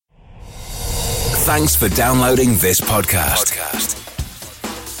Thanks for downloading this podcast.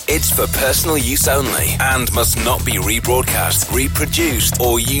 It's for personal use only and must not be rebroadcast, reproduced,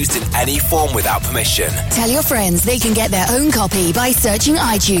 or used in any form without permission. Tell your friends they can get their own copy by searching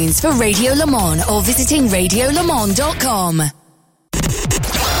iTunes for Radio Le Mans or visiting radiolemans.com.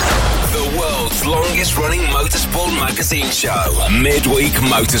 The world's longest running motorsport magazine show, Midweek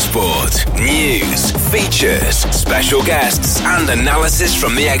Motorsport. News, features, special guests, and analysis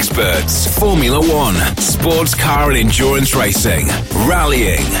from the experts. Formula One, sports car and endurance racing,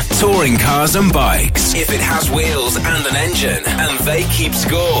 rallying, touring cars and bikes. If it has wheels and an engine, and they keep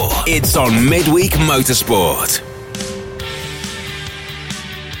score, it's on Midweek Motorsport.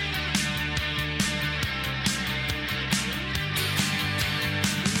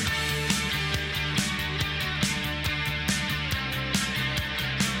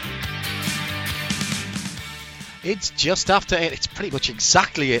 It's just after 8. It's pretty much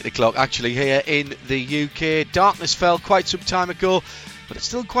exactly 8 o'clock actually here in the UK. Darkness fell quite some time ago, but it's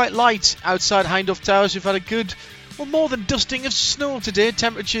still quite light outside Hindhoff Towers. We've had a good, well, more than dusting of snow today.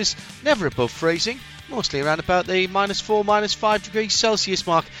 Temperatures never above freezing, mostly around about the -4, -5 degrees Celsius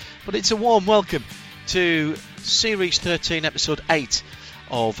mark. But it's a warm welcome to Series 13, Episode 8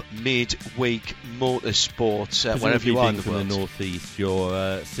 of Midweek Motorsport, wherever you are in the world. From the northeast,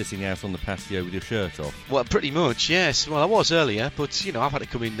 you're sitting out on the patio with your shirt off. Well, pretty much, yes. Well, I was earlier, but you know, I've had to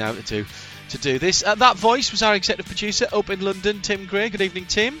come in now to do this. That voice was our executive producer up in London, Tim Gray. Good evening,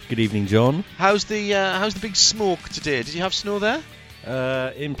 Tim. Good evening, John. How's the big smoke today? Did you have snow there?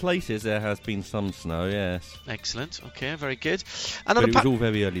 In places there has been some snow, yes. Excellent. Okay, very good. And but it was all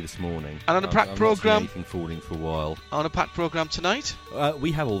very early this morning. And on a packed programme. Anything falling for a while. On a packed programme tonight.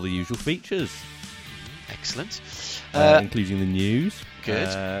 We have all the usual features. Excellent. Including the news.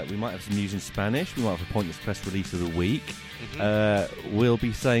 Good. We might have some news in Spanish. We might have a pointless press release of the week. We'll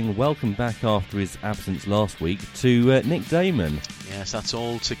be saying welcome back after his absence last week to Nick Damon. Yes, that's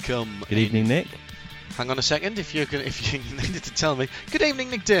all to come. Good evening, Nick. Hang on a second, if you needed to tell me. Good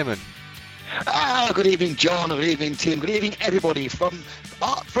evening, Nick Damon. Good evening, John. Good evening, Tim. Good evening, everybody. From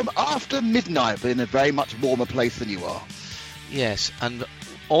after midnight, but in a very much warmer place than you are. Yes, and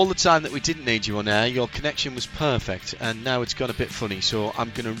all the time that we didn't need you on air, your connection was perfect, and now it's gone a bit funny, so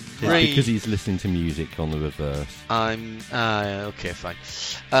I'm going to because he's listening to music on the reverse. Okay, fine.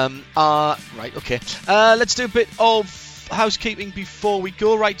 Right, okay. Let's do a bit of housekeeping before we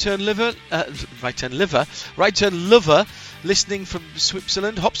go. Right turn lover, listening from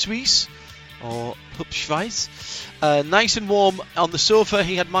Switzerland, Hopswies or Hupschweiz. Nice and warm on the sofa.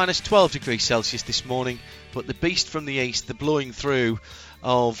 He had -12 degrees Celsius this morning, but the beast from the east, the blowing through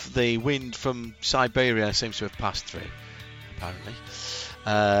of the wind from Siberia, seems to have passed through, apparently.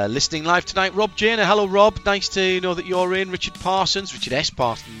 Listening live tonight, Rob Janer. Hello, Rob. Nice to know that you're in. Richard S.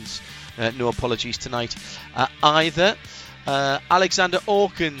 Parsons. No apologies tonight either. Alexander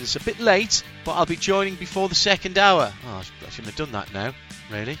Orkins, a bit late, but I'll be joining before the second hour. Oh, I shouldn't have done that now,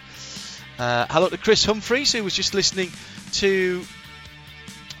 really. Hello to Chris Humphreys, who was just listening to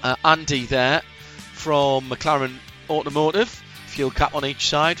Andy there from McLaren Automotive. Fuel cap on each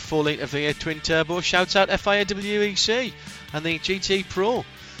side, 4-litre V8 twin turbo. Shouts out FIA WEC and the GT Pro.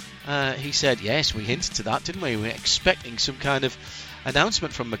 He said, yes, we hinted to that, didn't we? We were expecting some kind of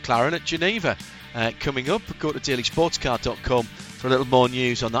announcement from McLaren at Geneva coming up. Go to dailysportscar.com for a little more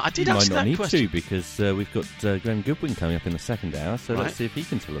news on that. I did ask that question. You might not need to, because we've got Graham Goodwin coming up in the second hour, so Let's see if he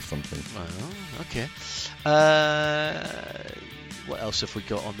can tell us something. Well, okay. What else have we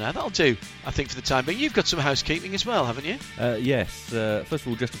got on there? That'll do, I think, for the time being. You've got some housekeeping as well, haven't you? Yes. First of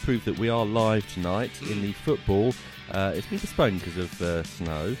all, just to prove that we are live tonight in the football. It's been postponed because of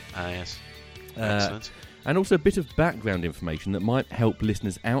snow. Yes. Excellent. And also a bit of background information that might help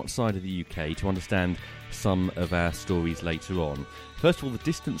listeners outside of the UK to understand some of our stories later on. First of all, the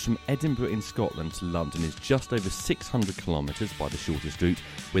distance from Edinburgh in Scotland to London is just over 600 kilometres by the shortest route,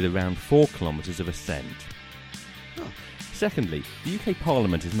 with around 4 kilometres of ascent. Oh. Secondly, the UK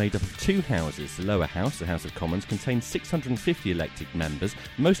Parliament is made up of two houses. The lower house, the House of Commons, contains 650 elected members,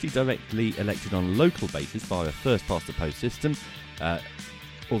 mostly directly elected on a local basis via a first-past-the-post system,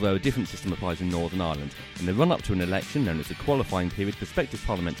 although a different system applies in Northern Ireland. In the run-up to an election, known as the qualifying period, prospective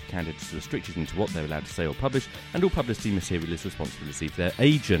parliamentary candidates are restricted into what they're allowed to say or publish, and all publicity material is responsibility of their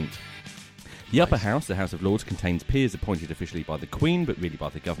agent. The upper house, the House of Lords, contains peers appointed officially by the Queen, but really by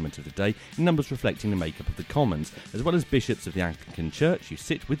the government of the day, in numbers reflecting the makeup of the Commons, as well as bishops of the Anglican Church, who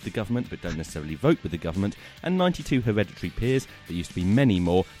sit with the government but don't necessarily vote with the government, and 92 hereditary peers. There used to be many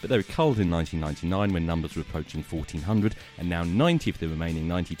more, but they were culled in 1999 when numbers were approaching 1,400, and now 90 of the remaining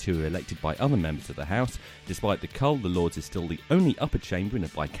 92 are elected by other members of the House. Despite the cull, the Lords is still the only upper chamber in a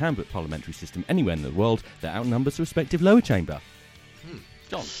bicameral parliamentary system anywhere in the world that outnumbers the respective lower chamber.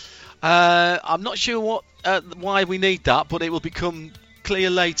 John? I'm not sure why we need that, but it will become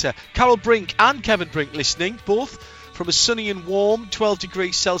clear later. Carol Brink and Kevin Brink listening, both from a sunny and warm 12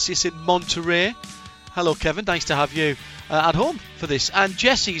 degrees Celsius in Monterey. Hello, Kevin. Nice to have you at home for this. And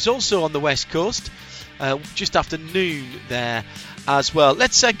Jesse's also on the West Coast, just after noon there as well.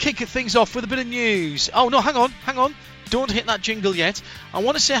 Let's kick things off with a bit of news. Oh, no, hang on. Don't hit that jingle yet. I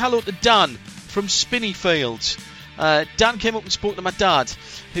want to say hello to Dan from Spinneyfields. Dan came up and spoke to my dad,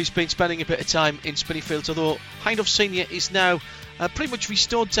 who's been spending a bit of time in Spinneyfields, although Hindhoff Senior is now pretty much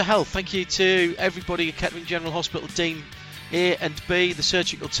restored to health. Thank you to everybody at Kettering General Hospital, Dean A and B, the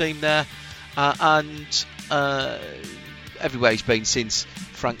surgical team there, and everywhere he's been since,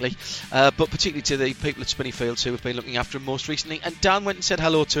 frankly, but particularly to the people at Spinneyfields who have been looking after him most recently. And Dan went and said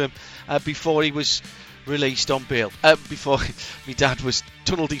hello to him before he was released on bail, before my dad was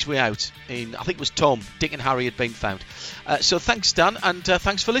tunnelled his way out in, I think it was Tom. Dick and Harry had been found. So thanks, Dan, and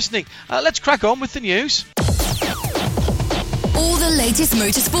thanks for listening. Let's crack on with the news. All the latest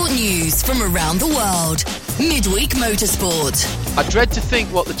motorsport news from around the world. Midweek Motorsport. I dread to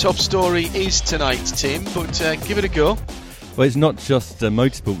think what the top story is tonight, Tim, but give it a go. Well, it's not just a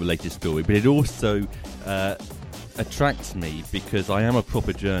motorsport-related story, but it also attracts me because I am a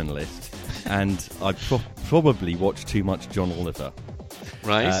proper journalist. And I probably watch too much John Oliver.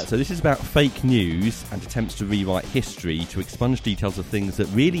 Right. So this is about fake news and attempts to rewrite history to expunge details of things that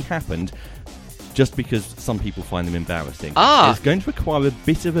really happened just because some people find them embarrassing. It's going to require a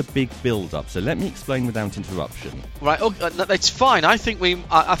bit of a big build-up, so let me explain without interruption. Right, that's fine. I think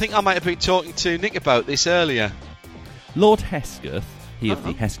I might have been talking to Nick about this earlier. Lord Hesketh, he of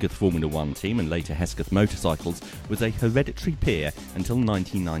the Hesketh Formula 1 team and later Hesketh Motorcycles, was a hereditary peer until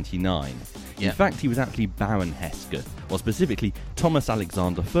 1999. In fact, he was actually Baron Hesketh, or specifically Thomas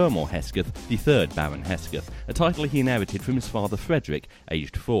Alexander Fermor Hesketh, the third Baron Hesketh, a title he inherited from his father Frederick,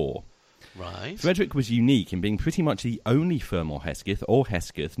 aged 4. Right. Frederick was unique in being pretty much the only Fermor Hesketh, or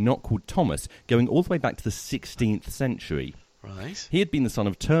Hesketh, not called Thomas, going all the way back to the 16th century. Right. He had been the son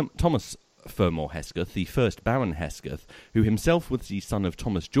of Thomas Fermor Hesketh, the first Baron Hesketh, who himself was the son of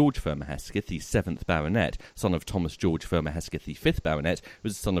Thomas George Fermor Hesketh, the 7th Baronet, son of Thomas George Fermor Hesketh, the 5th Baronet,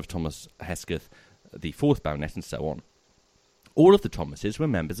 was the son of Thomas Hesketh, the 4th Baronet, and so on. All of the Thomases were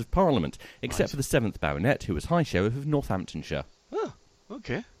members of Parliament, except for the 7th Baronet, who was High Sheriff of Northamptonshire. Oh,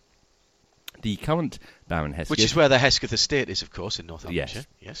 okay. The current Baron Hesketh... Which is where the Hesketh estate is, of course, in Northamptonshire.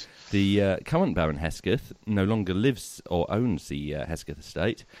 Yes. The current Baron Hesketh no longer lives or owns the Hesketh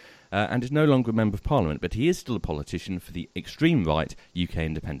estate, and is no longer a Member of Parliament, but he is still a politician for the extreme right UK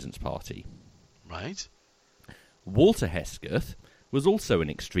Independence Party. Right. Walter Hesketh was also an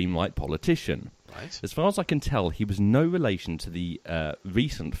extreme right politician. Right. As far as I can tell, he was no relation to the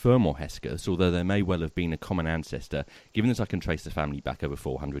recent Fermor Heskeths, although there may well have been a common ancestor, given that I can trace the family back over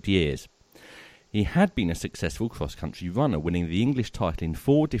 400 years. He had been a successful cross-country runner, winning the English title in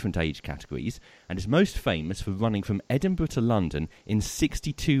 4 different age categories, and is most famous for running from Edinburgh to London in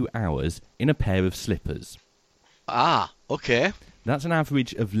 62 hours in a pair of slippers. Ah, okay. That's an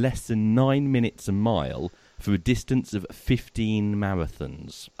average of less than 9 minutes a mile for a distance of 15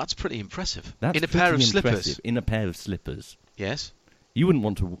 marathons. That's pretty impressive. That's in a pair of slippers. In a pair of slippers. Yes. You wouldn't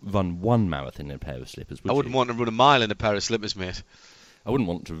want to run one marathon in a pair of slippers, would you? I wouldn't want to run a mile in a pair of slippers, mate. I wouldn't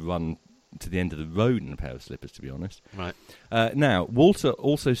want to run to the end of the road in a pair of slippers, to be honest. Right. Now, Walter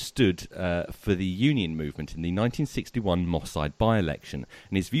also stood for the union movement in the 1961 Moss Side by-election,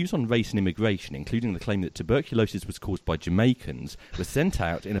 and his views on race and immigration, including the claim that tuberculosis was caused by Jamaicans, were sent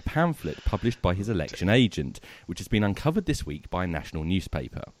out in a pamphlet published by his election agent, which has been uncovered this week by a national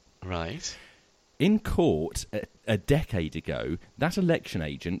newspaper. Right. In court a decade ago, that election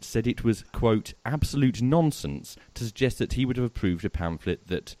agent said it was, quote, absolute nonsense to suggest that he would have approved a pamphlet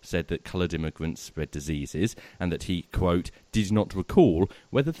that said that coloured immigrants spread diseases, and that he, quote, did not recall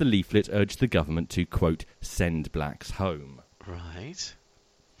whether the leaflet urged the government to, quote, send blacks home. Right.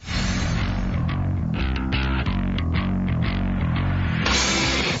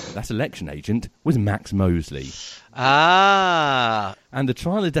 That election agent was Max Mosley. Ah. And the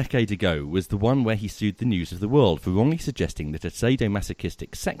trial a decade ago was the one where he sued the News of the World for wrongly suggesting that a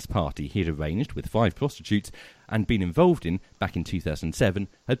sadomasochistic sex party he had arranged with 5 prostitutes and been involved in back in 2007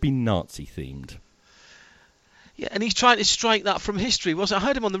 had been Nazi-themed. Yeah, and he's trying to strike that from history, wasn't I?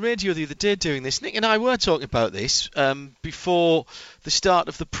 Heard him on the radio the other day doing this. Nick and I were talking about this before the start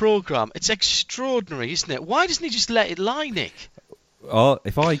of the programme. It's extraordinary, isn't it? Why doesn't he just let it lie, Nick?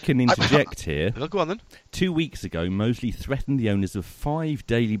 If I can interject here, Well, go on then. 2 weeks ago, Mosley threatened the owners of 5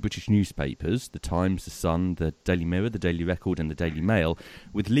 daily British newspapers, The Times, The Sun, The Daily Mirror, The Daily Record and The Daily Mail,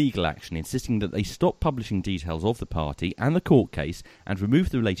 with legal action, insisting that they stop publishing details of the party and the court case and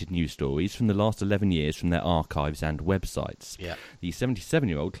remove the related news stories from the last 11 years from their archives and websites. Yeah. The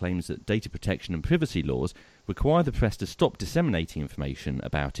 77-year-old claims that data protection and privacy laws require the press to stop disseminating information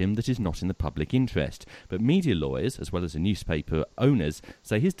about him that is not in the public interest. But media lawyers, as well as the newspaper owners,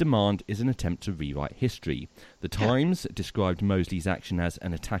 say his demand is an attempt to rewrite history. The Times described Mosley's action as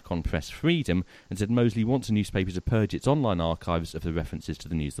an attack on press freedom and said Mosley wants a newspaper to purge its online archives of the references to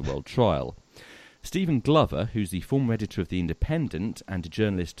the News of the World trial. Stephen Glover, who's the former editor of The Independent and a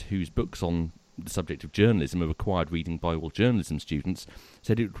journalist whose books on the subject of journalism are required reading by all journalism students,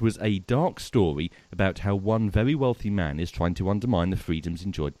 said it was a dark story about how one very wealthy man is trying to undermine the freedoms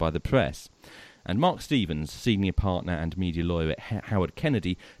enjoyed by the press. And Mark Stevens, senior partner and media lawyer at Howard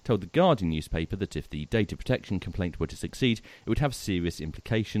Kennedy, told the Guardian newspaper that if the data protection complaint were to succeed, it would have serious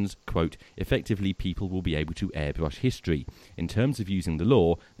implications. Quote, effectively people will be able to airbrush history. In terms of using the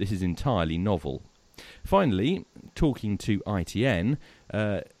law, this is entirely novel. Finally, talking to ITN,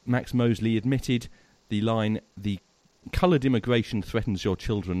 Max Mosley admitted the line, the coloured immigration threatens your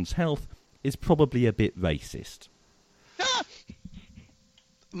children's health, is probably a bit racist.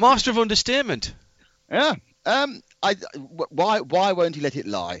 Master of understatement. Yeah. Why won't he let it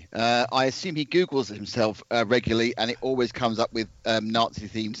lie? I assume he Googles it himself regularly, and it always comes up with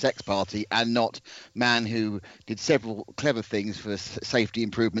Nazi-themed sex party, and not man who did several clever things for safety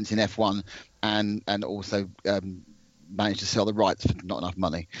improvements in F1, and also managed to sell the rights for not enough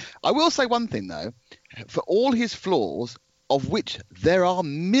money. I will say one thing though: for all his flaws, of which there are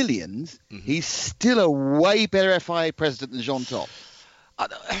millions, he's still a way better FIA president than Jean Todt.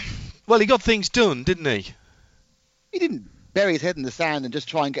 Well, he got things done, didn't he? He didn't bury his head in the sand and just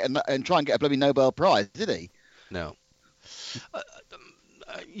try and get a bloody Nobel Prize, did he? No.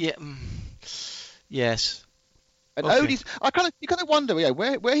 Yes. And Okay. you kind of wonder,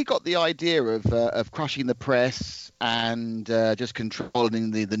 where he got the idea of crushing the press and just controlling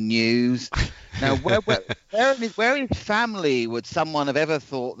the news. Now, where in his family would someone have ever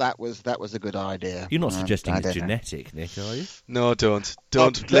thought that was a good idea? You're not suggesting it's genetic, Nick, are you? No, don't.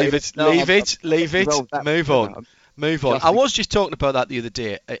 Leave it. Move on. Move on. I was just talking about that the other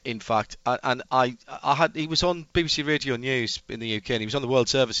day, in fact, and he was on BBC Radio News in the UK, and he was on the World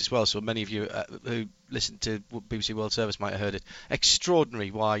Service as well, so many of you who listen to BBC World Service might have heard it.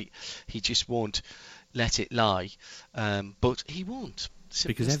 Extraordinary why he just won't let it lie, but he won't.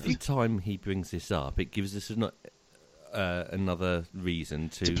 Because every time he brings this up, it gives us another reason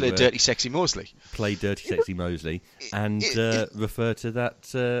to play Dirty Sexy Mosley. Play Dirty Sexy Mosley and refer to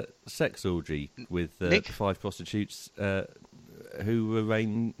that sex orgy with 5 prostitutes who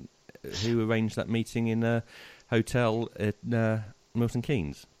arranged that meeting in a hotel at Milton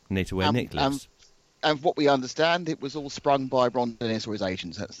Keynes, near to where Nick lives. And what we understand, it was all sprung by Ron Dennis or his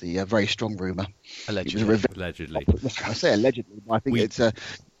agents. That's the very strong rumour. Allegedly. I say allegedly, but I think it's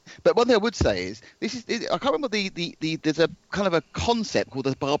But one thing I would say is I can't remember there's a kind of a concept called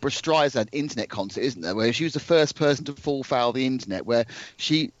the Barbara Streisand internet concept, isn't there? Where she was the first person to fall foul of the internet, where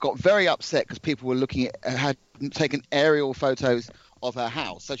she got very upset because people were had taken aerial photos of her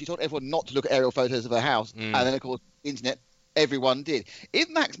house. So she told everyone not to look at aerial photos of her house, and then of course the internet. Everyone did. If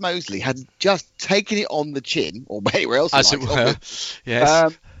Max Mosley had just taken it on the chin, or anywhere else, as it were,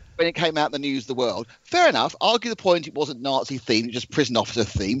 yes. When it came out in the News of the World, fair enough. Argue the point it wasn't Nazi themed, just prison officer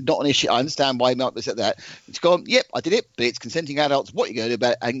themed. Not an issue. I understand why he might have said that. It's gone. Yep, I did it, but it's consenting adults. What are you going to do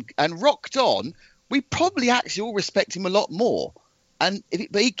about it? And rocked on. We probably actually all respect him a lot more.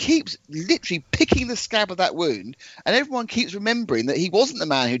 But he keeps literally picking the scab of that wound, and everyone keeps remembering that he wasn't the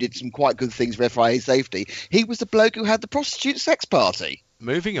man who did some quite good things for FIA safety. He was the bloke who had the prostitute sex party.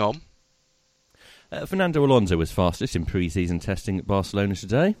 Moving on. Fernando Alonso was fastest in pre-season testing at Barcelona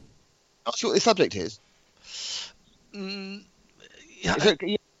today. Not sure what the subject is. My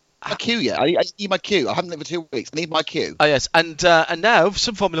cue yet? I need my cue. I haven't lived for 2 weeks. I need my cue. Oh yes, and now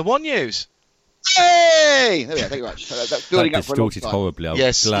some Formula One news. Hey! There we go. Thank you very much. That's building that distorted horribly. I'm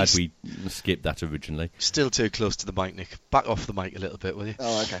glad we skipped that originally. Still too close to the mic, Nick. Back off the mic a little bit, will you?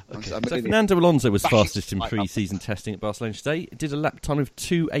 Oh, okay. So Fernando Alonso was fastest in pre-season testing at Barcelona today. It did a lap time of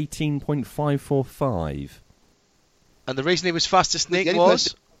 2:18.545. And the reason he was fastest, Nick,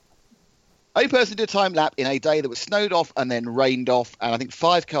 was? Only person to do a time lap in a day that was snowed off and then rained off, and I think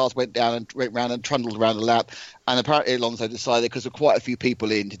 5 cars went round and trundled around the lap. And apparently Alonso decided, because there were quite a few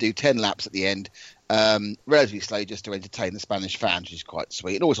people in, to do 10 laps at the end, relatively slow, just to entertain the Spanish fans, which is quite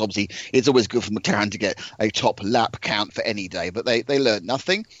sweet. And also, obviously, it's always good for McLaren to get a top lap count for any day, but they learned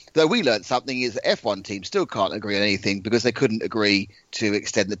nothing. Though we learned something is the F1 team still can't agree on anything because they couldn't agree to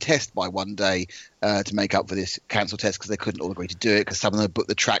extend the test by 1 day to make up for this cancelled test, because they couldn't all agree to do it, because some of them booked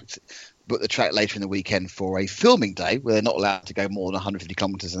the track later in the weekend for a filming day where they're not allowed to go more than 150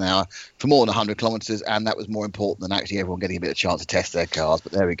 kilometres an hour for more than 100 kilometres, and that was more important than actually everyone getting a bit of chance to test their cars.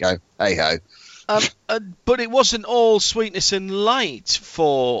 But there we go. Hey-ho. But it wasn't all sweetness and light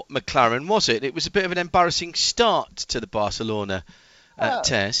for McLaren, was it? It was a bit of an embarrassing start to the Barcelona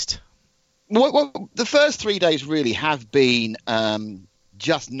test. Well, the first 3 days really have been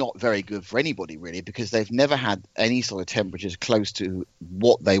just not very good for anybody, really, because they've never had any sort of temperatures close to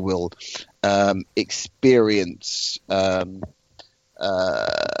what they will experience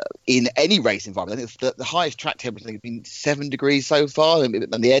in any race environment. I think the highest track temperature has been 7 degrees so far, and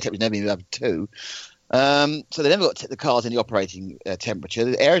the air temperature's never been above 2. So they never got the cars in the operating temperature.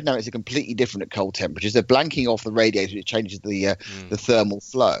 The aerodynamics are completely different at cold temperatures. They're blanking off the radiator, which changes the thermal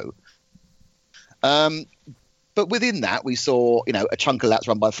flow. But within that, we saw, a chunk of laps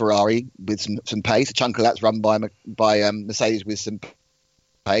run by Ferrari with some pace, a chunk of laps run by Mercedes with some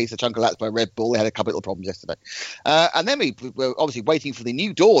pace, a chunk of laps by Red Bull. They had a couple of little problems yesterday. And then we were obviously waiting for the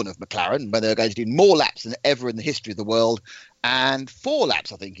new dawn of McLaren, when they were going to do more laps than ever in the history of the world. And 4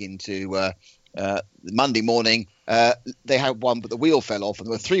 laps, I think, into Monday morning, they had one, but the wheel fell off, and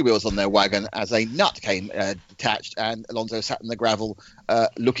there were 3 wheels on their wagon as a nut came detached, and Alonso sat in the gravel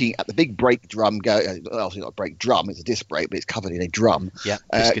looking at the big brake drum go. Well, it's not a brake drum, it's a disc brake, but it's covered in a drum. Yeah,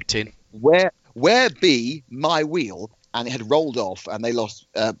 biscuit tin. Where be my wheel? And it had rolled off, and they lost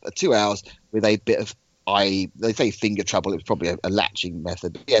 2 hours with a bit of, they say finger trouble. It was probably a latching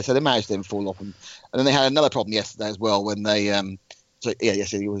method. But yeah, so they managed to then fall off, and then they had another problem yesterday as well when they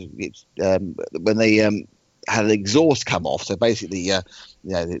yesterday when they had an exhaust come off. So basically,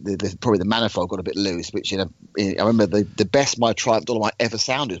 probably the manifold got a bit loose. Which I remember the best my Triumph Dolomite ever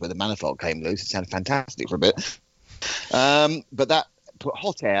sounded when the manifold came loose. It sounded fantastic for a bit, but that put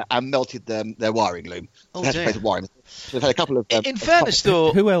hot air and melted their wiring loom. Oh, they had to replace the wiring. So they've had a couple of. In fairness,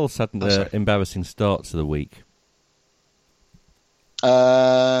 though, who else had embarrassing starts of the week?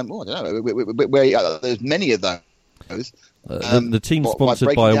 I don't know. There's many of those. The team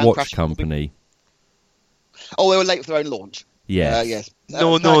sponsored by a watch company. Oh, they were late for their own launch. Yes. Yes.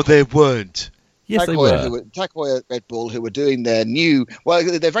 No, they weren't. Yes, they were. Tag Heuer, Red Bull, who were doing their new.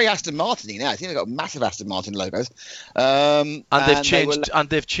 Well, they're very Aston Martin-y now. They've got massive Aston Martin logos. And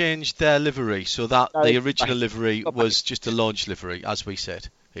they've changed their livery, so that the original livery was just a launch livery, as we said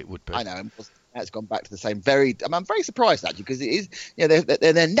it would be. I know. It's gone back to the same. I'm very surprised actually, because it is.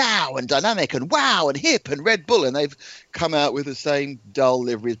 They're now and dynamic and wow and hip and Red Bull, and they've come out with the same dull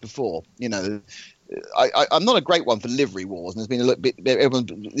livery as before. I'm not a great one for livery wars, and there's been a little bit.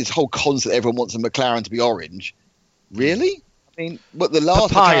 This whole concept, everyone wants a McLaren to be orange. Really? I mean, but the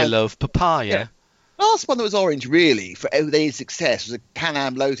last papaya. Yeah. Last one that was orange, really, for any success was a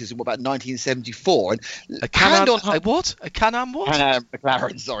Can-Am Lotus in about 1974. And a Can-Am what? A Can-Am what? Can-Am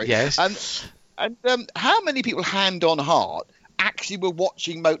McLaren, sorry. Yes. And how many people, hand on heart, actually were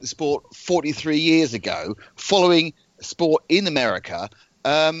watching motorsport 43 years ago, following sport in America?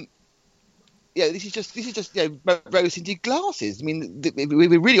 This is just rose-tinted glasses. I mean,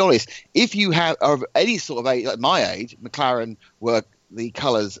 we're really honest. If you are any sort of age, like my age, McLaren were the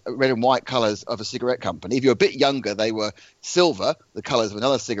colours, red and white colours of a cigarette company. If you're a bit younger, they were silver, the colours of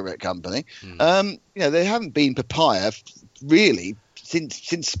another cigarette company. They haven't been papaya really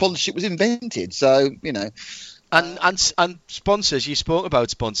since sponsorship was invented. So And sponsors, you spoke about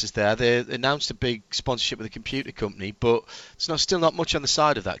sponsors there. They announced a big sponsorship with a computer company, but there's still not much on the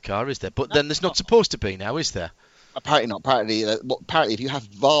side of that car, is there? But then there's not supposed to be now, is there? Apparently not. Apparently, if you have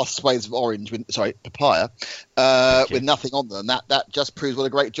vast swathes of orange, papaya, with nothing on them, that just proves what a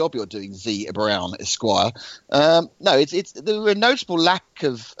great job you're doing, Z. Brown, Esquire. There were a noticeable lack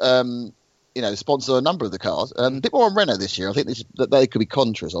of sponsor a number of the cars. A bit more on Renault this year. I think that they could be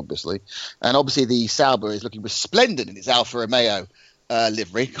Contras, obviously. And obviously the Sauber is looking resplendent in its Alfa Romeo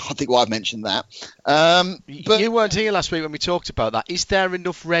livery. I think I've mentioned that. But you weren't here last week when we talked about that. Is there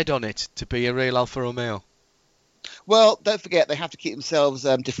enough red on it to be a real Alfa Romeo? Well, don't forget, they have to keep themselves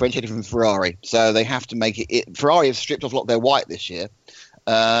differentiated from Ferrari. So they have to make it. Ferrari have stripped off a lot of their white this year.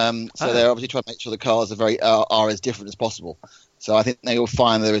 They're obviously trying to make sure the cars are as different as possible. So I think they will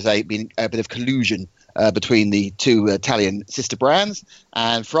find there has been a bit of collusion between the two Italian sister brands,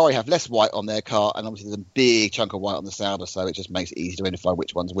 and Ferrari have less white on their car, and obviously there's a big chunk of white on the Sauber, so it just makes it easy to identify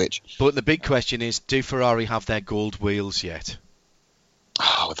which one's which. But the big question is, do Ferrari have their gold wheels yet?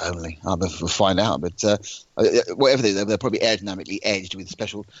 Oh, if only. We'll find out. But whatever they're probably aerodynamically edged with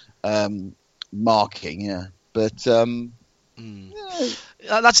special marking, yeah. But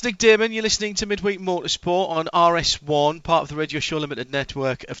that's Nick Damon. You're listening to Midweek Motorsport on RS1, part of the Radio Show Limited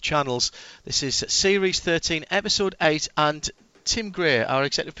network of channels. This is Series 13, Episode 8, and Tim Gray, our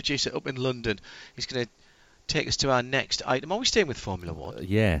executive producer up in London, is going to take us to our next item. Are we staying with Formula 1?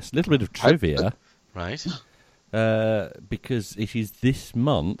 Yes, a little bit of trivia. Right. Because it is this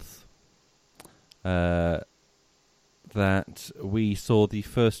month that we saw the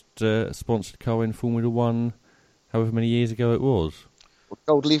first sponsored car in Formula 1, however many years ago it was.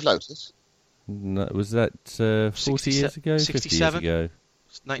 Gold Leaf Lotus? No, was that 40 years ago? 67? 50 years ago?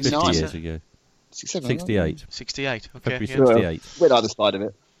 99. 50 years ago. 67, 68. 68, okay. February Yeah. 68. We're either side of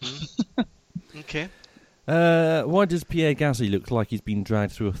it. Okay. Why does Pierre Gasly look like he's been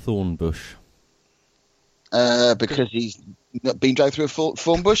dragged through a thorn bush? Because he's not been dragged through a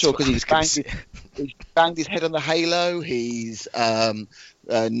thorn bush, or because he's banged his head on the halo, he's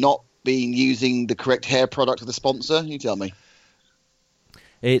not been using the correct hair product of the sponsor? You tell me.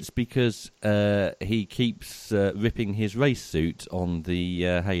 It's because he keeps ripping his race suit on the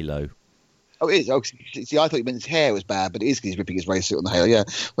halo. Oh, it is. Oh, see, I thought you meant his hair was bad, but it is because he's ripping his race suit on the halo, yeah.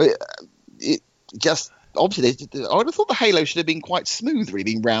 Well, it just, obviously, I would have thought the halo should have been quite smooth, really,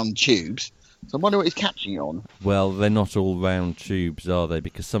 being round tubes. So I wonder what he's catching it on. Well, they're not all round tubes, are they?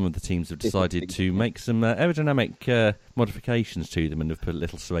 Because some of the teams have decided to make some aerodynamic modifications to them and have put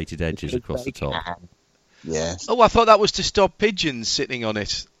little serrated edges across the top. Yes. Oh, I thought that was to stop pigeons sitting on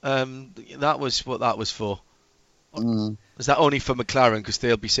it. That was what that was for. Is that only for McLaren, because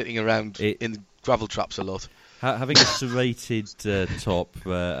they'll be sitting around in gravel traps a lot? Having a serrated top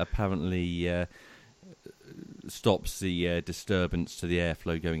apparently stops the disturbance to the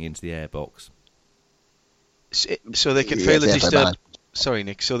airflow going into the airbox. So they can feel a disturbance. Sorry,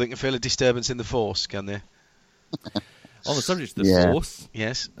 Nick. So they can feel a disturbance in the force, can they? On the subject of the force,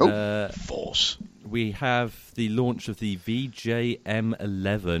 yes, force. We have the launch of the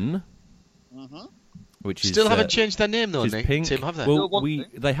VJM11, which still haven't changed their name though, Nick. Pink. Tim, have they? Well,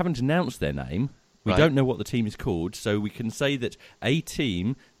 they haven't announced their name. We don't know what the team is called, so we can say that a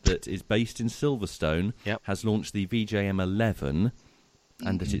team that is based in Silverstone has launched the VJM11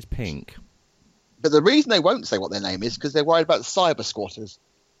 and that it's pink. But the reason they won't say what their name is because they're worried about cyber squatters.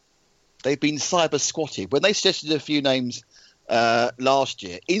 They've been cyber squatted. When they suggested a few names last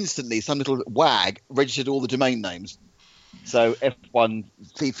year, instantly some little wag registered all the domain names. So F1,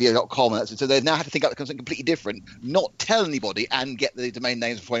 FIFA.com, so they now have to think up something completely different, not tell anybody and get the domain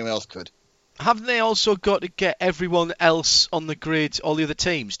names before anyone else could. Haven't they also got to get everyone else on the grid, all the other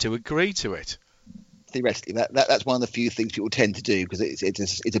teams, to agree to it? Theoretically, that's one of the few things people tend to do because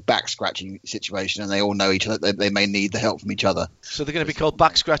it's a back scratching situation, and they all know each other. They may need the help from each other. So they're going to be called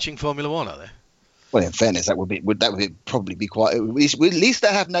back scratching Formula One, are they? Well, in fairness, that would probably be quite. At least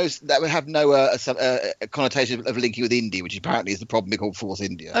that would have no connotation of linking with India, which apparently is the problem called Force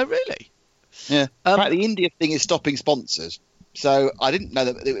India. Oh, really? Yeah. Apparently, the India thing is stopping sponsors. So I didn't know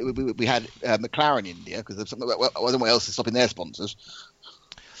that we had McLaren India because I don't know what else is stopping their sponsors.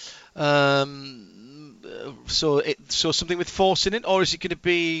 So something with Force in it, or is it going to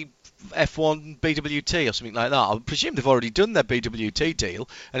be F1 BWT or something like that? I presume they've already done their BWT deal,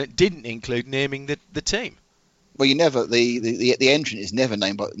 and it didn't include naming the team. Well, you never the entrant is never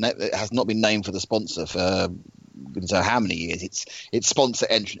named, but it has not been named for the sponsor for so how many years? It's sponsor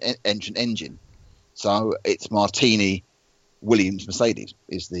entrant engine, so it's Martini Williams Mercedes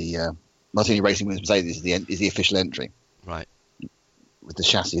is the Martini Racing Williams Mercedes is the official entry, right? With the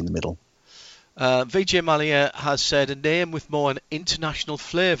chassis in the middle. Vijay Mallya has said a name with more an international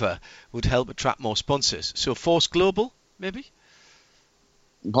flavour would help attract more sponsors. So Force Global, maybe?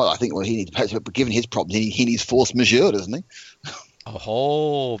 Well, I think he needs, given his problems, he needs Force Majeure, doesn't he?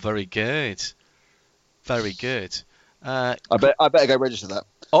 Oh, very good. Very good. I better go register that.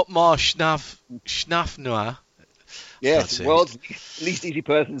 Otmar Schnafnoir. Yes, world's least easy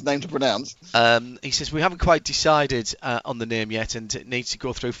person's name to pronounce. He says, we haven't quite decided on the name yet, and it needs to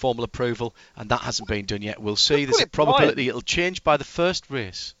go through formal approval, and that hasn't been done yet. We'll see. There's a probability it'll change by the first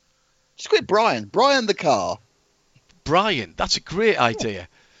race. Just call it Brian. Brian the car. Brian. That's a great idea.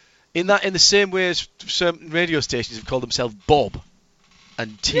 In the same way as certain radio stations have called themselves Bob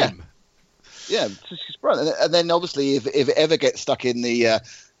and Tim. Yeah, it's Brian. And then obviously if it ever gets stuck in the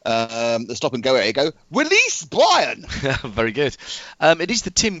the stop and go area go, release Brian. Very good. It is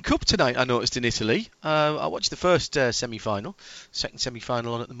the Tim Cup tonight, I noticed, in Italy. I watched the first semi-final, second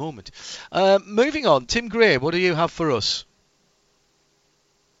semi-final on at the moment. Moving on, Tim Gray, what do you have for us?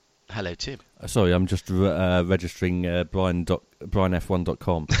 Hello, Tim. Sorry, I'm just registering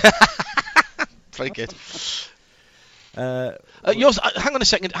brianf1.com. Very good. Hang on a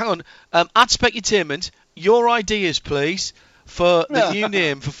second. Hang on. At Specutainment, your ideas, please, for the new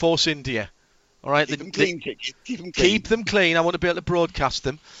name for Force India. All right. Keep them clean. Keep them clean. I want to be able to broadcast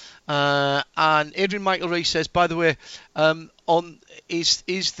them. And Adrian Michael Rees says, by the way,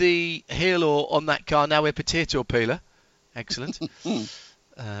 is the halo on that car now a potato peeler? Excellent.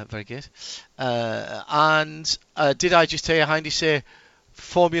 Very good. And did I just hear Hindy say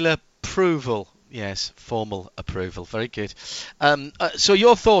formula approval? Yes, formal approval. Very good. So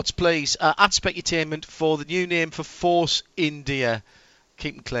your thoughts, please, at Specutainment for the new name for Force India.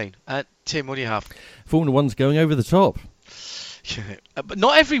 Keep them clean. Tim, what do you have? Formula One's going over the top. But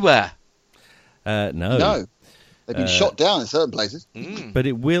not everywhere. No. They've been shot down in certain places. But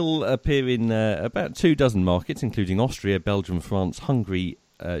it will appear in about 24 markets, including Austria, Belgium, France, Hungary,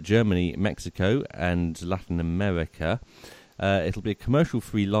 Germany, Mexico, and Latin America. It'll be a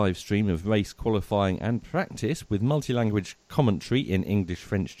commercial-free live stream of race qualifying and practice with multi-language commentary in English,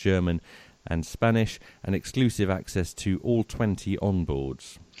 French, German and Spanish, and exclusive access to all 20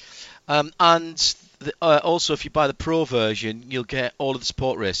 onboards. Also, if you buy the Pro version, you'll get all of the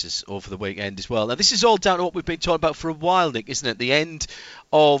sport races over the weekend as well. Now, this is all down to what we've been talking about for a while, Nick, isn't it? The end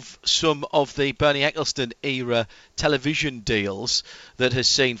of some of the Bernie Ecclestone era television deals that has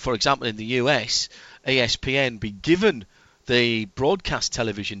seen, for example, in the US, ESPN be given the broadcast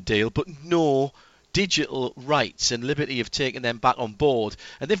television deal, but no digital rights and liberty of taking them back on board.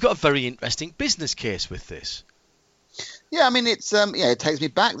 And they've got a very interesting business case with this. Yeah, I mean, it's it takes me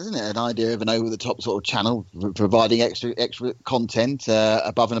back, doesn't it? An idea of an over-the-top sort of channel providing extra content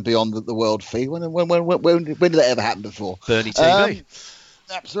above and beyond the world fee. When did that ever happen before? Bernie TV.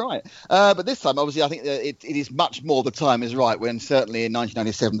 That's right. But this time, obviously, I think it is much more the time is right, when certainly in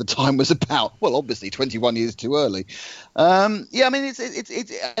 1997 the time was about, well, obviously 21 years too early. I mean, it's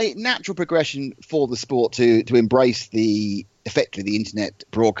a natural progression for the sport to embrace effectively the internet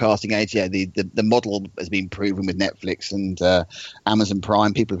broadcasting age. Yeah, the model has been proven with Netflix and Amazon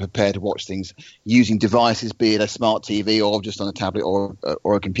Prime. People are prepared to watch things using devices, be it a smart TV or just on a tablet or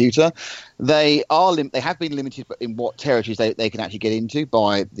a computer. They have been limited in what territories they can actually get into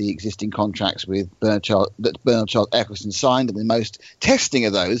by the existing contracts with Bernard Charles Ecclestone signed, and the most testing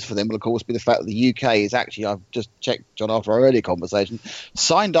of those for them will of course be the fact that the UK is actually, I've just checked, John, after our earlier conversation,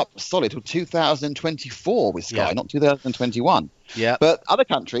 signed up solid till 2024 with Sky, not 2021. Yeah. But other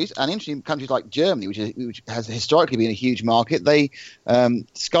countries, and interesting countries like Germany, which has historically been a huge market,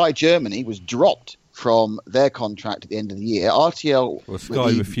 Sky Germany was dropped from their contract at the end of the year. RTL. Well,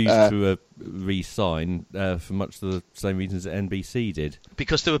 Sky refused to re-sign for much the same reasons that NBC did.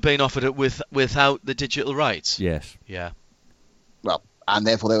 Because they were being offered it without the digital rights. Yes. Yeah. Well, and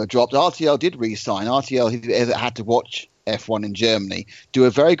therefore they were dropped. RTL did re-sign. RTL had to watch F1 in Germany do a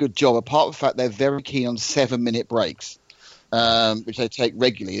very good job, apart from the fact they're very keen on 7-minute breaks. Which they take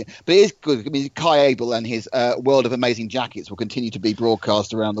regularly. But it is good. I mean, Kai Abel and his World of Amazing Jackets will continue to be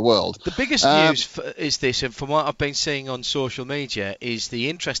broadcast around the world. The biggest news is this, and from what I've been seeing on social media, is the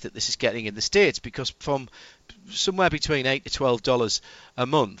interest that this is getting in the States, because from somewhere between $8 to $12 a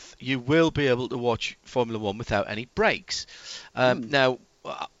month, you will be able to watch Formula One without any breaks. Now,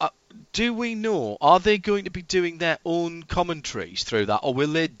 do we know, are they going to be doing their own commentaries through that, or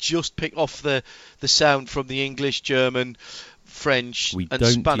will they just pick off the sound from the English, German, French and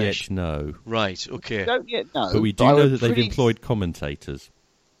Spanish? We don't yet know. Right, okay. We don't yet know. But we do know that they've employed commentators.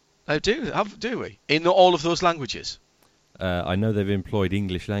 Oh, do we? In all of those languages? I know they've employed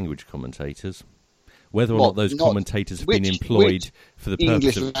English language commentators. Whether or not those commentators have been employed for the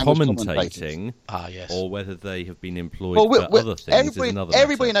purpose of commentating, or whether they have been employed for other things, is another matter.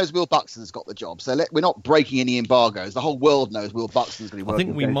 Everybody knows Will Buxton's got the job, so we're not breaking any embargoes. The whole world knows Will Buxton's going to be working.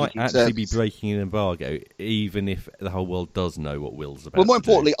 I think we might actually be breaking an embargo, even if the whole world does know what Will's about. Well, more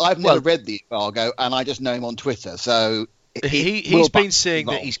importantly, I've never read the embargo, and I just know him on Twitter, so... He's been saying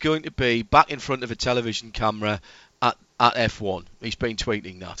that he's going to be back in front of a television camera at F1. He's been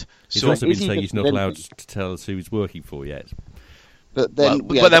tweeting that. He's also been saying he's not allowed to tell us who he's working for yet. But then,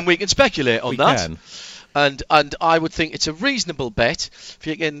 but then we can speculate on that. Can. And I would think it's a reasonable bet, if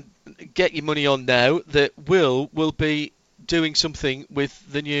you can get your money on now, that Will be doing something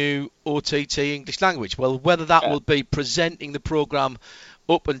with the new OTT English language. Well, whether that will be presenting the programme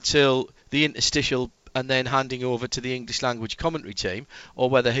up until the interstitial and then handing over to the English language commentary team, or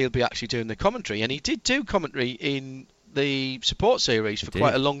whether he'll be actually doing the commentary. And he did do commentary in the support series for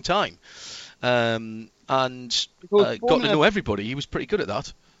quite a long time, and got to know everybody. He was pretty good at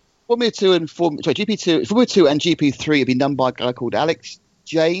that. Formula 2 and Formula 2 and GP3 have been done by a guy called Alex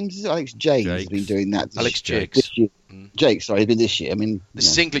James. Alex James has been doing that. Alex Jakes. This year. Jakes, sorry, he's been this year. I mean, this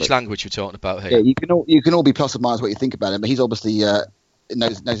is English language we're talking about here. Yeah, you can all be plus or minus what you think about him, but he's obviously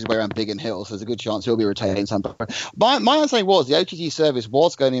knows his way around Biggin Hill, so there's a good chance he'll be retaining some. My understanding was the OTT service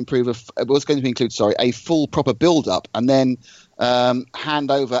was going to include a full proper build-up, and then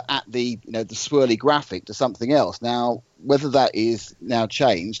hand over at the swirly graphic to something else. Now, whether that is now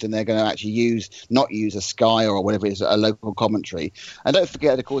changed and they're going to actually not use a Sky or whatever it is, a local commentary. And don't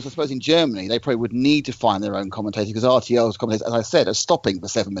forget, of course, I suppose in Germany they probably would need to find their own commentator, because RTL's commentators, as I said, are stopping for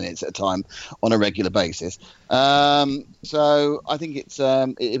 7 minutes at a time on a regular basis. So I think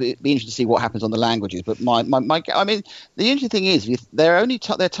it'd be interesting to see what happens on the languages. But the interesting thing is they're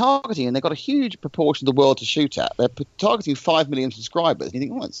targeting, and they've got a huge proportion of the world to shoot at. They're targeting 5 million subscribers. And you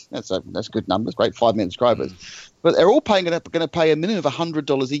think, that's good numbers, great, 5 million subscribers. But they're all going to pay a minimum of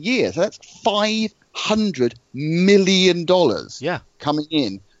 $100 a year. So that's $500 million coming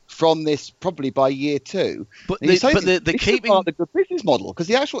in from this probably by year 2. But they're keeping the good business model, because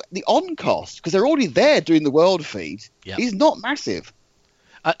the on cost, because they're already there doing the world feed, is not massive.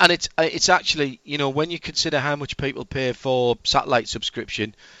 And it's actually, when you consider how much people pay for satellite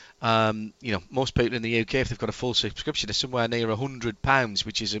subscription, most people in the UK, if they've got a full subscription, are somewhere near £100,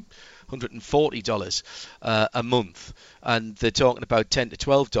 which is $140 a month, and they're talking about $10 to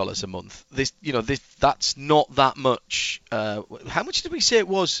 $12 a month. That's not that much. How much did we say it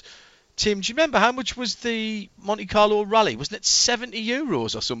was, Tim? Do you remember how much was the Monte Carlo Rally? Wasn't it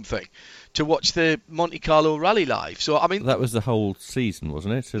 €70 or something to watch the Monte Carlo Rally live? So I mean, that was the whole season,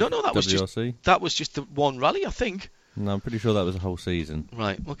 wasn't it? No, that was just the one rally, I think. No, I'm pretty sure that was a whole season.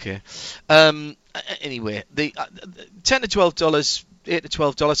 Right, okay. Anyway, the $10 to $12, $8 to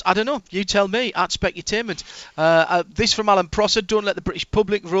 $12, I don't know. You tell me, at Specutainment. This from Alan Prosser: don't let the British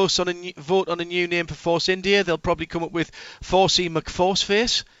public vote on a new name for Force India. They'll probably come up with Forsey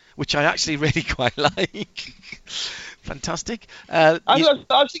McForceface, which I actually really quite like. Fantastic. I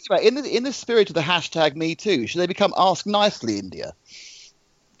was thinking about, in the spirit of the hashtag #MeToo, should they become Ask Nicely India?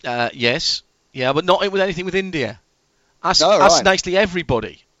 Yes. Yeah, but not with anything with India. Ask nicely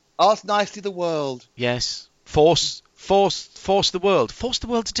everybody. Ask nicely the world. Yes. Force the world. Force the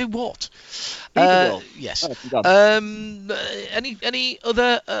world to do what? Yes. Any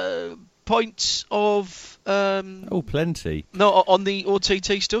other points of? Plenty. No, on the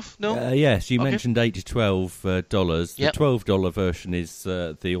OTT stuff. No. Yes, you mentioned $8 to $12. The $12 version is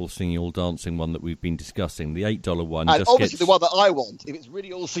the all singing, all dancing one that we've been discussing. The $8 one, and obviously the one that I want. If it's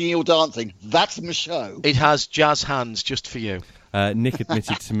really all singing, all dancing, that's my show. It has jazz hands just for you. Nick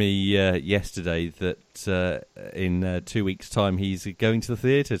admitted to me yesterday that in 2 weeks' time he's going to the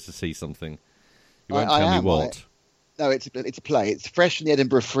theatre to see something. You won't tell me what. No, it's a play. It's fresh from the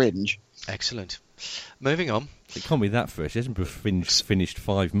Edinburgh Fringe. Excellent. Moving on. It can't be that fresh. Edinburgh Fringe finished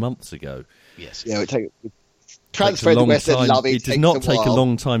 5 months ago. Yes. Yeah, transfer to West End Love. It does not take a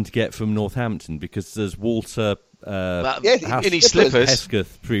long time to get from Northampton, because there's Walter in his slippers.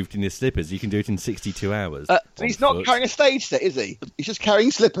 Hesketh proved in his slippers. He can do it in 62 hours. He's not carrying a stage set, is he? He's just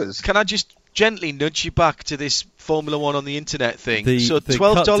carrying slippers. Can I just gently nudge you back to this Formula One on the internet thing? The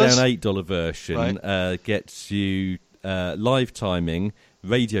 $12 cut down $8 version gets you live timing,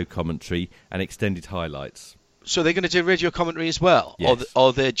 radio commentary, and extended highlights. So they're going to do radio commentary as well? Yes.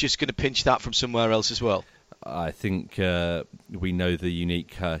 Or they're just going to pinch that from somewhere else as well? I think we know the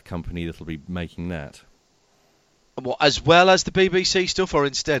unique company that will be making that. What, as well as the BBC stuff, or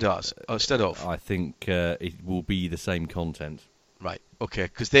instead of? I think it will be the same content. Right, okay,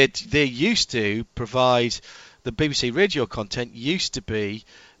 because they used to provide, the BBC radio content used to be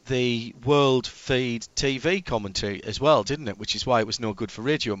the world feed TV commentary as well, didn't it? Which is why it was no good for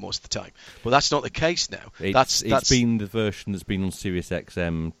radio most of the time. But that's not the case now. It's been the version that's been on Sirius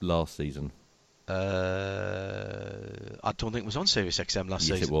XM last season. I don't think it was on Sirius XM last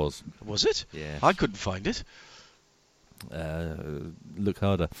season. Yes, it was. Was it? Yeah. I couldn't find it. Look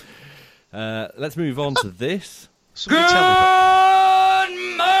harder. Let's move on to this. Somebody tell me about...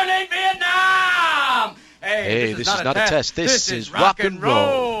 Good morning, Vietnam! Hey, this is not a test. This is rock and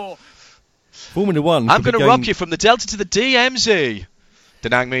roll. Formula One. I'm going to rock you from the Delta to the DMZ.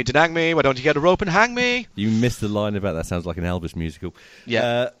 Denang me, why don't you get a rope and hang me? You missed the line about that. Sounds like an Elvis musical.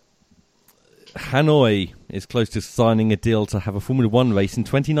 Yeah. Hanoi is close to signing a deal to have a Formula One race in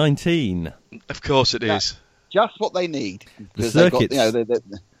 2019. Of course it is. Just what they need. The circuits,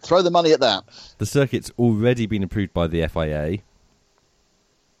 Throw the money at that. The circuit's already been approved by the FIA.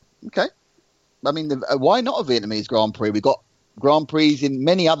 Okay. I mean, why not a Vietnamese Grand Prix? We've got Grand Prix in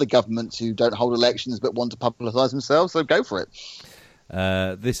many other governments who don't hold elections but want to publicise themselves, so go for it.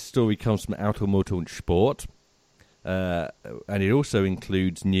 This story comes from Automotorsport. And it also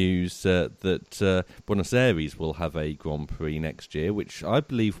includes news that Buenos Aires will have a Grand Prix next year, which I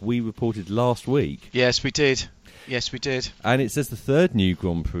believe we reported last week. Yes, we did. And it says the third new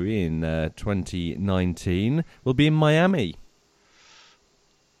Grand Prix in 2019 will be in Miami.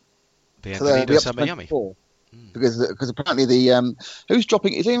 So they'll be up to Miami. Because apparently the who's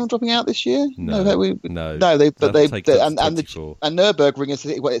dropping? Is anyone dropping out this year? No. And Nürburgring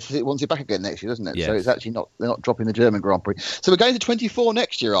says it wants it back again next year, doesn't it? Yes. So it's actually not. They're not dropping the German Grand Prix. So we're going to 24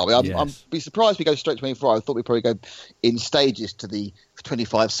 next year, are we? Yes. I'm be surprised if we go straight to 24. I thought we'd probably go in stages to the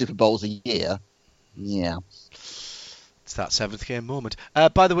 25 Super Bowls a year. Yeah. It's that seventh game moment.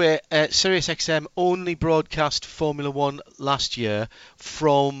 By the way, SiriusXM only broadcast Formula One last year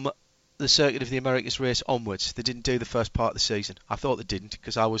from the Circuit of the Americas race onwards. They didn't do the first part of the season. I thought they didn't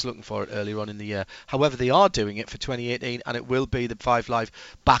because I was looking for it earlier on in the year. However, they are doing it for 2018, and it will be the 5 Live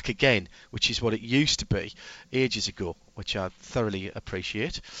back again, which is what it used to be ages ago, which I thoroughly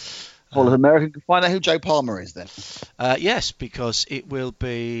appreciate. All of America can find out who Joe Palmer is then. Yes, because it will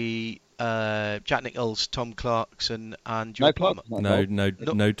be Jack Nicholls, Tom Clarkson, and Joe Palmer.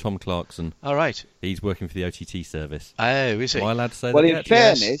 No, Tom Clarkson. All right. He's working for the OTT service. Oh, is he? Am I allowed to say well, that in yet?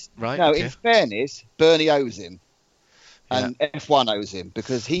 fairness, Yes. Right, no. okay. In fairness, Bernie owes him, and F1 owes him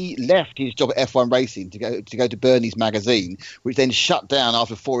because he left his job at F1 Racing to go to Bernie's magazine, which then shut down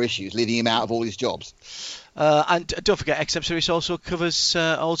after 4 issues, leaving him out of all his jobs. And don't forget, XM Series also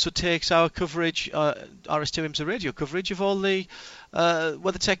takes our coverage, RS2 IMSA radio coverage of all the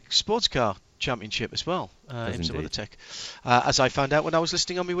WeatherTech Sports Car Championship as well. IMSA WeatherTech, as I found out when I was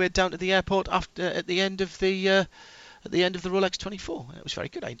listening on my way down to the airport at the end of the Rolex 24. It was very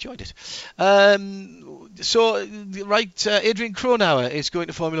good. I enjoyed it. Adrian Cronauer is going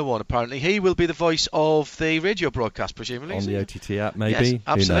to Formula One. Apparently, he will be the voice of the radio broadcast, presumably On the OTT app, maybe. Yes,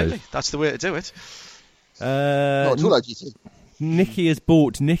 absolutely. That's the way to do it. Not at all OTT. Nicky has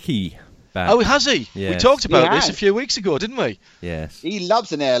bought Nicky back. Oh, has he? Yes. We talked about this a few weeks ago, didn't we? Yes. He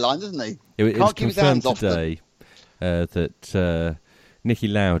loves an airline, doesn't he? It was keep his hands confirmed off today that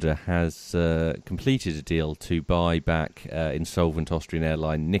Niki Lauda has completed a deal to buy back insolvent Austrian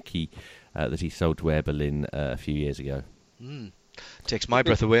airline Niki that he sold to Air Berlin a few years ago. Takes my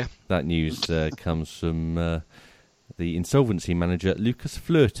breath away. That news comes from the insolvency manager Lucas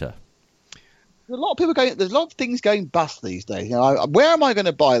Flirter. There's a lot of things going bust these days. You know, where am I going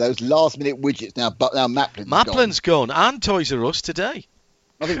to buy those last-minute widgets now? But now Maplin's gone, and Toys R Us today.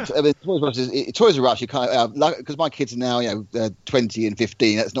 I think Toys R Us, you can't, because my kids are now 20 and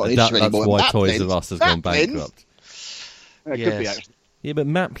 15. That's not an issue anymore. That's why Toys R Us has gone bankrupt. It could be actually. Yeah, but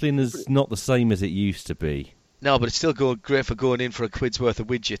Maplin is not the same as it used to be. No, but it's still great for going in for a quid's worth of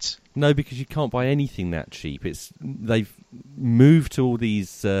widgets. No, because you can't buy anything that cheap. They've moved to all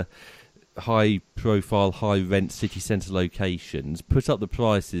these high-profile, high-rent city centre locations, put up the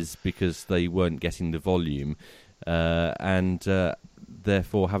prices because they weren't getting the volume, and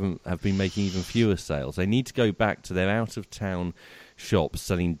therefore have been making even fewer sales. They need to go back to their out-of-town shops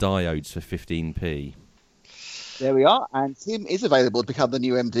selling diodes for 15p. There we are, and Tim is available to become the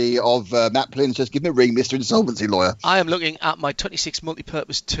new MD of Maplin. Just give him a ring, Mr. Insolvency Lawyer. I am looking at my 26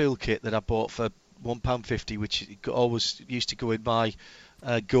 multi-purpose toolkit that I bought for £1.50, which always used to go in my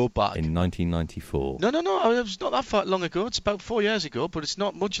go bag. In 1994. No, it was not that far long ago. It's about 4 years ago, but it's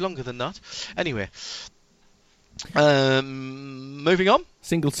not much longer than that. Anyway, moving on.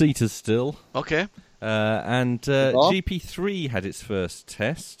 Single-seaters still. Okay. And GP3 had its first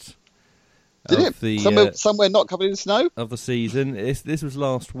test. Did it? Somewhere not covered in snow? Of the season. This was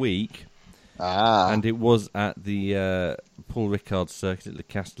last week. And it was at the Paul Ricard circuit at Le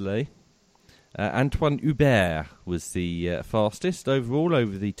Castellet. Antoine Hubert was the fastest overall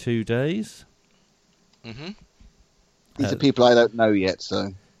over the 2 days. Mm-hmm. These are people I don't know yet,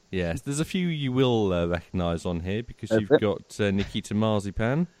 so... Yes, there's a few you will recognise on here because you've got Nikita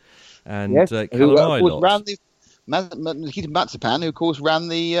Marzipan and Callum Nikita Marzipan, who of course ran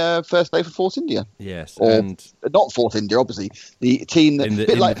the first day for Force India. Yes, and not Force India, obviously. The team that... In the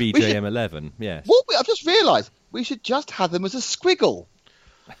BJM11, yes. I've just realised, we should just have them as a squiggle.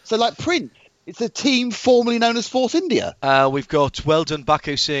 So like Prince. It's a team formerly known as Force India. We've got Well Done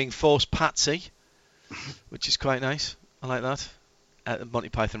Baku saying Force Patsy, which is quite nice. I like that. Monty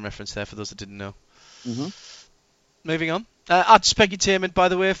Python reference there for those that didn't know. Mm-hmm. Moving on. Add Spegutainment, by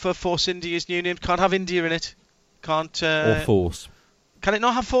the way, for Force India's new name. Can't have India in it. Can't. Or Force. Can it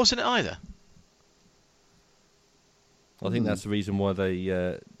not have force in it either? I think that's the reason why they.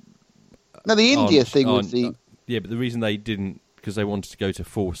 No, the India thing was the. Yeah, but the reason they didn't, because they wanted to go to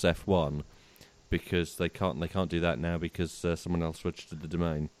Force F1, because they can't do that now because someone else registered the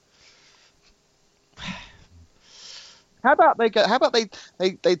domain. How about they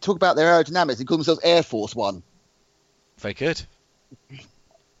talk about their aerodynamics and call themselves Air Force One? Very good.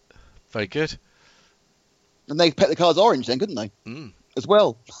 Very good. And they paint the cars orange then, couldn't they? As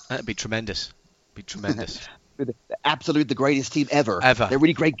well. That'd be tremendous. They're absolutely the greatest team ever. They're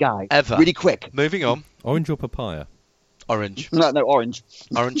really great guys. Ever. Really quick. Moving on. Orange or papaya? Orange. No, orange.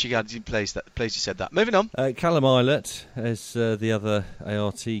 Orange, you placed you said that. Moving on. Callum Eilert is the other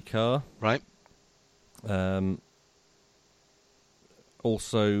ART car. Right.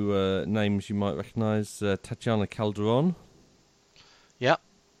 Also, names you might recognise, Tatiana Calderon. Yeah.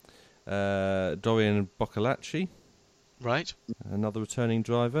 Dorian Boccalacci. Right. Another returning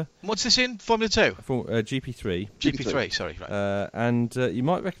driver. What's this in? Formula 2? GP3. GP3, sorry. Right. And you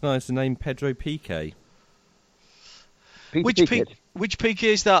might recognise the name Pedro Piquet. Which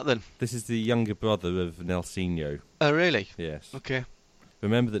Piquet is that then? This is the younger brother of Nelsinho. Oh, really? Yes. Okay.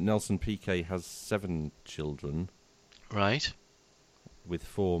 Remember that Nelson Piquet has 7 children. Right. With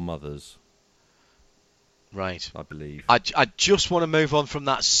 4 mothers. Right. I believe. I just want to move on from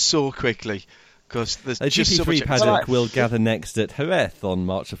that so quickly. Because there's just so much... GP3 paddock will gather next at Jerez on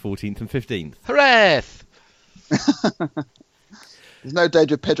March the 14th and 15th. Jerez! There's no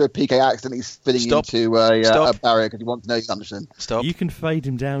danger of Pedro Piquet accidentally spinning into a barrier because he wants to know something. Stop. You can fade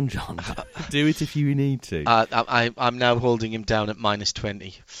him down, John. Do it if you need to. I'm now holding him down at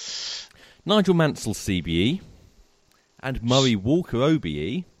 -20. Nigel Mansell CBE and Murray Walker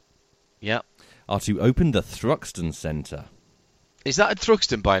OBE are to open the Thruxton Centre. Is that at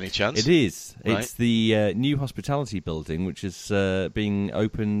Thruxton by any chance? It is. Right. It's the new hospitality building, which is being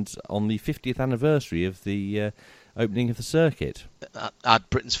opened on the 50th anniversary of the opening of the circuit. At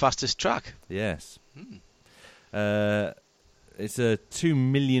Britain's fastest track. Yes. It's a £2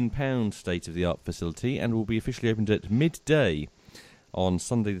 million state-of-the-art facility and will be officially opened at midday on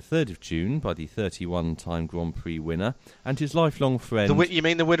Sunday the 3rd of June by the 31-time Grand Prix winner and his lifelong friend... You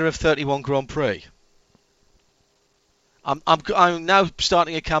mean the winner of 31 Grand Prix? I'm now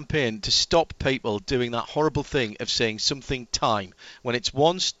starting a campaign to stop people doing that horrible thing of saying something time when it's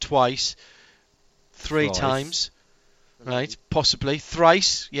once, twice, 3 times, right? Possibly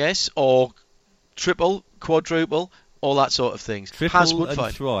thrice, yes, or triple, quadruple, all that sort of things. Triple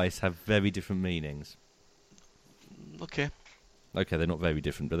and thrice have very different meanings. Okay, they're not very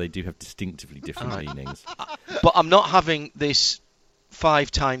different, but they do have distinctively different meanings. But I'm not having this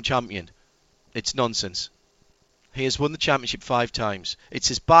 5-time champion. It's nonsense. He has won the championship 5 times.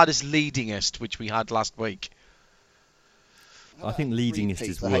 It's as bad as leadingest, which we had last week. I think leadingest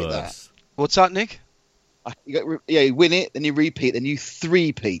is worse. What's that, Nick? You win it, then you repeat, then you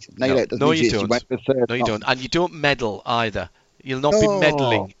three-peat. No, you don't. No, you don't. And you don't medal either. You'll not be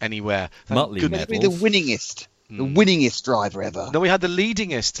meddling anywhere. Motley medals. Be the winningest. The winningest driver ever. No, we had the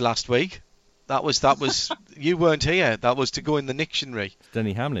leadingest last week. That was you weren't here. That was to go in the dictionary.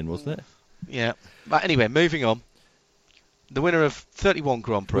 Denny Hamlin, wasn't it? Yeah. But anyway, moving on. The winner of 31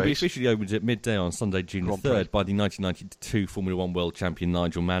 Grand Prix. Will be officially opened at midday on Sunday, June the 3rd by the 1992 Formula 1 World Champion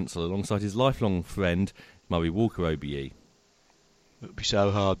Nigel Mansell alongside his lifelong friend Murray Walker OBE. It would be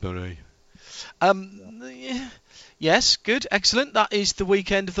so hard, Murray. Yes, good, excellent. That is the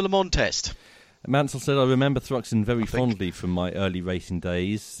weekend of the Le Mans test. Mansell said, I remember Thruxton very fondly from my early racing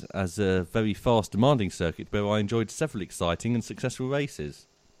days as a very fast, demanding circuit where I enjoyed several exciting and successful races.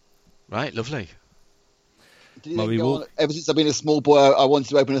 Right, lovely. Ever since I've been a small boy, I wanted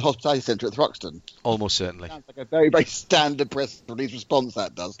to open a hospitality centre at Thruxton. Almost certainly. Sounds like a very, very standard press release response,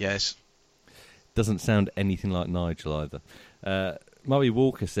 that does. Yes. Doesn't sound anything like Nigel either. Murray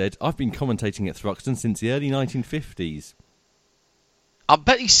Walker said, I've been commentating at Thruxton since the early 1950s. I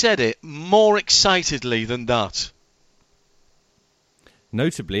bet he said it more excitedly than that.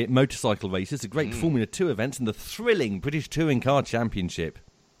 Notably at motorcycle races, the great Formula 2 events and the thrilling British Touring Car Championship.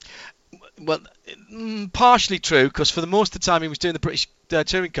 Well, partially true, because for the most of the time he was doing the British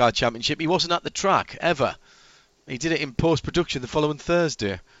Touring Car Championship, he wasn't at the track, ever. He did it in post-production the following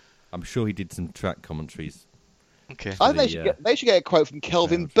Thursday. I'm sure he did some track commentaries. Okay. I think they should get a quote from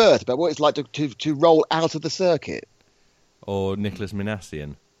Kelvin Burt about what it's like to roll out of the circuit. Or Nicholas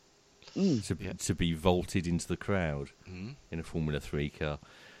Minassian. To be vaulted into the crowd in a Formula 3 car.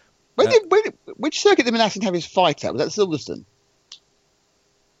 Which circuit did Minassian have his fight at? Was that Silverstone?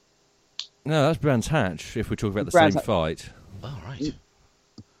 No, that's Brands Hatch, if we're talking about the same fight. Oh, right.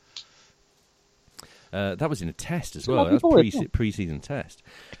 That was in a test as well. That was pre-season test.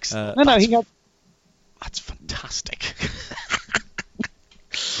 That's fantastic.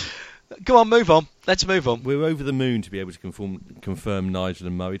 Go on, move on. Let's move on. We're over the moon to be able to confirm Nigel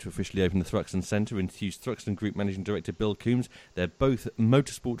and Murray to officially open the Thruxton Centre and introduce Thruxton Group Managing Director Bill Coombs. They're both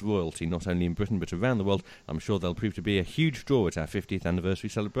motorsport royalty, not only in Britain but around the world. I'm sure they'll prove to be a huge draw at our 50th anniversary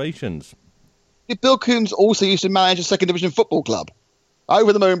celebrations. Did Bill Coombs also used to manage a second division football club?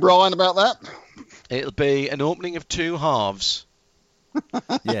 Over the moon, Brian, about that. It'll be an opening of two halves.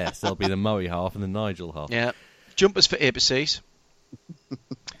 Yes, there'll be the Murray half and the Nigel half. Yeah. Jumpers for apices.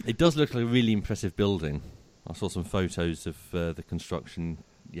 It does look like a really impressive building. I saw some photos of the construction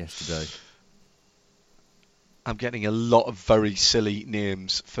yesterday. I'm getting a lot of very silly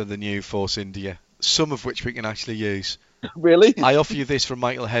names for the new Force India, some of which we can actually use. Really? I offer you this from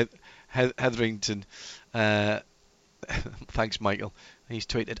Michael Hetherington. Thanks, Michael. He's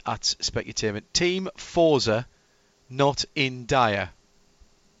tweeted at Specutainment. Team Forza, not in Dyer.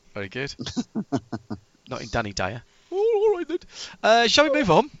 Very good. Not in Danny Dyer. All right then. Shall we move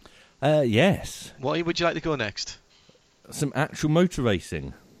on? Yes. What would you like to go next? Some actual motor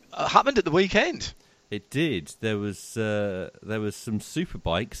racing. Happened at the weekend. It did. There was some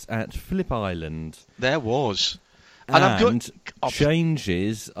superbikes at Phillip Island. There was. And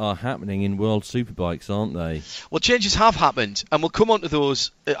changes are happening in World Superbikes, aren't they? Well, changes have happened, and we'll come on to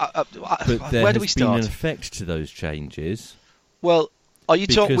those. But where do we start? There has been an effect to those changes. Well, are you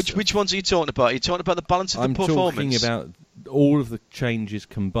talking? Which ones are you talking about? Are you talking about the balance of the performance? I'm talking about all of the changes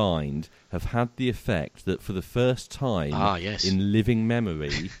combined have had the effect that for the first time in living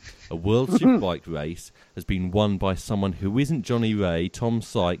memory, a World Superbike race has been won by someone who isn't Johnny Ray, Tom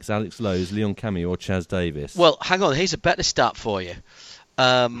Sykes, Alex Lowe's, Leon Camille or Chaz Davis. Well, hang on. Here's a better stat for you.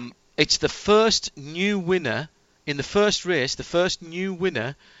 It's the first new winner in the first race, the first new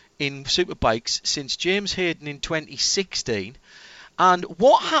winner in Superbikes since James Hayden in 2016. And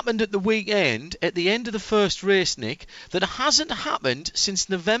what happened at the weekend, at the end of the first race, Nick, that hasn't happened since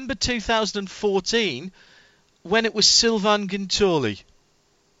November 2014 when it was Sylvain Guintoli?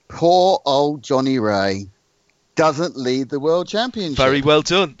 Poor old Johnny Ray doesn't lead the World Championship. Very well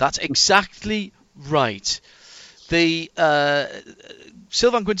done. That's exactly right. The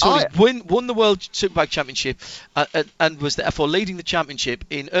Sylvain Guintoli won the World Superbike Championship and was therefore leading the championship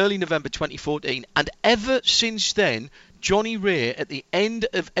in early November 2014. And ever since then, Johnny Ray, at the end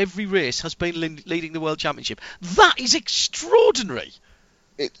of every race, has been leading the World Championship. That is extraordinary.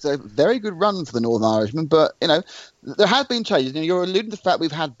 It's a very good run for the Northern Irishman, but, there have been changes. You're alluding to the fact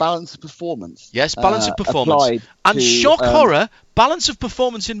we've had balance of performance. Yes, balance of performance. And shock horror, balance of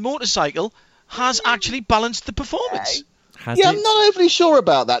performance in motorcycle has actually balanced the performance. I'm not overly sure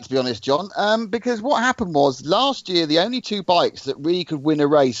about that, to be honest, John, because what happened was last year the only two bikes that really could win a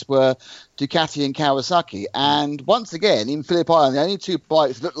race were Ducati and Kawasaki, and once again in Phillip Island the only two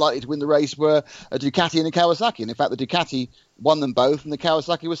bikes that looked likely to win the race were a Ducati and a Kawasaki, and in fact the Ducati won them both and the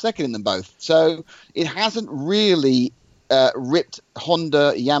Kawasaki was second in them both. So it hasn't really ripped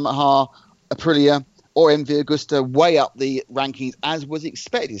Honda, Yamaha, Aprilia or MV Agusta way up the rankings as was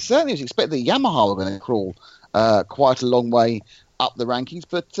expected. Certainly it was expected that Yamaha were going to crawl quite a long way up the rankings,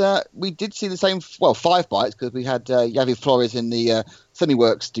 but we did see the same, five bikes, because we had Javi Flores in the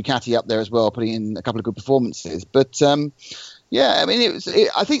Semi-Works Ducati up there as well, putting in a couple of good performances. But I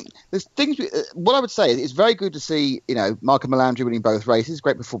think there's things. What I would say is it's very good to see, Marco Melandri winning both races.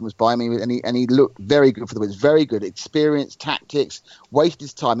 Great performance by him, and he looked very good for the wins. Very good experience, tactics, wasted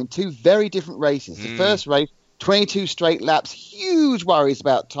his time in two very different races. The first race, 22 straight laps, huge worries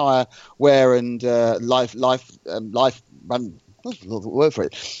about tyre wear and life run. What's the word for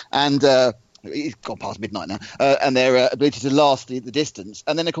it? And it's gone past midnight now, and their ability to last the distance.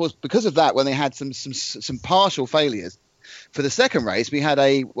 And then, of course, because of that, when they had some partial failures for the second race, we had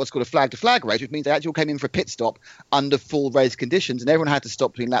what's called a flag-to-flag race, which means they actually all came in for a pit stop under full race conditions, and everyone had to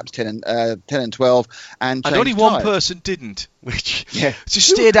stop between laps 10 and 12. And only one person didn't, which just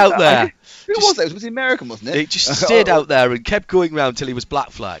stayed out there. Who was that? It was the American, wasn't it? He just stayed out there and kept going round till he was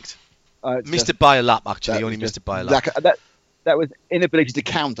black flagged. Missed it by a lap, actually. He only missed it by a lap. That was inability to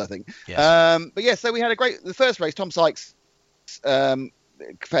count, I think. Yes. So we had the first race, Tom Sykes,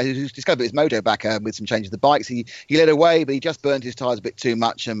 who's discovered his moto back with some changes to the bikes. He led away, but he just burned his tyres a bit too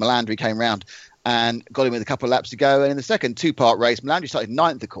much, and Melandri came round and got him with a couple of laps to go. And in the second two-part race, Melandri started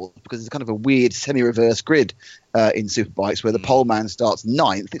ninth, of course, because it's kind of a weird semi-reverse grid in Superbikes where the pole man starts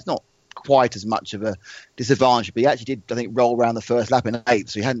ninth. It's not quite as much of a disadvantage. But he actually did, I think, roll around the first lap in 8th,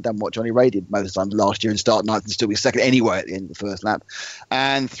 so he hadn't done what Johnny Ray did most times last year and start 9th and still be second anyway at the end of the first lap.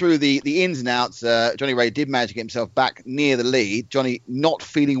 And through the ins and outs, Johnny Ray did manage to get himself back near the lead. Johnny not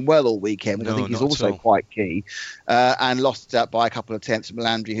feeling well all weekend, which I think is also quite key, and lost out by a couple of tenths from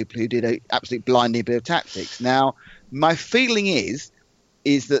Landry, who did an absolute blinding bit of tactics. Now, my feeling is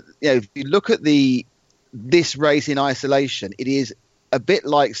that, you know, if you look at this race in isolation, it is a bit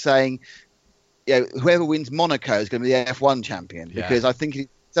like saying, you know, whoever wins Monaco is going to be the F1 champion, because I think it's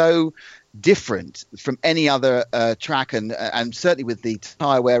so different from any other track, and certainly with the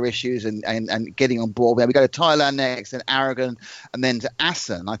tyre wear issues and getting on board. We go to Thailand next, then Aragon, and then to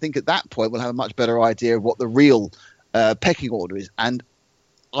Assen. I think at that point we'll have a much better idea of what the real pecking order is. And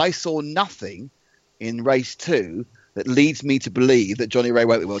I saw nothing in race 2 that leads me to believe that Johnny Ray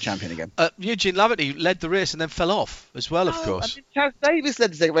won't be world champion again. Eugene Laverty led the race and then fell off as well, of course. Chaz Davis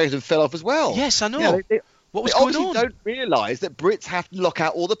led the race and fell off as well. Yes, I know. You know, what was going on? They don't realise that Brits have to lock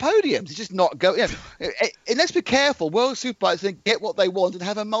out all the podiums. It's just not going. You know, and let's be careful. World Superbikes then get what they want and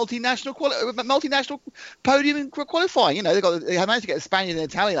have a multinational podium in qualifying. You know, they managed to get a Spaniard and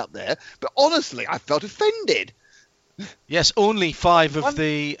Italian up there. But honestly, I felt offended. Yes, only 5 of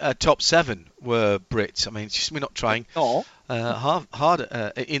the top 7 were Brits. I mean, it's just, we're not trying hard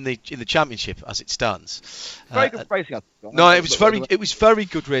in the championship as it stands. Very good racing. No, it was very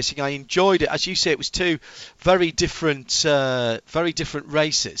good racing. I enjoyed it. As you say, it was 2 very different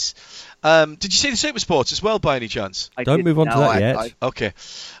races. Did you see the Supersports as well, by any chance? Don't move on to that yet. Okay.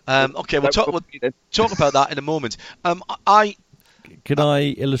 We'll talk about that in a moment. Can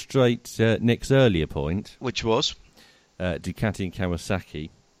I illustrate Nick's earlier point? Which was? Ducati and Kawasaki.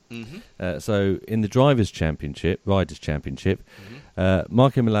 Mm-hmm. So in the Riders' Championship, Marco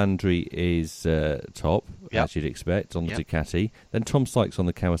Melandri is top, as you'd expect, on the Ducati. Then Tom Sykes on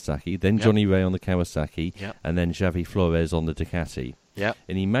the Kawasaki. Then Johnny Ray on the Kawasaki. And then Xavi Flores on the Ducati. In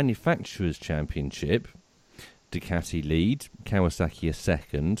the Manufacturers' Championship, Ducati lead, Kawasaki a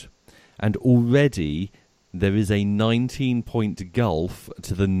second, and already there is a 19-point gulf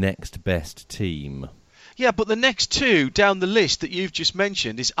to the next best team. Yeah, but the next 2 down the list that you've just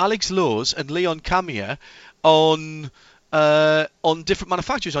mentioned is Alex Lowe's and Leon Camier on different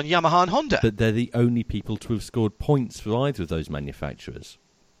manufacturers, on Yamaha and Honda. But they're the only people to have scored points for either of those manufacturers.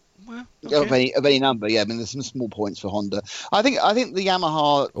 Well, okay. Of any number, yeah. I mean, there's some small points for Honda. I think the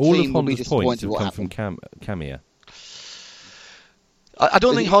Yamaha all team of will be Honda's disappointed points have what come happened. from Camier. I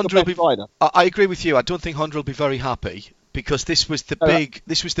don't think Honda will be. Rider. I agree with you. I don't think Honda will be very happy, because this was the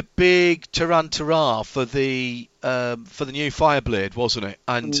big tarantara for the new Fireblade, wasn't it?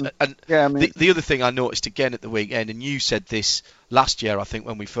 And yeah, I mean, the other thing I noticed again at the weekend, and you said this last year, I think,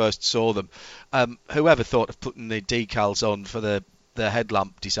 when we first saw them, whoever thought of putting the decals on for the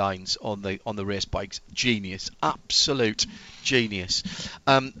headlamp designs on the race bikes? Genius, absolute genius.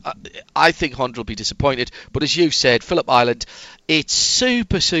 I think Honda will be disappointed, but as you said, Phillip Island, it's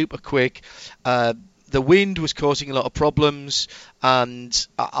super quick. The wind was causing a lot of problems, and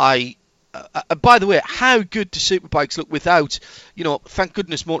by the way, how good do superbikes look without, thank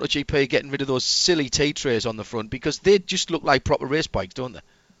goodness MotoGP getting rid of those silly T-trays on the front, because they just look like proper race bikes, don't they?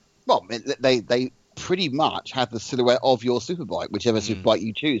 Well, they pretty much have the silhouette of your superbike, whichever superbike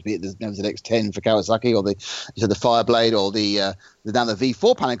you choose, be it the ZX10 for Kawasaki, or the Fireblade, or the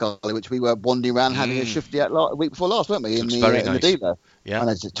V4 Panigale, which we were wandering around having a shifty at a week before last, weren't we? In the dealer. Yeah.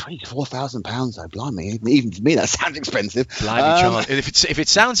 And it's £24,000 though, blimey. Even for me, that sounds expensive. Blimey, John. If it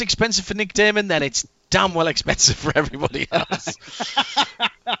sounds expensive for Nick Damon, then it's damn well expensive for everybody else.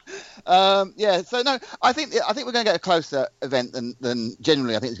 So no, I think we're going to get a closer event than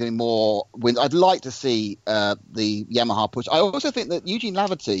generally. I think there's going to be more wins. I'd like to see the Yamaha push. I also think that Eugene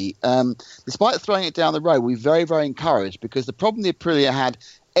Laverty, despite throwing it down the road, we're very, very encouraged, because the problem the Aprilia had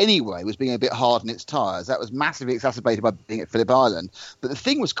anyway was being a bit hard on its tyres. That was massively exacerbated by being at Phillip Island. But the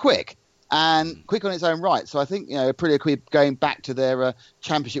thing was quick, and quick on its own right. So I think Aprilia could be going back to their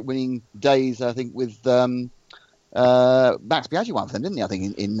championship winning days, I think, with Max Biaggi won for them, didn't he? I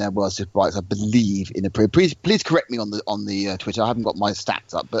think in World Superbikes, I believe, in Aprilia. Please correct me on the Twitter. I haven't got my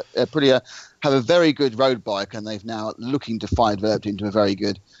stats up, but Aprilia have a very good road bike, and they've now looking to develop into a very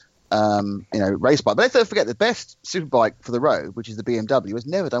good race bike. But let's not forget, the best superbike for the road, which is the BMW, has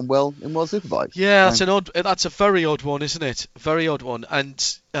never done well in World Superbikes. Yeah, that's a very odd one, isn't it? Very odd one.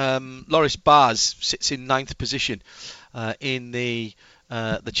 And Loris Baz sits in 9th position in the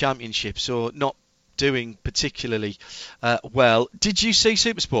championship, so not doing particularly well. Did you see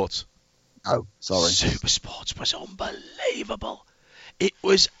Supersports? Oh, sorry. Supersports was unbelievable. It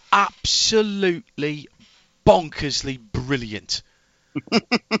was absolutely bonkersly brilliant.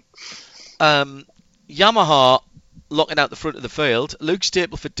 Yamaha locking out the front of the field. Luke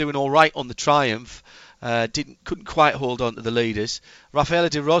Stapleford doing all right on the Triumph. Couldn't quite hold on to the leaders. Rafaela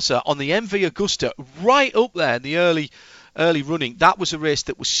De Rosa on the MV Augusta, right up there in the early running. That was a race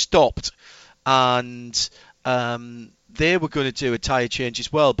that was stopped, and they were going to do a tyre change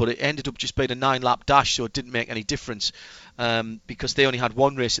as well, but it ended up just being a 9-lap dash, so it didn't make any difference because they only had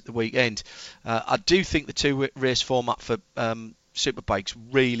one race at the weekend. I do think the two-race format for Superbikes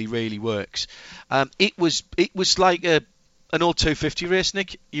really, really works. It was like an old 250 race,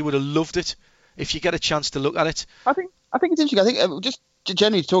 Nick. You would have loved it if you get a chance to look at it. I think it's interesting. I think just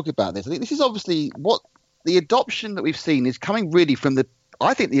generally talking about this, I think this is obviously what the adoption that we've seen is coming really from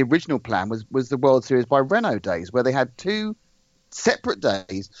I think the original plan was the World Series by Renault days, where they had two separate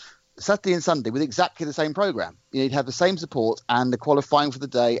days, Saturday and Sunday, with exactly the same program. You'd have the same support and the qualifying for the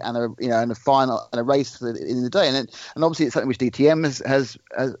day, and a final and a race in the day. And obviously it's something which DTM has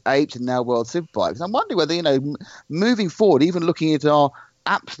aped, and now World Superbikes. I'm wondering whether moving forward, even looking at our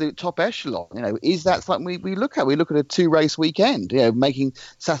absolute top echelon, is that something we look at? We look at a 2-race weekend, making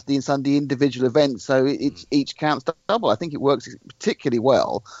Saturday and Sunday individual events, so each counts double. I think it works particularly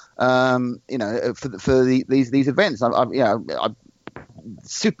well, for these events.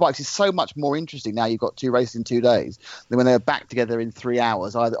 Superbikes is so much more interesting now. You've got 2 races in 2 days than when they're back together in 3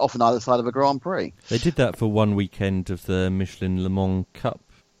 hours, often either side of a Grand Prix. They did that for one weekend of the Michelin Le Mans Cup,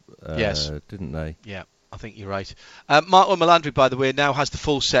 yes, didn't they? Yeah. I think you're right. Marco Melandri, by the way, now has the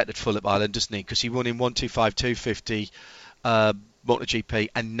full set at Phillip Island, doesn't he? Because he won in 125, 250 MotoGP,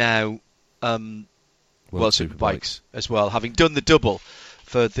 and now World Superbikes as well, having done the double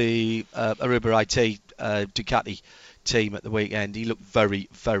for the Aruba IT Ducati team at the weekend. He looked very,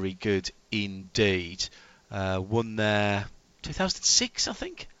 very good indeed. Won there 2006, I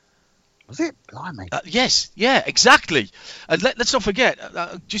think. Was it? Blimey. Yes, yeah, exactly. And let's not forget,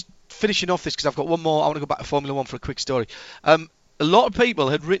 just finishing off this, because I've got one more. I want to go back to Formula 1 for a quick story. A lot of people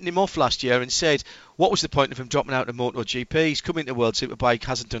had written him off last year and said, what was the point of him dropping out of MotoGP? He's come into World Superbike,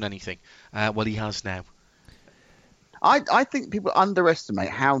 hasn't done anything. Well, he has now. I think people underestimate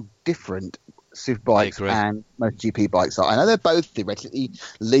how different Superbikes and MotoGP bikes are. I know they're both theoretically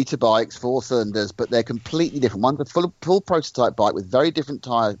litre bikes, 4 cylinders, but they're completely different. One's a full prototype bike with very different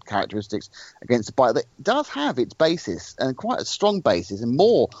tyre characteristics against a bike that does have its basis, and quite a strong basis, and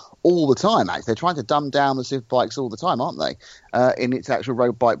more all the time, actually. They're trying to dumb down the Superbikes all the time, aren't they, in its actual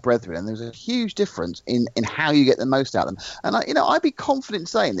road bike brethren. And there's a huge difference in how you get the most out of them. And, I'd be confident in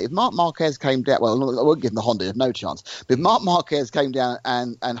saying that if Marc Marquez came down, well, I won't give him the Honda, there's no chance, but if Marc Marquez came down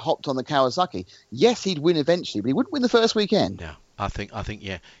and hopped on the Kawasaki, yes, he'd win eventually, but he wouldn't win the first weekend. Yeah, I think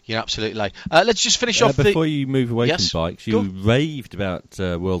yeah, you're absolutely right. Let's just finish off before you move away from bikes. You raved about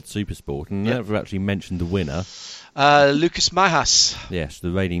World Supersport and never actually mentioned the winner. Lucas Majas. Yes, the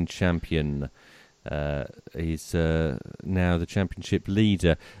reigning champion. He's now the championship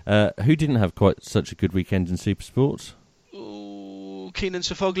leader. Who didn't have quite such a good weekend in Supersport? Kenan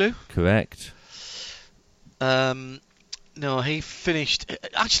Sofoglu. Correct. No, he finished.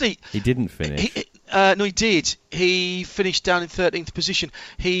 Actually, he didn't finish. No, he did. He finished down in 13th position.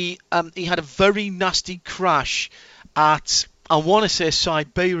 He had a very nasty crash at, I want to say,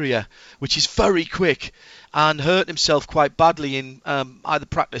 Siberia, which is very quick, and hurt himself quite badly in either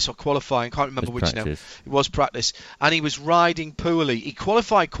practice or qualifying. Can't remember which now. It was practice, and he was riding poorly. He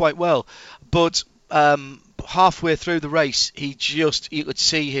qualified quite well, but halfway through the race, you could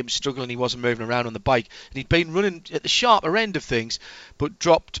see him struggling. He wasn't moving around on the bike, and he'd been running at the sharper end of things, but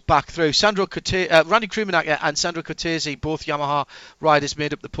dropped back through. Randy Krummenacher and Sandro Cortese, both Yamaha riders,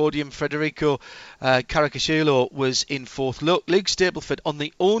 made up the podium. Federico Caracasulo was in 4th. Luke Stapleford on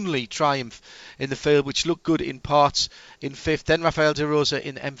the only Triumph in the field, which looked good in parts, in 5th. Then Rafael De Rosa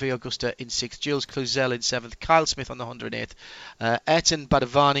in MV Augusta in 6th. Gilles Cluzel in 7th. Kyle Smith on the Honda in 8th. Ayrton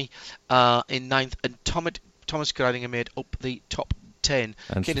Badavani in 9th. And Thomas Greidinger made up the top 10.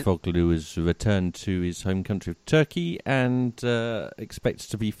 And Sofoglu has returned to his home country of Turkey and expects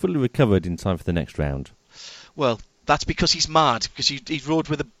to be fully recovered in time for the next round. Well, that's because he's mad, because he rode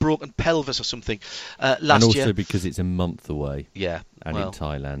with a broken pelvis or something last year. And also because it's a month away. Yeah. And in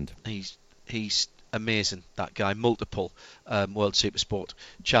Thailand. He's amazing, that guy. Multiple World Supersport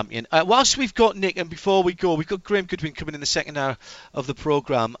champion. Whilst we've got Nick, and before we go, we've got Graham Goodwin coming in the second hour of the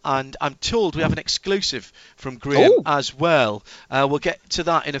programme, and I'm told we have an exclusive from Graham as well. We'll get to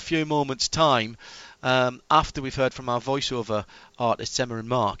that in a few moments' time, after we've heard from our voiceover artists Emma and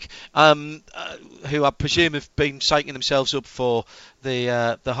Mark, who I presume have been psyching themselves up for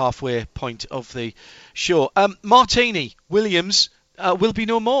the halfway point of the show. Martini Williams will be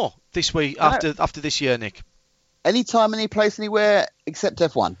no more this week after this year, Nick. Anytime, any place, anywhere except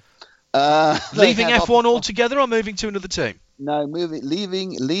F1. Leaving F1 altogether or moving to another team? No,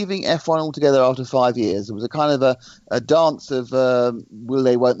 leaving F1 altogether after 5 years. It was a kind of a dance of will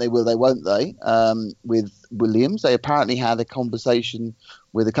they, won't they, will they, won't they, with Williams. They apparently had a conversation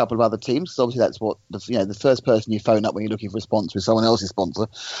with a couple of other teams. So obviously that's what the first person you phone up when you're looking for a sponsor is someone else's sponsor.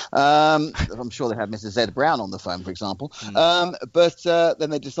 I'm sure they had Mr. Zed Brown on the phone, for example. But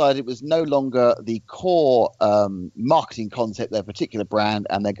then they decided it was no longer the core marketing concept of their particular brand,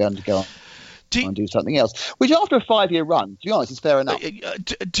 and they're going to go on and do something else, which after a 5-year run, to be honest, is fair enough.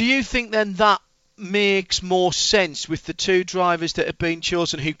 Do you think then that makes more sense with the two drivers that have been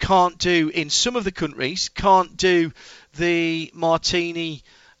chosen who can't do, in some of the countries, can't do the Martini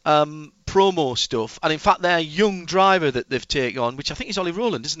promo stuff, and in fact their young driver that they've taken on, which I think is Ollie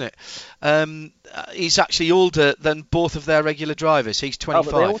Rowland, isn't it? He's actually older than both of their regular drivers. He's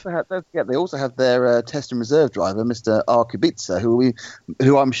 25. But they also have their test and reserve driver, Mr. R. Kubica, who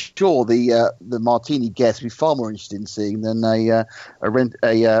I'm sure the Martini guests will be far more interested in seeing than a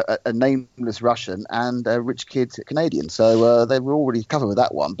nameless Russian and a rich kid Canadian. So they were already covered with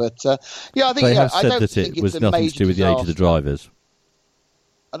that one. But I think they have said that it was nothing to do with the age of the drivers.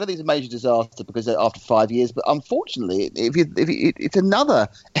 I don't think it's a major disaster because after 5 years, but unfortunately, it's another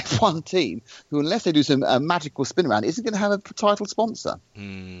F1 team who, unless they do some magical spin around, isn't going to have a title sponsor.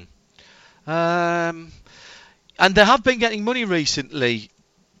 And they have been getting money recently,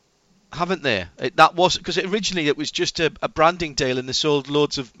 haven't they? That was because originally it was just a branding deal and they sold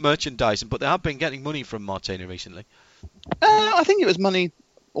loads of merchandising, but they have been getting money from Martini recently. I think it was money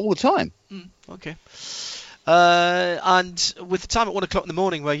all the time. Okay. And with the time at 1 o'clock in the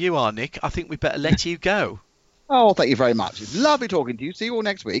morning where you are, Nick, I think we better let you go. Oh, thank you very much. It's lovely talking to you. See you all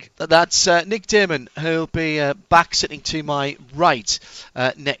next week. That's Nick Damon, who'll be back sitting to my right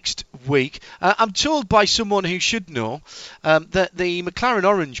next week. I'm told by someone who should know that the McLaren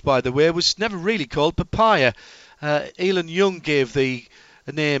Orange, by the way, was never really called Papaya. Elon Young gave the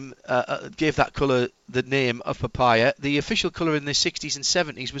name, gave that colour the name of Papaya. The official colour in the 60s and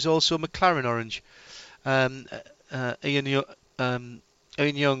 70s was also McLaren Orange. Ian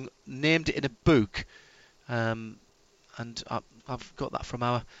Young named it in a book, and I've got that from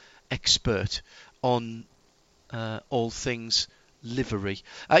our expert on all things livery.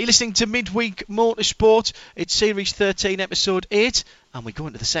 You're listening to Midweek Motorsport. It's Series 13, Episode 8, and we go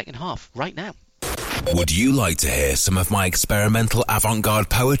into the second half right now. Would you like to hear some of my experimental avant-garde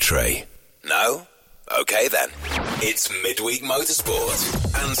poetry? No? Okay then. It's Midweek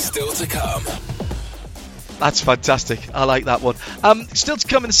Motorsport, and still to come. That's fantastic. I like that one. Still to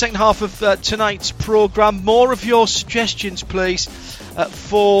come in the second half of tonight's programme. More of your suggestions, please,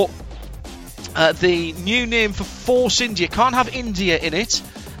 for the new name for Force India. Can't have India in it,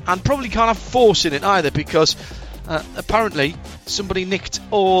 and probably can't have Force in it either, because apparently somebody nicked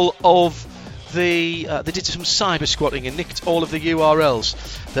all of the... they did some cyber squatting and nicked all of the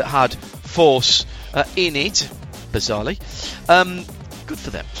URLs that had Force in it, bizarrely. Good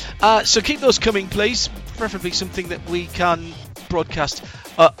for them. So keep those coming, please. Preferably something that we can broadcast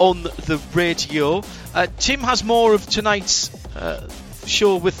on the radio. Tim has more of tonight's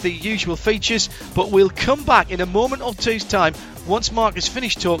show with the usual features, but we'll come back in a moment or two's time once Mark has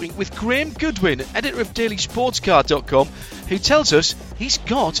finished talking with Graham Goodwin, editor of dailysportscar.com, who tells us he's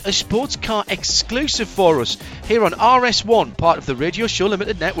got a sports car exclusive for us here on RS1, part of the Radio Show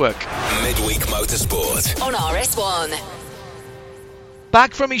Limited network. Midweek Motorsport on RS1.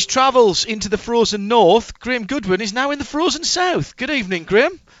 Back from his travels into the frozen north, Graham Goodwin is now in the frozen south. Good evening,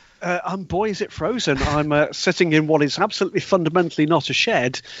 Graham. Boy, is it frozen. I'm sitting in what is absolutely fundamentally not a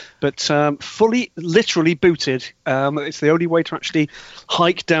shed, but fully, literally booted. It's the only way to actually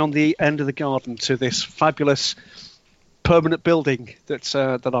hike down the end of the garden to this fabulous permanent building that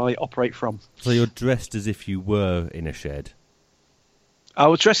I operate from. So you're dressed as if you were in a shed? I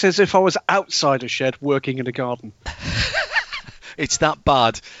was dressed as if I was outside a shed working in a garden. It's that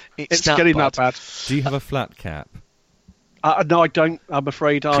bad. It's getting that bad. Do you have a flat cap? No, I don't. I'm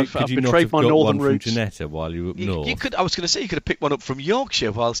afraid I've betrayed my northern roots. Could you not have got one from Janetta while you were up north? I was going to say you could have picked one up from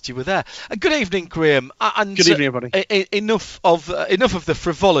Yorkshire whilst you were there. Good evening, Graham. And good evening, everybody. Enough of the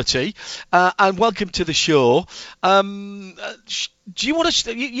frivolity, and welcome to the show. Do you want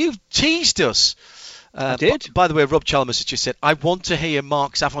to? You've teased us. I did. By the way, Rob Chalmers has just said, I want to hear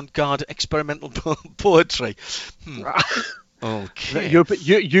Mark's avant-garde experimental poetry. Okay.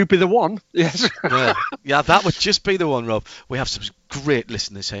 You be the one. Yes. Yeah, that would just be the one, Rob. We have some great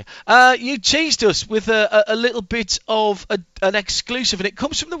listeners here. You teased us with a little bit of an exclusive, and it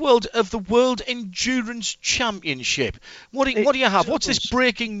comes from the world of the World Endurance Championship. What do you have? What's this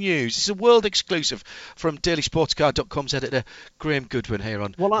breaking news? It's a world exclusive from dailysportscar.com's editor Graham Goodwin here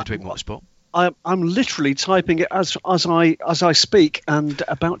on Midweek Motorsport. I'm literally typing it as I speak, and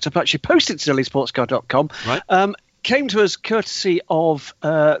about to actually post it to dailysportscar.com. Right. Came to us courtesy of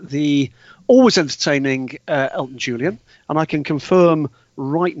the always entertaining Elton Julian, and I can confirm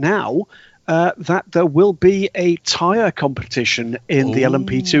right now that there will be a tyre competition in the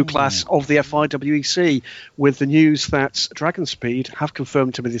LMP2 class of the FIWEC, with the news that Dragon Speed have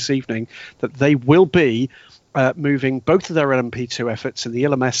confirmed to me this evening that they will be moving both of their LMP2 efforts in the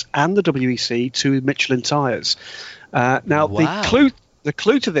LMS and the WEC to Michelin tyres. Now, wow. The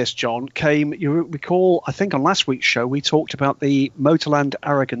clue to this, John, came, you recall, I think on last week's show, we talked about the Motorland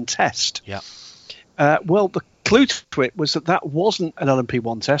Aragon test. Yeah. Well, the clue to it was that wasn't an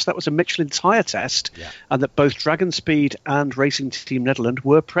LMP1 test, that was a Michelin tyre test, and that both Dragon Speed and Racing Team Nederland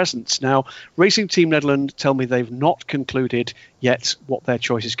were present. Now, Racing Team Nederland tell me they've not concluded yet what their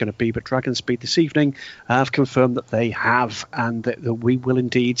choice is going to be, but Dragon Speed this evening have confirmed that they have, and that we will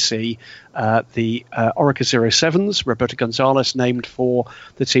indeed see the Orica 07s, Roberto Gonzalez named for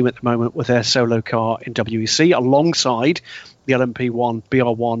the team at the moment with their solo car in WEC, alongside the LMP1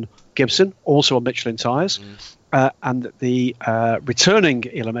 BR1 Gibson, also on Michelin tyres, and the returning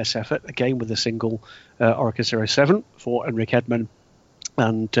ELMS effort, again with a single Orica 07 for Enric Edman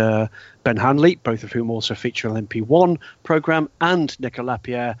and Ben Hanley, both of whom also feature an LMP1 programme, and Nicolas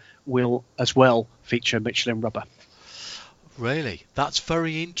Lapierre will as well feature Michelin rubber. Really? That's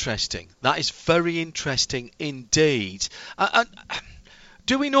very interesting. That is very interesting indeed.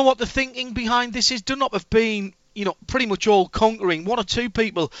 Do we know what the thinking behind this is? Dunlop have been, pretty much all conquering. One or two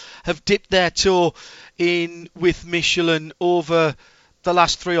people have dipped their toe in with Michelin over the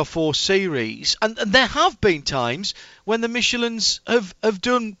last 3 or 4 series, and there have been times when the Michelins have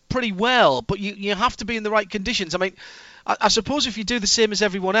done pretty well, but you have to be in the right conditions. I mean, I suppose if you do the same as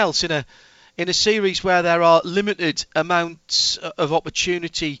everyone else in a series where there are limited amounts of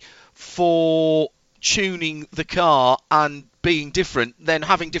opportunity for tuning the car and being different, then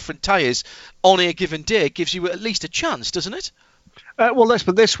having different tyres on a given day gives you at least a chance, doesn't it? Well, let's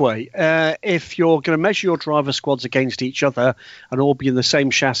put it this way. If you're going to measure your driver squads against each other and all be in the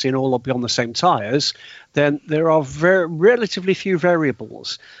same chassis and all be on the same tyres, then there are relatively few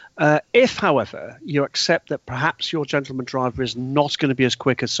variables. If, however, you accept that perhaps your gentleman driver is not going to be as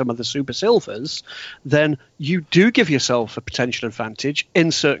quick as some of the Super Silvers, then you do give yourself a potential advantage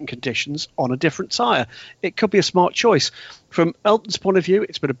in certain conditions on a different tyre. It could be a smart choice. From Elton's point of view,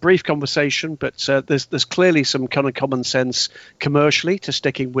 it's been a brief conversation, but there's clearly some kind of common sense commercially to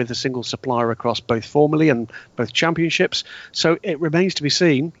sticking with a single supplier across both formally and both championships. So it remains to be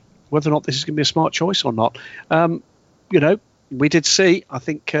seen whether or not this is going to be a smart choice or not. We did see, I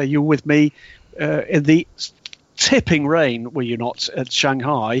think you were with me in the tipping rain, were you not, at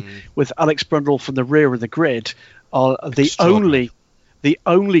Shanghai, with Alex Brundle from the rear of the grid, the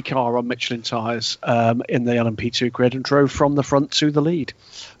only car on Michelin tyres in the LMP2 grid, and drove from the front to the lead.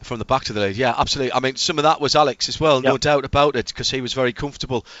 From the back to the lead, yeah, absolutely. I mean, some of that was Alex as well, no doubt about it, because he was very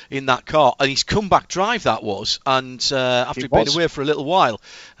comfortable in that car. And his comeback drive that was, and after he'd been away for a little while,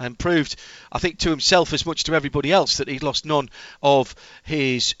 and proved, I think, to himself as much to everybody else that he'd lost none of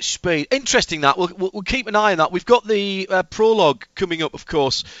his speed. Interesting that. We'll keep an eye on that. We've got the prologue coming up, of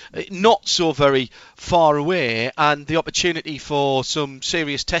course, not so very far away, and the opportunity for some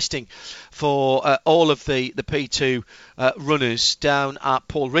serious testing for all of the P2 runners down at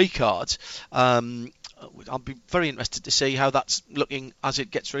Paul Ricard. I'll be very interested to see how that's looking as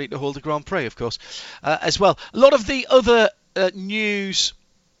it gets ready to hold the Grand Prix, of course, as well. A lot of the other news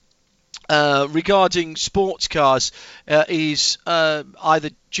regarding sports cars is either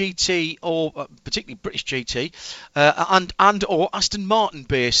GT or particularly British GT and or Aston Martin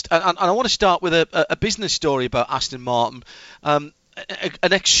based. And I want to start with a business story about Aston Martin.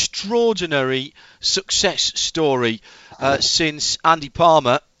 An extraordinary success story since Andy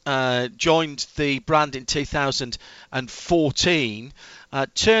Palmer joined the brand in 2014,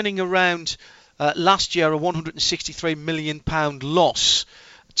 turning around last year a £163 million loss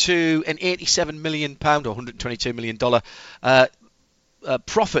to an £87 million or $122 million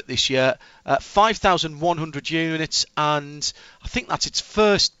profit this year, 5,100 units, and I think that's its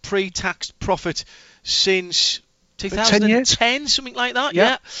first pre-tax profit since 2010, something like that.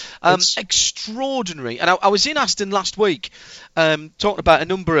 Yeah. Extraordinary. And I was in Aston last week talking about a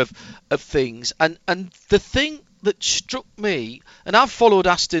number of things, and the thing that struck me, and I've followed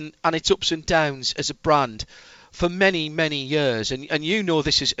Aston and its ups and downs as a brand for many, many years, and you know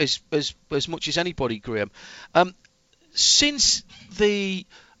this as much as anybody, Graham. Since the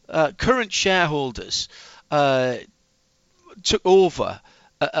current shareholders took over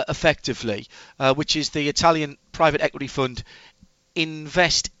effectively, which is the Italian private equity fund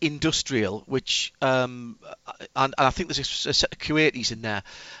Invest Industrial, which and I think there's a set of Kuwaitis in there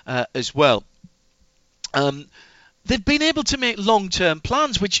as well. They've been able to make long-term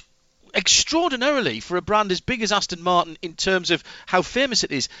plans, which extraordinarily for a brand as big as Aston Martin in terms of how famous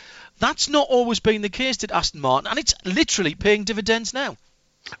it is, that's not always been the case at Aston Martin, and it's literally paying dividends now.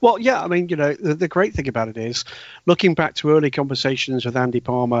 Well, yeah, I mean, the great thing about it is, looking back to early conversations with Andy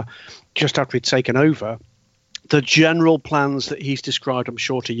Palmer just after he'd taken over, the general plans that he's described, I'm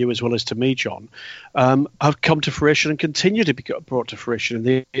sure to you as well as to me, John, have come to fruition and continue to be brought to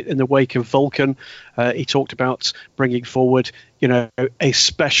fruition. In the wake of Vulcan, he talked about bringing forward, a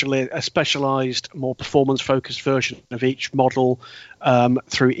specialized, more performance-focused version of each model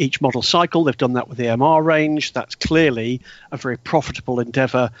through each model cycle. They've done that with the MR range. That's clearly a very profitable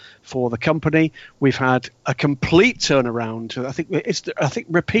endeavour for the company. We've had a complete turnaround. I think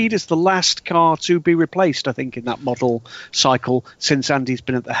Rapide is the last car to be replaced, I think, in that model cycle since Andy's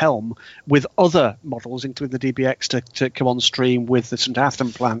been at the helm, with other models, including the DBX, to come on stream with the St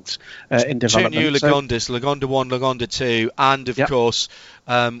Athan plant in development. Two new Lagondas, Lagonda 1, Lagonda 2, and of course,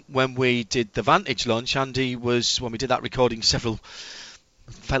 when we did the Vantage launch, Andy was, when we did that recording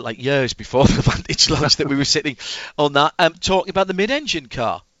felt like years before the Vantage launch that we were sitting on that, talking about the mid-engine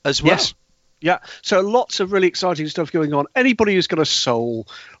car as well. Yes. Yeah, so lots of really exciting stuff going on. Anybody who's got a soul,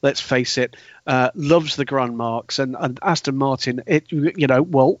 let's face it, loves the Grand Marques, and Aston Martin.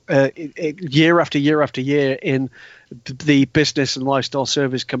 Year after year after year in the business and lifestyle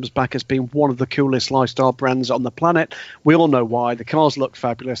service comes back as being one of the coolest lifestyle brands on the planet. We all know why. The cars look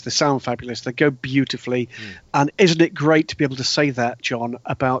fabulous, they sound fabulous, they go beautifully, and isn't it great to be able to say that, John,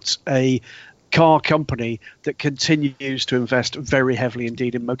 about a car company that continues to invest very heavily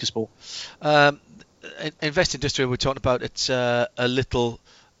indeed in motorsport? Invest Industrial, we talked about it a little,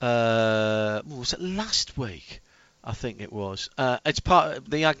 was it last week? I think it was. It's part of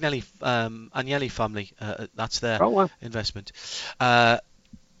the Agnelli family. That's their investment.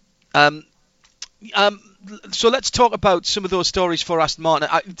 So let's talk about some of those stories for Aston Martin.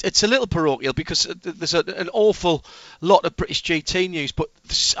 It's a little parochial because there's an awful lot of British GT news. But,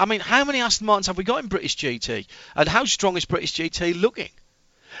 I mean, how many Aston Martins have we got in British GT? And how strong is British GT looking?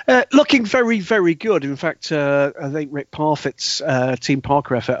 Looking very, very good. In fact, I think Rick Parfitt's Team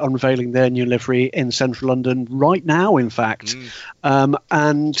Parker effort unveiling their new livery in central London right now, in fact.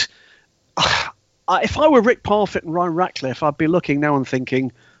 And if I were Rick Parfitt and Ryan Ratcliffe, I'd be looking now and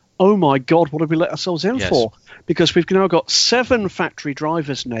thinking, oh my God, what have we let ourselves in for? Because we've now got 7 factory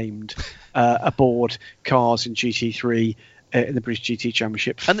drivers named aboard cars in GT3 in the British GT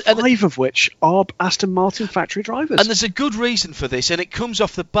Championship, and 5 of which are Aston Martin factory drivers. And there's a good reason for this, and it comes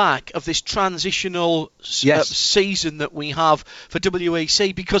off the back of this transitional season that we have for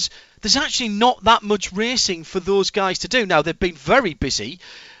WEC, because there's actually not that much racing for those guys to do. Now, they've been very busy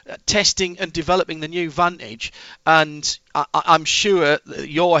testing and developing the new Vantage, and I'm sure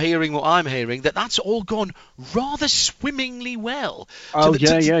you're hearing what I'm hearing, that's all gone rather swimmingly well. To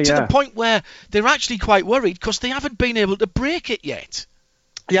the point where they're actually quite worried because they haven't been able to break it yet.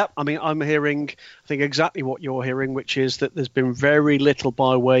 Yeah, I mean, I'm hearing, I think, exactly what you're hearing, which is that there's been very little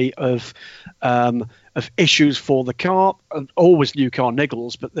by way of issues for the car. Always new car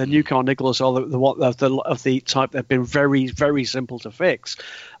niggles, but the new car niggles are the type that have been very, very simple to fix.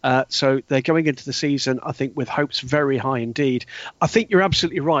 So they're going into the season, I think, with hopes very high indeed. I think you're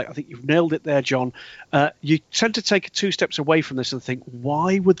absolutely right. I think you've nailed it there, John. You tend to take 2 steps away from this and think,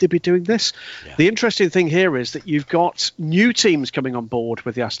 why would they be doing this? Yeah. The interesting thing here is that you've got new teams coming on board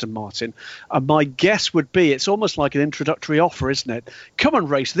with the Aston Martin. And my guess would be it's almost like an introductory offer, isn't it? Come and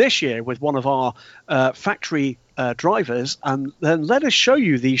race this year with one of our factory drivers, and then let us show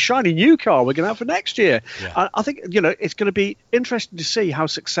you the shiny new car we're going to have for next year. Yeah. I think it's going to be interesting to see how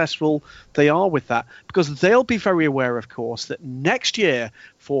successful they are with that, because they'll be very aware, of course, that next year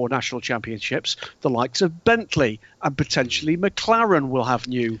for national championships, the likes of Bentley and potentially McLaren will have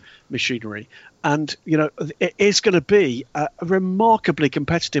new machinery. And, it is going to be a remarkably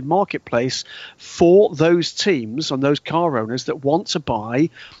competitive marketplace for those teams and those car owners that want to buy,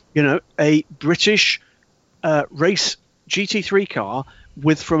 a British race GT3 car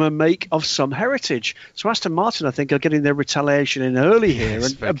with from a make of some heritage. So Aston Martin, I think, are getting their retaliation in early here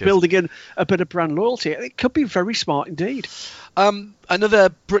and building in a bit of brand loyalty. It could be very smart indeed. Another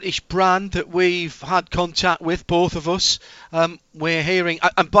British brand that we've had contact with, both of us, we're hearing...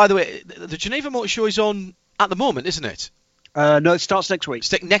 And by the way, the Geneva Motor Show is on at the moment, isn't it? No, it starts next week.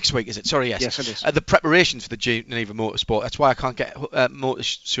 Next week, is it? Sorry, yes. Yes, it is. The preparations for the Geneva Motorsport. That's why I can't get Motor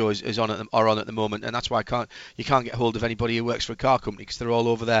Show is on at the moment, and that's why you can't get hold of anybody who works for a car company because they're all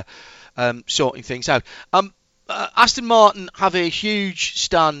over there sorting things out. Aston Martin have a huge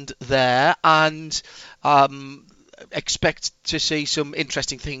stand there, and expect to see some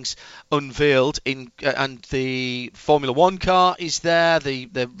interesting things unveiled and the Formula One car is there, the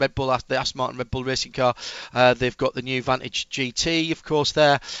Aston Martin Red Bull racing car. They've got the new Vantage GT, of course,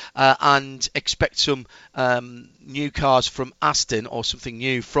 there, and expect some new cars from Aston, or something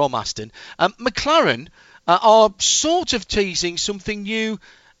new from Aston. McLaren are sort of teasing something new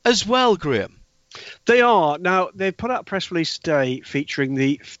as well, Graham. They are. Now, they've put out a press release today featuring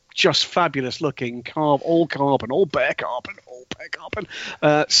the just fabulous looking all bare carbon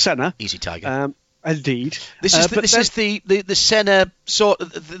Senna. Easy Tiger. Indeed. This is the Senna sort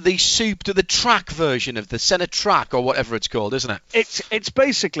of the track version of the Senna track, or whatever it's called, isn't it? It's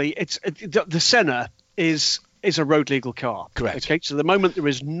basically the Senna is a road legal car. Correct. Okay. So the moment there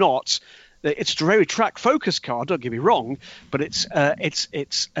is not. It's a very track-focused car. Don't get me wrong, but it's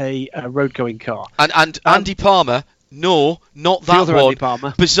a road-going car. And Andy Palmer, no, not that one. Andy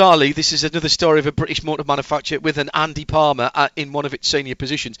Palmer. Bizarrely, this is another story of a British motor manufacturer with an Andy Palmer in one of its senior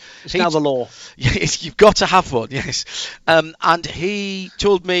positions. It's now the law. Yes, you've got to have one. Yes, and he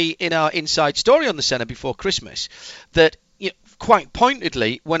told me in our inside story on the Senna before Christmas that, quite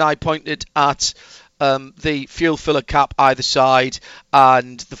pointedly, when I pointed at the fuel filler cap either side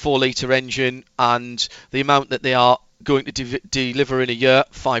and the 4-litre engine and the amount that they are going to deliver in a year,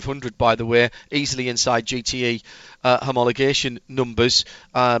 500 by the way, easily inside GTE homologation numbers,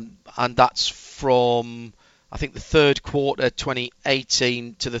 and that's from I think the third quarter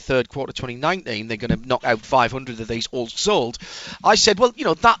 2018 to the third quarter 2019, they're going to knock out 500 of these all sold. I said, well,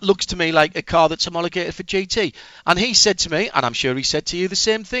 that looks to me like a car that's homologated for GT. And he said to me, and I'm sure he said to you the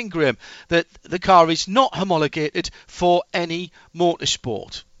same thing, Graham, that the car is not homologated for any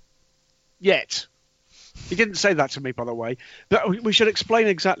motorsport. Yet. He didn't say that to me, by the way. But we should explain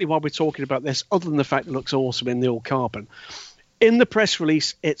exactly why we're talking about this, other than the fact it looks awesome in the all carbon. In the press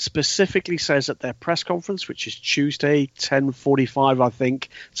release, it specifically says at their press conference, which is Tuesday, 10:45, I think,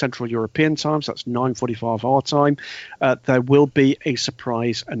 Central European time, so that's 9:45 our time, there will be a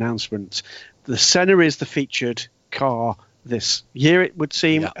surprise announcement. The Senna is the featured car this year, it would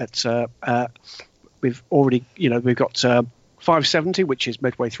seem. Yeah. We've already, we've got 570, which is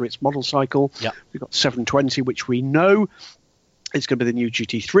midway through its model cycle. Yeah. We've got 720, which we know it's going to be the new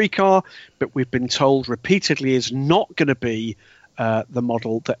GT3 car, but we've been told repeatedly is not going to be the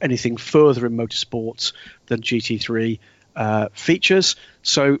model that anything further in motorsports than GT3 features.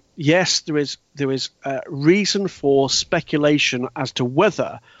 So yes, there is reason for speculation as to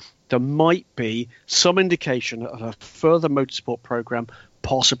whether there might be some indication of a further motorsport program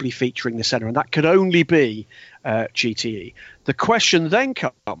possibly featuring the Senna, and that could only be GTE. The question then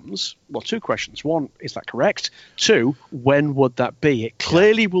comes, well, two questions. One, is that correct? Two, when would that be? It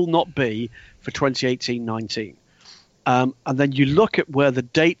clearly will not be for 2018-19. And then you look at where the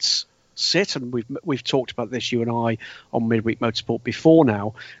dates sit, and we've talked about this, you and I, on Midweek Motorsport before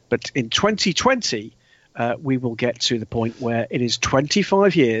now, but in 2020, we will get to the point where it is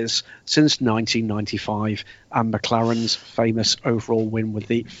 25 years since 1995 and McLaren's famous overall win with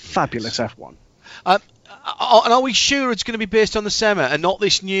the fabulous F1. And are we sure it's going to be based on the Senna and not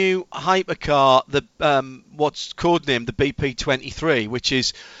this new hypercar, what's codenamed the BP23, which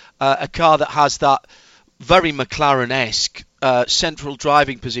is a car that has that very McLaren-esque central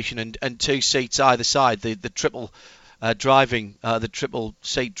driving position and two seats either side, the triple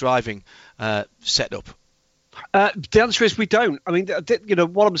seat driving setup? The answer is we don't. I mean,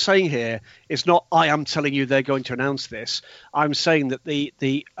 what I'm saying here is not I am telling you they're going to announce this. I'm saying that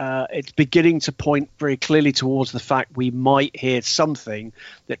it's beginning to point very clearly towards the fact we might hear something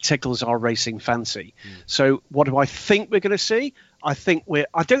that tickles our racing fancy. So what do I think we're going to see? I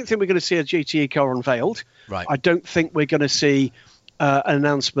don't think we're going to see a GTE car unveiled. Right. I don't think we're going to see an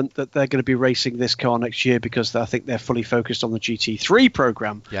announcement that they're going to be racing this car next year, because I think they're fully focused on the GT3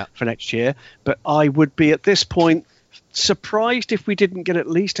 program for next year. But I would be at this point surprised if we didn't get at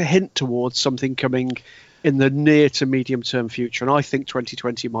least a hint towards something coming in the near to medium term future, and I think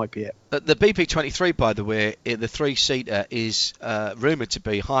 2020 might be it. The BP23, by the way, the three-seater is rumoured to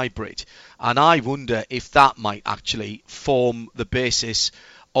be hybrid, and I wonder if that might actually form the basis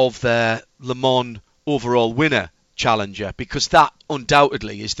of their Le Mans overall winner challenger, because that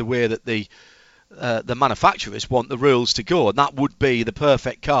undoubtedly is the way that the manufacturers want the rules to go, and that would be the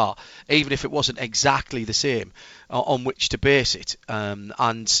perfect car, even if it wasn't exactly the same on which to base it.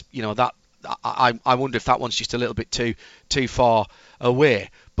 And you know that I wonder if that one's just a little bit too far away.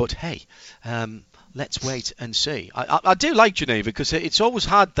 But hey, let's wait and see. I do like Geneva because it's always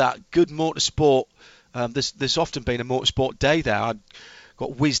had that good motorsport. There's often been a motorsport day there. I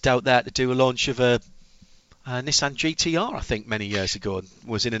got whizzed out there to do a launch of a Nissan GTR, I think, many years ago, and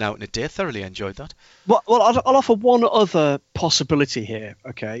was in and out in a day. Thoroughly enjoyed that. Well, I'll offer one other possibility here.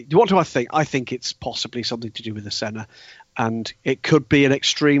 Okay, what do I think? I think it's possibly something to do with the Senna, and it could be an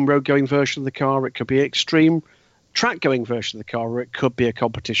extreme road-going version of the car. It could be an extreme track-going version of the car, or it could be a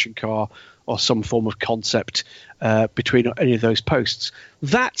competition car or some form of concept between any of those posts.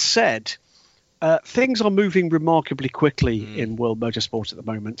 That said, things are moving remarkably quickly in world motorsport at the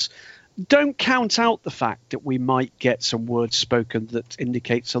moment. Don't count out the fact that we might get some words spoken that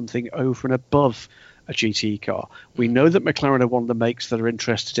indicate something over and above a GTE car. We know that McLaren are one of the makes that are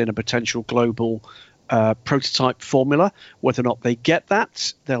interested in a potential global prototype formula. Whether or not they get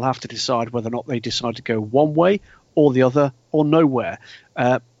that, they'll have to decide whether or not they decide to go one way or the other or nowhere.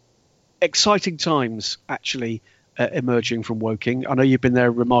 Exciting times, actually, emerging from Woking. I know you've been there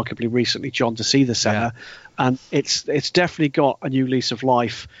remarkably recently, John, to see the Senna, and it's definitely got a new lease of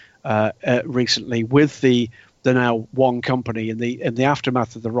life recently with the now one company in the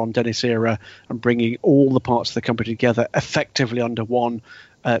aftermath of the Ron Dennis era, and bringing all the parts of the company together effectively under one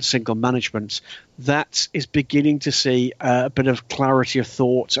single management. That is beginning to see a bit of clarity of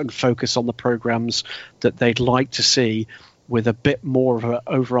thought and focus on the programs that they'd like to see, with a bit more of an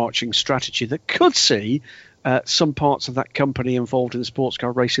overarching strategy that could see some parts of that company involved in sports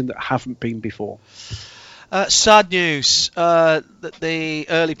car racing that haven't been before. Sad news that the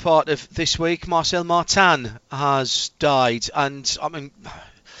early part of this week, Marcel Martin has died, and I mean,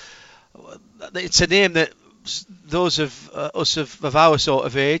 it's a name that those of us of our sort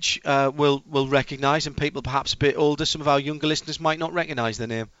of age will recognise, and people perhaps a bit older, some of our younger listeners might not recognise the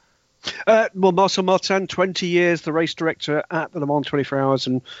name. Well, Marcel Martin, 20 years, the race director at the Le Mans 24 Hours,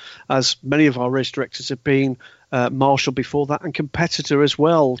 and as many of our race directors have been, marshal before that, and competitor as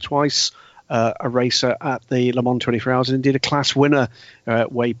well, twice a racer at the Le Mans 24 Hours, and indeed a class winner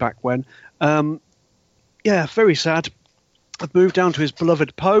way back when. Very sad. I've moved down to his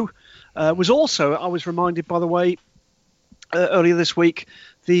beloved Pau. I was reminded, by the way, earlier this week,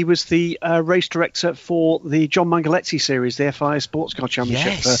 he was the race director for the John Mangaletzi series, the FIA Sports Car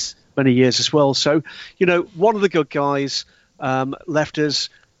Championship, for many years as well. So, one of the good guys, left us.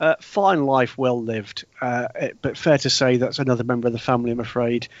 Fine life, well lived. But fair to say that's another member of the family, I'm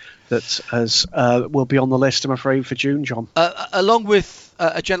afraid, that will be on the list, I'm afraid, for June, John. Along with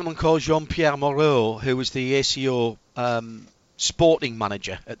a gentleman called Jean-Pierre Moreau, who was the ACO sporting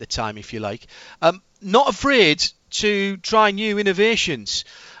manager at the time, if you like. Not afraid to try new innovations,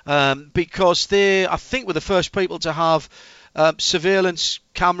 because they, I think, were the first people to have surveillance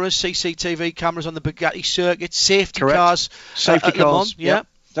cameras, CCTV cameras on the Bugatti circuit, safety cars. Safety cars, yeah.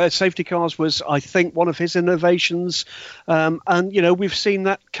 Safety cars was, I think, one of his innovations, and we've seen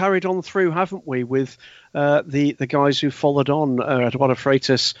that carried on through, haven't we, with the guys who followed on. Eduardo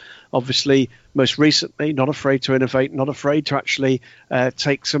Freitas, obviously, most recently, not afraid to innovate, not afraid to actually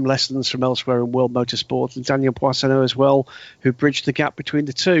take some lessons from elsewhere in world motorsport, and Daniel Poissonneau as well, who bridged the gap between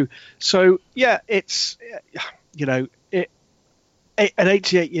the two. So yeah, it's at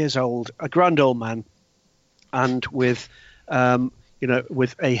 88 years old, a grand old man, and with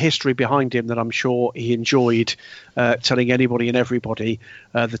with a history behind him that I'm sure he enjoyed telling anybody and everybody,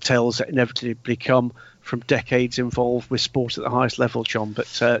 the tales that inevitably come from decades involved with sport at the highest level, John. But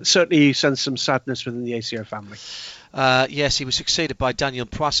certainly he sends some sadness within the ACO family. Yes, he was succeeded by Daniel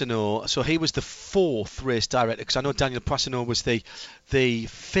Poissonneau. So he was the fourth race director, because I know Daniel Poissonneau was the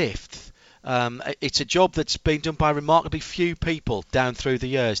fifth. It's a job that's been done by remarkably few people down through the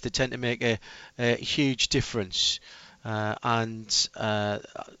years. They tend to make a huge difference. Sad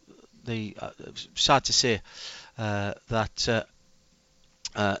to say that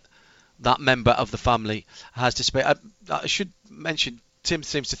that member of the family has displayed. I should mention, Tim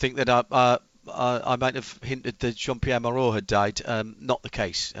seems to think that I might have hinted that Jean-Pierre Moreau had died. Not the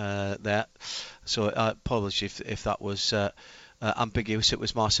case there. So apologies if that was ambiguous. It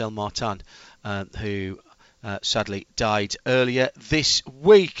was Marcel Martin who sadly died earlier this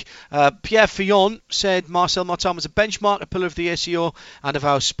week. Pierre Fillon said Marcel Martin was a benchmark, a pillar of the ACO and of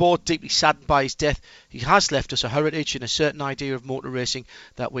our sport. Deeply saddened by his death, he has left us a heritage and a certain idea of motor racing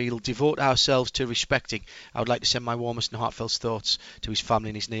that we'll devote ourselves to respecting. I would like to send my warmest and heartfelt thoughts to his family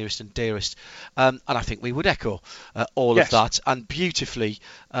and his nearest and dearest. And I think we would echo all of that, and beautifully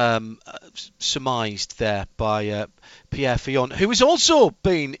surmised there by Pierre Fillon, who has also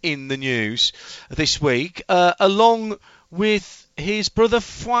been in the news this week, along with his brother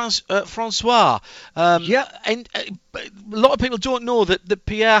Francois. And a lot of people don't know that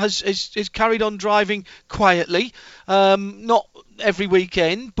Pierre has carried on driving quietly, not every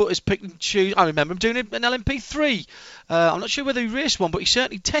weekend, but has picked and choose. I remember him doing an LMP3. I'm not sure whether he raced one, but he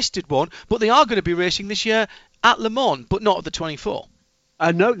certainly tested one. But they are going to be racing this year at Le Mans, but not at the 24.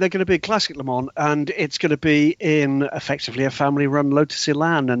 No, they're going to be a classic Le Mans, and it's going to be in effectively a family-run Lotus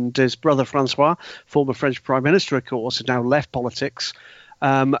Elan. And his brother Francois, former French Prime Minister, of course, has now left politics.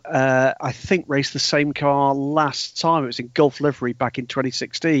 I think raced the same car last time. It was in Gulf livery back in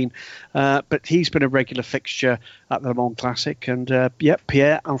 2016. But he's been a regular fixture at the Le Mans Classic. And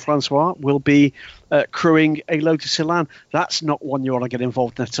Pierre and Francois will be crewing a Lotus Elan. That's not one you want to get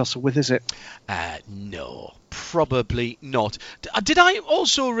involved in a tussle with, is it? No, probably not. Did I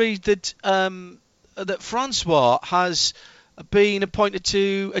also read that that Francois has been appointed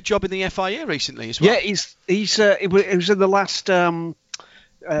to a job in the FIA recently as well? Yeah, it was in the last.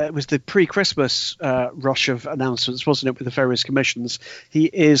 It was the pre-Christmas rush of announcements, wasn't it, with the various commissions. He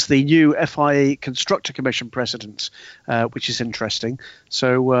is the new FIA Constructor Commission president, which is interesting.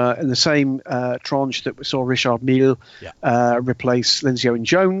 So in the same tranche that we saw Richard Mille replace Lindsay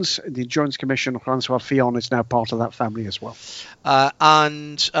Owen-Jones, the Endurance Commission, Francois Fillon is now part of that family as well.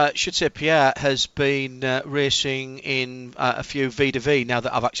 And should say Pierre has been racing in a few V2V now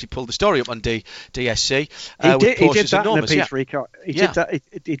that I've actually pulled the story up on DSC. He did that in a P3 car. He did that.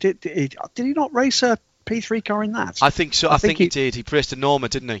 Did he not race a P3 car in that? I think so. I think he did. He raced a Norma,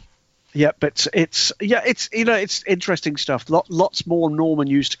 didn't he? Yeah, but it's interesting stuff. Lots more Norma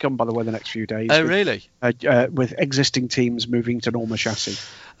news to come, by the way, the next few days. Oh, really? With existing teams moving to Norma chassis.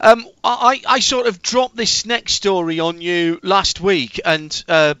 I sort of dropped this next story on you last week, and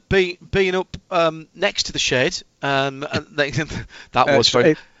being up next to the shed, that was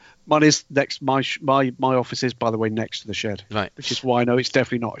very. Mine is next. My office is, by the way, next to the shed. Right. Which is why I know it's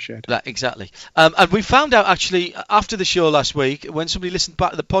definitely not a shed. Exactly. And we found out actually after the show last week, when somebody listened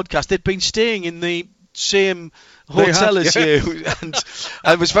back to the podcast, they'd been staying in the same hotel as you, and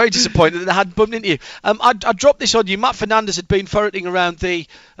I was very disappointed that they hadn't bumped into you. I dropped this on you. Matt Fernandez had been ferreting around the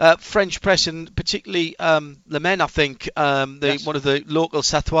French press, and particularly Le Mans, I think, one of the local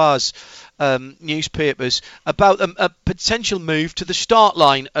Satois newspapers, about a potential move to the start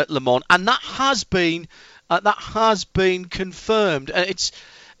line at Le Mans, and that has been confirmed.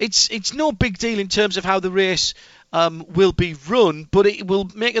 It's no big deal in terms of how the race will be run, but it will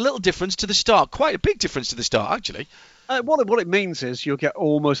make a little difference to the start. Quite a big difference to the start, actually. What it means is you'll get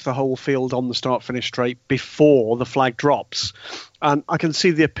almost the whole field on the start-finish straight before the flag drops. And I can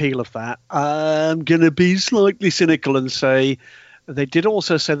see the appeal of that. I'm going to be slightly cynical and say they did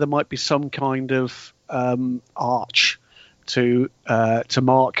also say there might be some kind of arch to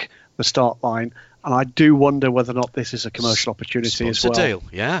mark the start line. And I do wonder whether or not this is a commercial opportunity as well. It's a deal,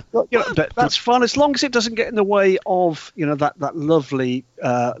 yeah. But that's fine as long as it doesn't get in the way of that lovely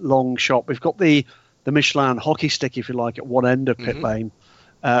long shot. We've got the Michelin hockey stick, if you like, at one end of pit lane,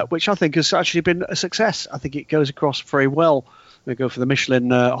 which I think has actually been a success. I think it goes across very well. We go for the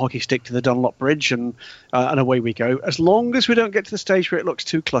Michelin hockey stick to the Dunlop Bridge, and away we go. As long as we don't get to the stage where it looks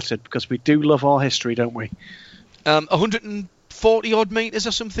too cluttered, because we do love our history, don't we? 140 odd metres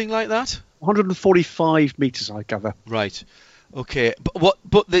or something like that. 145 metres, I gather. Right. Okay.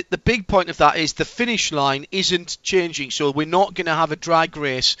 But the big point of that is the finish line isn't changing, so we're not going to have a drag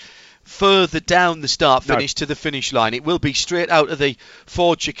race further down the start finish to the finish line. It will be straight out of the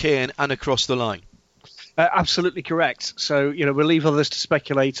Ford chicane and across the line. Absolutely correct. So, we'll leave others to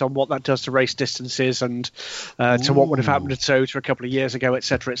speculate on what that does to race distances and to what would have happened to Toad a couple of years ago,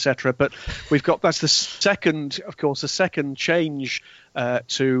 etc., etc. But that's the second change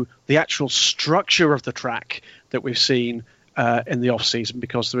to the actual structure of the track that we've seen in the off-season,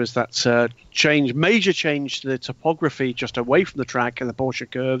 because there is that major change to the topography just away from the track and the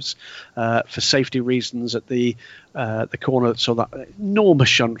Porsche curves for safety reasons at the corner that saw that enormous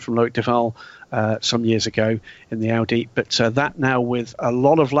shunt from Loic Duval some years ago in the Audi. But that now, with a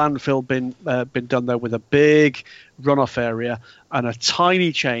lot of landfill been done there, with a big runoff area and a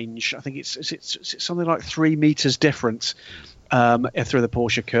tiny change, I think it's something like 3 meters difference through the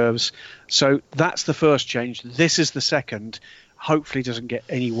Porsche curves. So that's the first change. This is the second. Hopefully doesn't get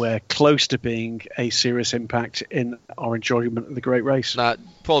anywhere close to being a serious impact in our enjoyment of the great race. Now,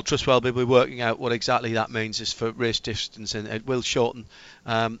 Paul Trustwell will be working out what exactly that means is for race distance, and it will shorten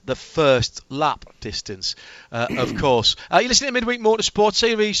the first lap distance, of course. You're listening to Midweek Motorsport,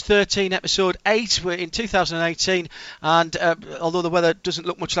 Series 13, Episode 8. We're in 2018, and although the weather doesn't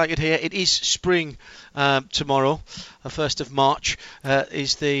look much like it here, it is spring tomorrow. The 1st of March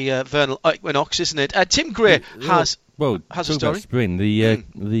is the vernal equinox, isn't it? Tim Gray has... Well, has a story. About spring.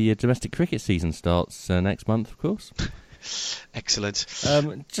 The domestic cricket season starts next month, of course. Excellent.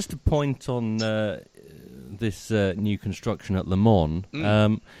 Just a point on this new construction at Le Mans.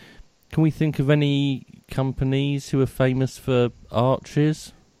 Can we think of any companies who are famous for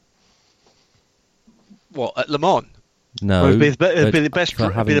arches? What, at Le Mans? No. It'd be the best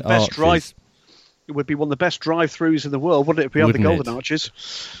drive. It would be one of the best drive-throughs in the world, wouldn't it? If we had the Golden Arches.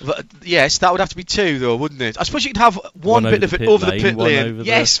 But, yes, that would have to be 2, though, wouldn't it? I suppose you could have one bit of it over the pit lane.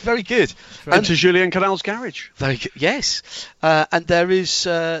 Yes, very good. And to Julien Canal's garage. Very good. Yes, and there is,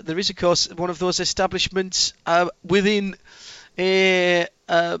 of course, one of those establishments within a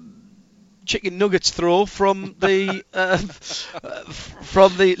chicken nuggets throw from the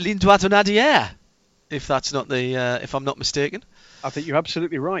from the Ligne droite en arrière, if that's not the if I'm not mistaken. I think you're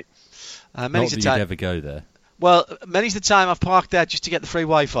absolutely right. Many's Not that you'd ever go there. Well, many's the time I've parked there just to get the free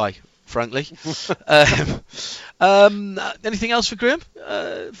Wi-Fi, frankly. Anything else for Graham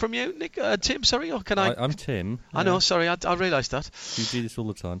from you, Nick? Tim, sorry, or can I? I'm Tim. I know, sorry, I realised that. You do this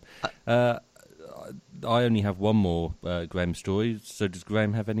all the time. I only have one more Graham story. So does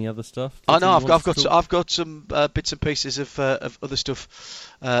Graham have any other stuff? I know I've got some bits and pieces of other stuff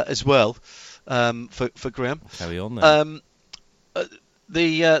as well for Graham. Carry on then.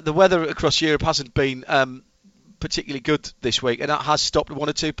 The weather across Europe hasn't been particularly good this week, and that has stopped one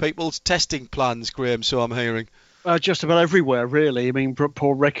or two people's testing plans, Graham, so I'm hearing. Just about everywhere, really. I mean,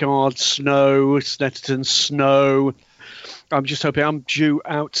 Paul Ricard, snow, Snetterton, snow. I'm just hoping I'm due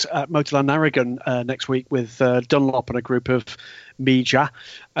out at Motorland Aragon next week with Dunlop and a group of media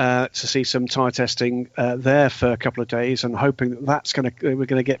to see some tyre testing there for a couple of days, and hoping that we're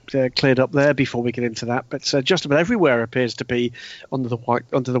going to get cleared up there before we get into that. But just about everywhere appears to be under the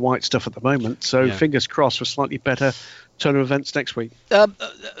white stuff at the moment. So fingers crossed for slightly better turn of events next week. A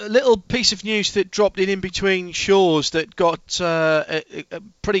little piece of news that dropped in between shows that got a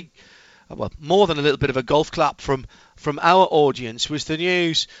pretty, well, more than a little bit of a golf clap from our audience was the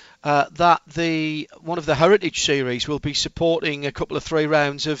news that one of the Heritage Series will be supporting a couple of 3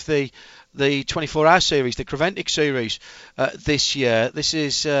 rounds of the 24-hour series, the Creventic Series, this year. This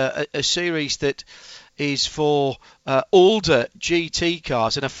is a series that is for older GT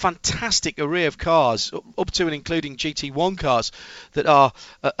cars, and a fantastic array of cars, up to and including GT1 cars, that are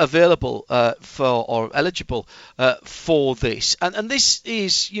available for or eligible for this. And this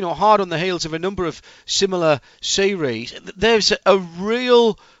is, hard on the heels of a number of similar series. There's a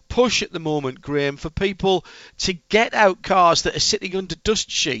real push at the moment, Graham, for people to get out cars that are sitting under dust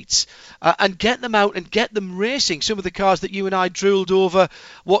sheets and get them out and get them racing. Some of the cars that you and I drooled over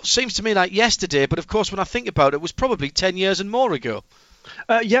what seems to me like yesterday, but of course when I think about it was probably 10 years and more ago.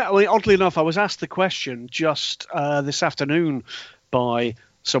 Oddly enough, I was asked the question just this afternoon by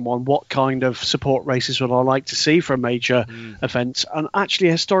someone, what kind of support races would I like to see for a major event? And actually,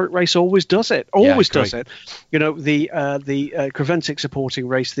 a historic race always does it. Does it. The Creventic supporting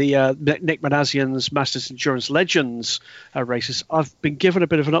race, the Nick Manassian's Masters Endurance Legends races. I've been given a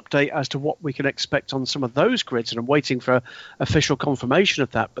bit of an update as to what we can expect on some of those grids, and I'm waiting for official confirmation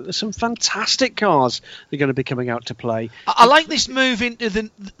of that. But there's some fantastic cars that are going to be coming out to play. I like this move into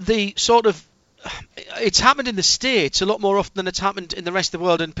the sort of. It's happened in the States a lot more often than it's happened in the rest of the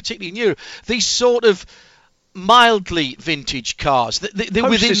world, and particularly in Europe. These sort of mildly vintage cars. They're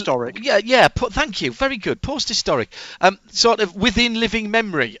post-historic. Thank you. Very good. Post-historic. Sort of within living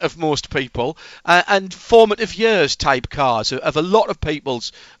memory of most people, and formative years type cars of a lot of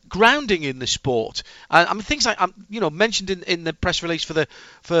people's grounding in the sport. Things like mentioned in the press release for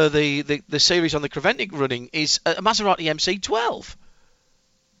the series on the Creventic running is a Maserati MC12.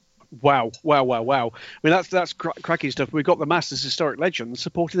 Wow. I mean, that's cracking stuff. We've got the Masters Historic Legends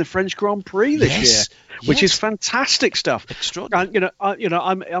supporting the French Grand Prix this year, which is fantastic stuff. Extraordinary. And,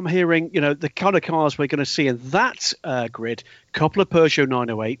 I'm hearing, the kind of cars we're going to see in that grid, couple of Peugeot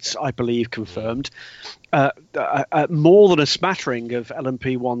 908s, I believe, confirmed, more than a smattering of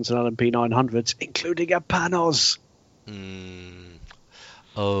LMP1s and LMP 900s, including a Panos.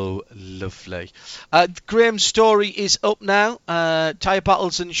 Oh, lovely. Graham's story is up now. Tyre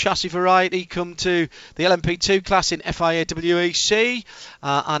battles and chassis variety come to the LMP2 class in FIA WEC,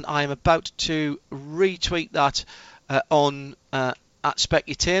 and I am about to retweet that on at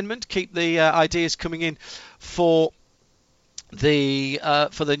Specutainment. Keep the ideas coming in for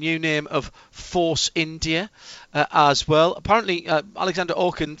the new name of Force India as well. Apparently, Alexander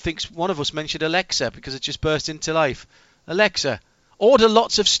Orkin thinks one of us mentioned Alexa because it just burst into life. Alexa, order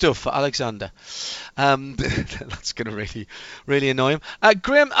lots of stuff for Alexander. That's going to really, really annoy him.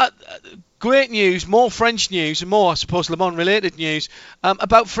 Graham, great news, more French news, and more, I suppose, Le Mans related news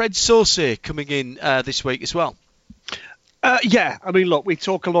about Fred Saucier coming in this week as well. Yeah, I mean, look, we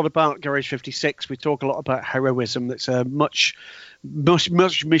talk a lot about Garage 56. We talk a lot about heroism. That's a much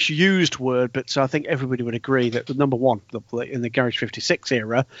misused word, but I think everybody would agree that the number one in the Garage 56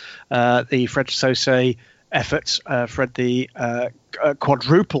 era, the Fred Saucier efforts, Fred the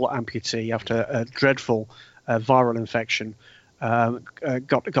quadruple amputee after a dreadful viral infection,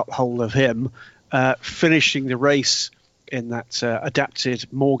 got hold of him, finishing the race in that adapted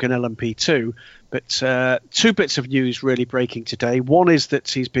Morgan LMP2. But two bits of news really breaking today. One is that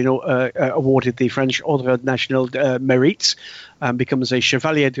he's been awarded the French Ordre National de Mérite and becomes a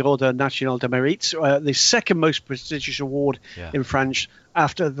Chevalier de l'Ordre National de Mérite, the second most prestigious award in France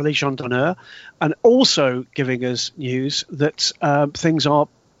after the Légion d'honneur, and also giving us news that things are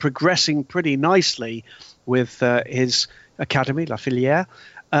progressing pretty nicely with his academy, La Filière,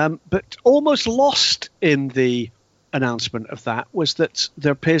 but almost lost in the announcement of that was that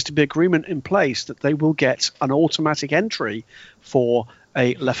there appears to be agreement in place that they will get an automatic entry for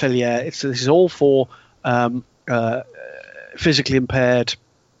a La Filière. This is all for physically impaired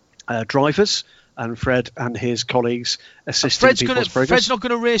drivers, and Fred and his colleagues assisting people's progress. Fred's not going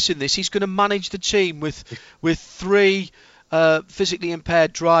to race in this. He's going to manage the team with three physically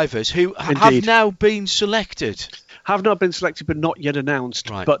impaired drivers who have now been selected. Have not been selected but not yet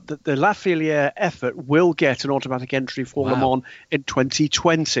announced. Right. But the La Filière effort will get an automatic entry for Le Mans in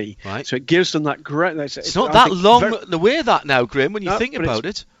 2020. Right. So it gives them that great... It's not that long the way that now, Graham, when you think about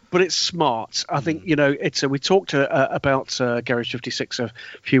it. But it's smart. I think, it's we talked about Garage 56 a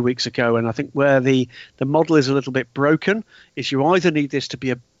few weeks ago, and I think where the model is a little bit broken is you either need this to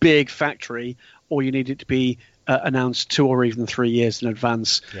be a big factory or you need it to be announced 2 or even 3 years in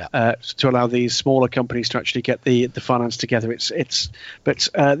advance to allow these smaller companies to actually get the finance together. But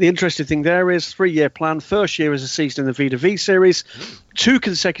the interesting thing there is 3-year plan. First year is a season in the V2V series, 2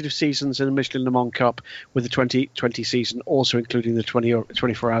 consecutive seasons in the Michelin Le Mans Cup, with the 2020 season also including the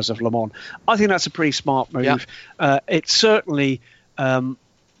 24 Hours of Le Mans. I think that's a pretty smart move. It certainly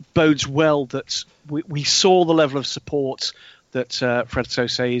bodes well that we saw the level of support that Fred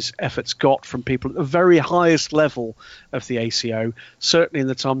Saucier's efforts got from people at the very highest level of the ACO. Certainly in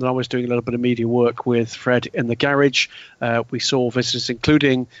the time that I was doing a little bit of media work with Fred in the garage, we saw visitors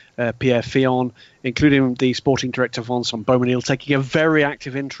including Pierre Fillon, including the sporting director Vincent Beaumenil, taking a very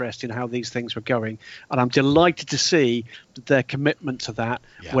active interest in how these things were going. And I'm delighted to see that their commitment to that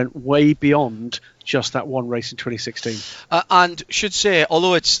went way beyond just that one race in 2016. And should say,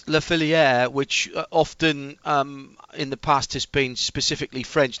 although it's La Filière, which often in the past has been specifically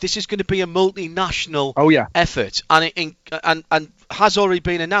French, this is going to be a multinational effort, and has already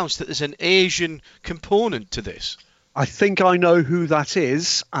been announced that there's an Asian component to this. I think I know who that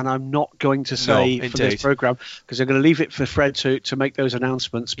is, and I'm not going to say for this programme because I'm going to leave it for Fred to make those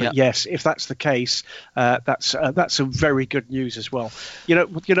announcements. But yes, if that's the case, that's some very good news as well. You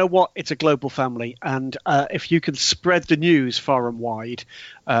know what? It's a global family, and if you can spread the news far and wide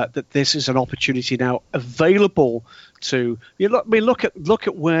that this is an opportunity now available to look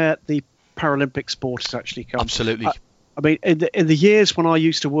at where the Paralympic sport has actually come. Absolutely. I mean, in the years when I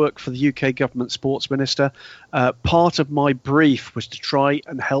used to work for the UK government sports minister, part of my brief was to try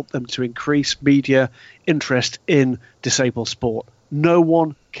and help them to increase media interest in disabled sport. No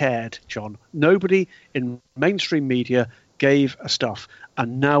one cared, John. Nobody in mainstream media gave a stuff.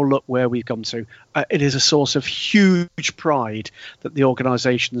 And now look where we've come to. It is a source of huge pride that the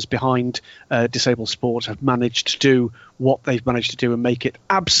organisations behind disabled sport have managed to do what they've managed to do and make it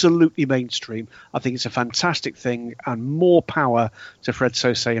absolutely mainstream. I think it's a fantastic thing, and more power to Fred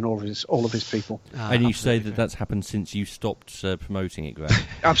Saucier and all of his people. And you say that that's happened since you stopped promoting it, Graham?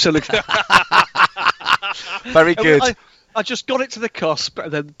 Absolutely. Very good. I just got it to the cusp,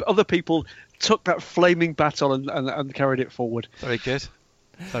 and then other people took that flaming baton and carried it forward. Very good.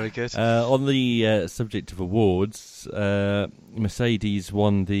 Very good. On the subject of awards, Mercedes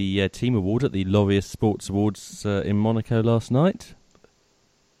won the team award at the Laureus Sports Awards in Monaco last night.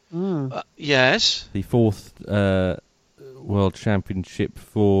 Yes. The fourth World Championship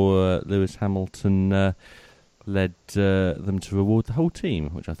for Lewis Hamilton led them to reward the whole team,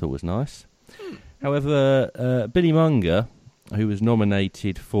 which I thought was nice. However, Billy Munger, who was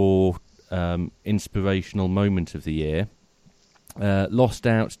nominated for Inspirational Moment of the Year, lost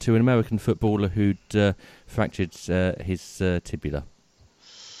out to an American footballer who'd fractured his tibia.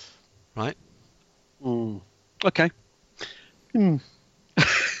 Right. Okay.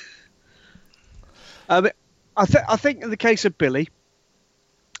 I think in the case of Billy,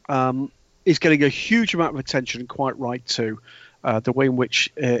 he's getting a huge amount of attention, quite right too. The way in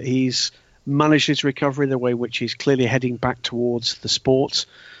which he's managed his recovery, the way in which he's clearly heading back towards the sport,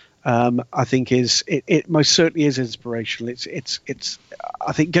 I think it most certainly is inspirational. It's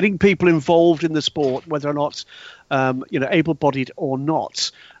I think getting people involved in the sport, whether or not able-bodied or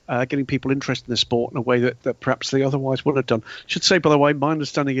not, getting people interested in the sport in a way that perhaps they otherwise would have done. Should say, by the way, my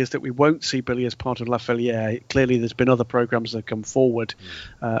understanding is that we won't see Billy as part of La Filière. Clearly, there's been other programmes that have come forward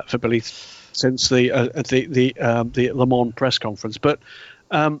for Billy since the Le Mans press conference. But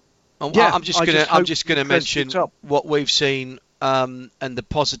I'm just going to mention what we've seen and the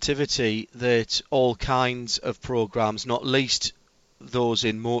positivity that all kinds of programmes, not least those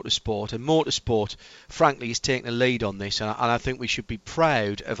in motorsport, and motorsport frankly is taking a lead on this, and I think we should be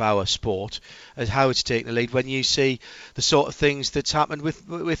proud of our sport as how it's taking the lead. When you see the sort of things that's happened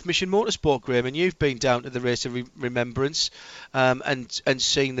with Mission Motorsport, Graham, and you've been down to the Race of Remembrance and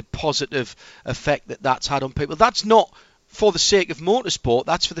seen the positive effect that's had on people. That's not for the sake of motorsport,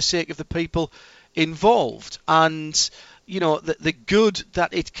 that's for the sake of the people involved, and the good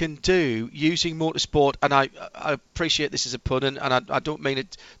that it can do using motorsport, and I appreciate this as a pun, and I don't mean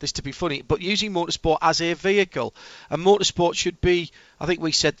this to be funny, but using motorsport as a vehicle. And motorsport should be, I think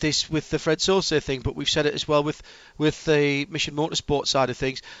we said this with the Fred Saucer thing, but we've said it as well with the Mission Motorsport side of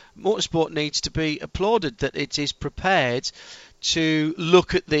things. Motorsport needs to be applauded that it is prepared to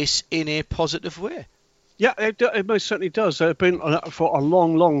look at this in a positive way. Yeah, it most certainly does. There have been, for a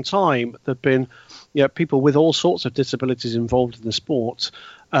long, long time, there have been people with all sorts of disabilities involved in the sport.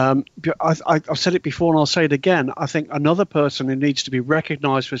 I've said it before and I'll say it again. I think another person who needs to be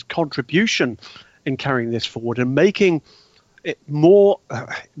recognised for his contribution in carrying this forward and making it more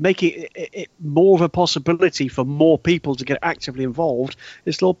of a possibility for more people to get actively involved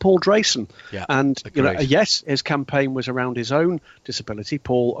is Lord Paul Drayson. Yeah, and yes, his campaign was around his own disability.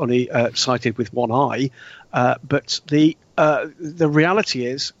 Paul only sighted with one eye, but the reality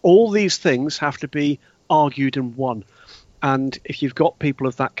is all these things have to be argued and won. And if you've got people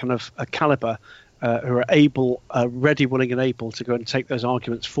of that kind of calibre who are able, ready, willing and able to go and take those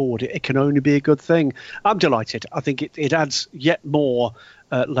arguments forward, it can only be a good thing. I'm delighted. I think it adds yet more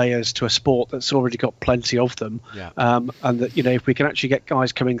layers to a sport that's already got plenty of them. Yeah. And that, if we can actually get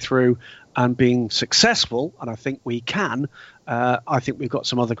guys coming through and being successful, and I think we can, I think we've got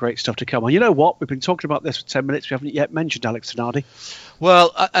some other great stuff to come. And you know what? We've been talking about this for 10 minutes. We haven't yet mentioned Alex Zanardi.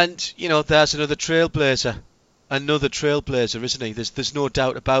 Well, and, there's another trailblazer. Isn't he? There's no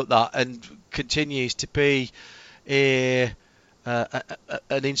doubt about that, and continues to be an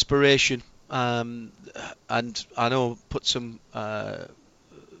inspiration. And I know put some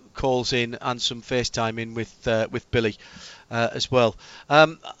calls in and some FaceTime in with Billy as well.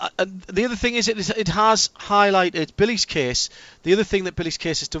 And the other thing is it has highlighted Billy's case. The other thing that Billy's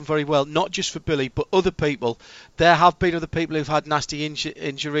case has done very well, not just for Billy but other people. There have been other people who've had nasty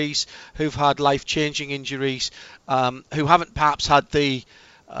injuries, who've had life-changing injuries, who haven't perhaps had the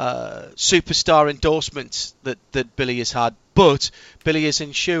superstar endorsements that Billy has had, but Billy is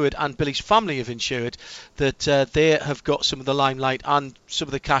insured and Billy's family have insured that they have got some of the limelight and some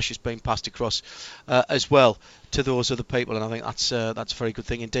of the cash is being passed across as well to those other people, and I think that's a very good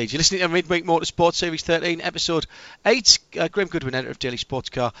thing indeed. You're listening to Midweek Motorsport Series 13, Episode 8. Graham Goodwin, editor of Daily Sports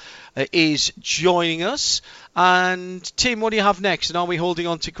Car, is joining us. And Tim, what do you have next? And are we holding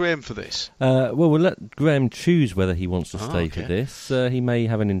on to Graham for this? Well, we'll let Graham choose whether he wants to stay for this. He may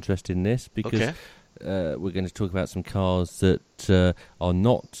have an interest in this because we're going to talk about some cars that are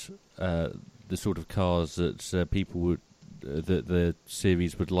not the sort of cars that people would that the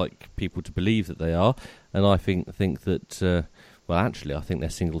series would like people to believe that they are, and I think that I think they're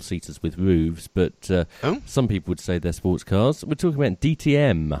single-seaters with roofs, but some people would say they're sports cars. We're talking about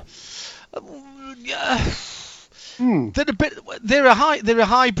DTM. They're a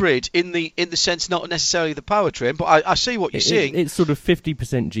hybrid in the sense, not necessarily the powertrain, but I see what you're saying. It's sort of 50%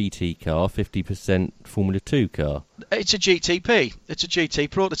 GT car, 50% Formula 2 car. It's a GTP. It's a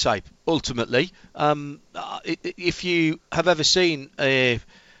GT prototype. Ultimately, if you have ever seen a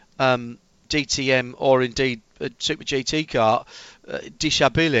DTM or indeed a Super GT car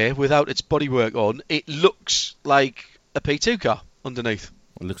dishabille without its bodywork on, it looks like a P2 car underneath.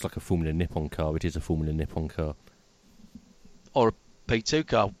 It looks like a Formula Nippon car. It is a Formula Nippon car. Or a P2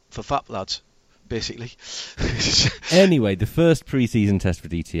 car for fat lads, basically. Anyway, the first pre-season test for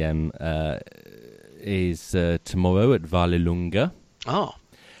DTM is tomorrow at Vallelunga. Oh.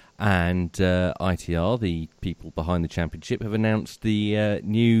 And ITR, the people behind the championship, have announced the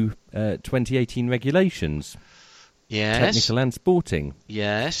new 2018 regulations. Yes. Technical and sporting.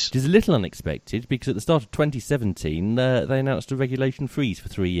 Yes. It is a little unexpected because at the start of 2017, they announced a regulation freeze for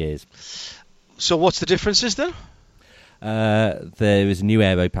 3 years. So what's the differences then? There is a new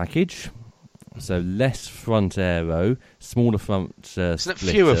aero package. So less front aero, smaller front Isn't it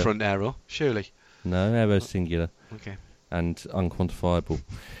splitter. fewer front aero, surely? No, aero singular. Okay. And unquantifiable.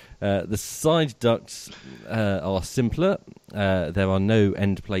 The side ducts are simpler. There are no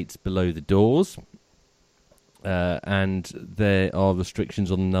end plates below the doors. And there are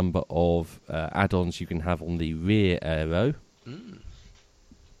restrictions on the number of add-ons you can have on the rear aero.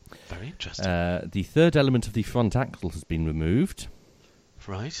 Very interesting. The third element of the front axle has been removed.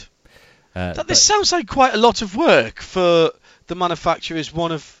 Right. This sounds like quite a lot of work for the manufacturers,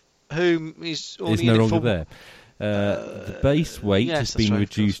 one of whom is only no longer there. The base weight has been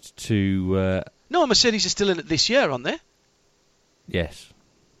reduced to... No, Mercedes are still in it this year, aren't they? Yes.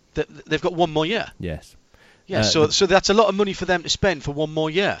 They've got one more year? Yes. Yeah, so that's a lot of money for them to spend for one more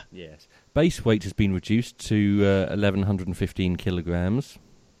year. Yes. Base weight has been reduced to 1,115 kilograms.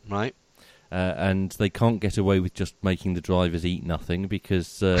 Right. And they can't get away with just making the drivers eat nothing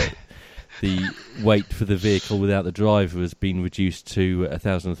because the weight for the vehicle without the driver has been reduced to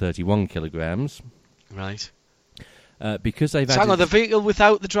 1,031 kilograms. Right. Because they've hang added... on, the vehicle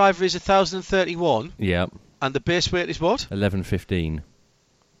without the driver is 1,031? Yeah. And the base weight is what? 1,115.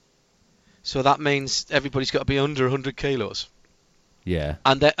 So that means everybody's got to be under 100 kilos. Yeah.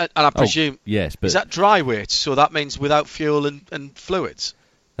 And I presume... yes, but... Is that dry weight? So that means without fuel and fluids?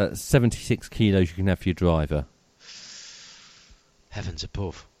 That's 76 kilos you can have for your driver. Heavens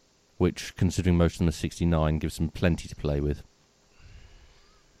above. Which, considering most of them are 69, gives them plenty to play with.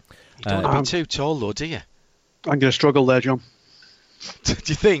 You don't want to be too tall, though, do you? I'm going to struggle there, John. Do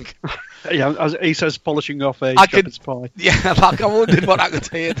you think? Yeah, as he says, polishing off a shepherd's pie. Yeah, I wondered what I could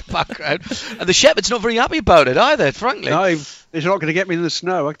hear in the background. And the shepherd's not very happy about it either, frankly. No, he's not going to get me in the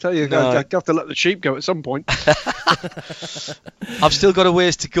snow, I tell you. No. I have to let the sheep go at some point. I've still got a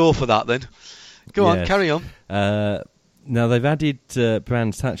ways to go for that, then. Go on, carry on. Now, they've added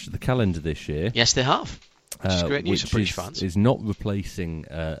brands attached to the calendar this year. Yes, they have. Which is great news for British fans. Is not replacing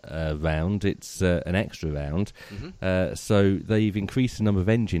a round, it's an extra round. Mm-hmm. So they've increased the number of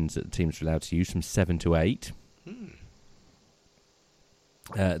engines that the teams are allowed to use from 7 to 8.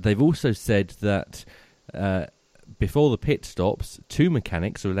 They've also said that before the pit stops, 2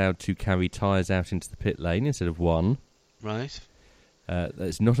 mechanics are allowed to carry tyres out into the pit lane instead of 1. Right.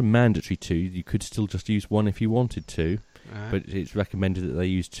 It's not a mandatory 2. You could still just use 1 if you wanted to. Right. But it's recommended that they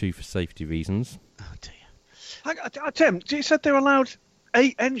use 2 for safety reasons. Oh, dear. Tim, you said they're allowed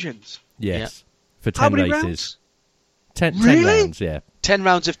 8 engines? Yes. For 10 How many races. rounds? 10 Really? rounds, yeah. 10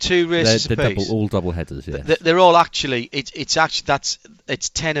 rounds of 2 races They're apiece. all double headers, yeah. They're all actually, it's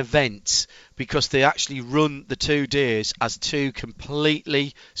 10 events because they actually run the 2 days as 2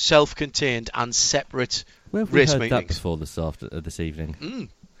 completely self-contained and separate Where have we race heard meetings. that before this evening?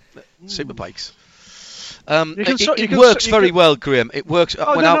 Superbikes. It works very well, Graham. It works.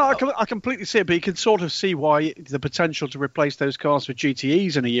 I completely see it, but you can sort of see why the potential to replace those cars with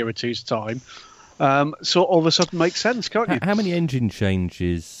GTEs in a year or two's time so all of a sudden makes sense, can't you? How many engine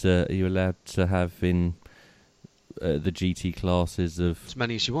changes are you allowed to have in the GT classes? As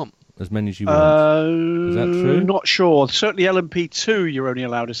many as you want. As many as you want. Is that true? Not sure. Certainly LMP2, you're only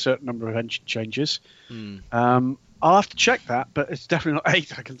allowed a certain number of engine changes. I'll have to check that, but it's definitely not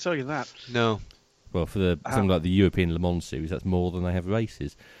 8, I can tell you that. No. Well, for something like the European Le Mans series, that's more than they have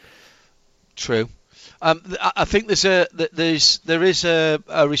races. True. I think there is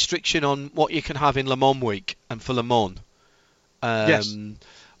a restriction on what you can have in Le Mans week and for Le Mans. Yes.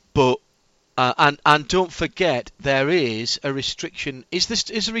 But and don't forget there is a restriction.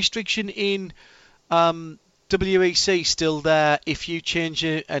 Is a restriction in WEC still there if you change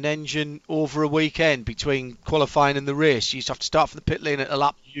an engine over a weekend between qualifying and the race? You just have to start from the pit lane at a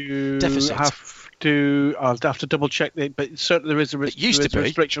lap deficit. I'll have to double check it, but certainly there is a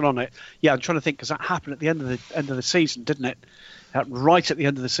restriction on it. Yeah, I'm trying to think because that happened at the end of the season, didn't it? Right at the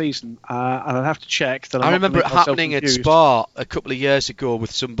end of the season, and I'll have to check. I remember it happening at Spa a couple of years ago with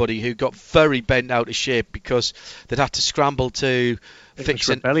somebody who got very bent out of shape because they'd have to scramble to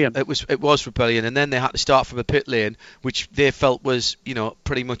fixing. rebellion. It was rebellion, and then they had to start from a pit lane, which they felt was,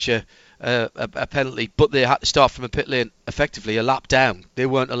 pretty much a penalty. But they had to start from a pit lane effectively a lap down. They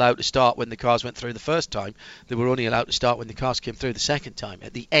weren't allowed to start when the cars went through the first time. They were only allowed to start when the cars came through the second time,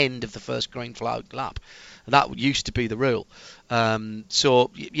 at the end of the first green flag lap. And that used to be the rule. Some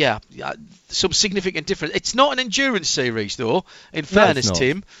significant difference. It's not an endurance series, though, in fairness,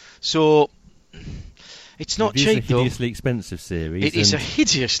 Tim. So it's not cheap, though. It's a hideously expensive series. It is a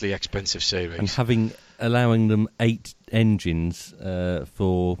hideously expensive series. And allowing them 8 engines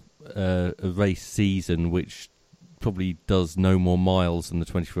for a race season, which probably does no more miles than the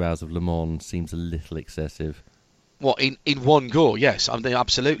 24 Hours of Le Mans, seems a little excessive. What, in one go? Yes,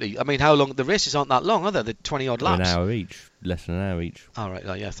 absolutely. I mean, how long? The races aren't that long, are they? They're 20-odd laps. An hour each. Less than an hour each. All right,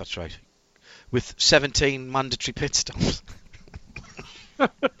 yes, that's right. With 17 mandatory pit stops.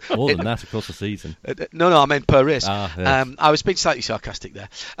 More than that across the season. No, I meant per race. Yes. I was being slightly sarcastic there.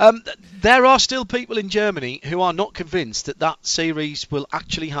 There are still people in Germany who are not convinced that series will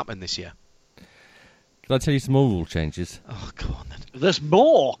actually happen this year. Can I tell you some more rule changes? Oh, go on then. There's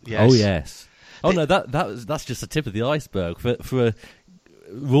more. Yes. Oh, yes. Oh, no, that's just the tip of the iceberg. For a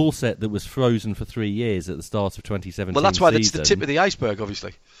rule set that was frozen for 3 years at the start of 2017 Well, that's why season, that's the tip of the iceberg,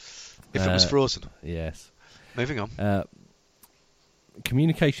 obviously, if it was frozen. Yes. Moving on.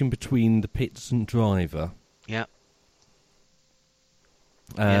 Communication between the pits and driver. Yeah.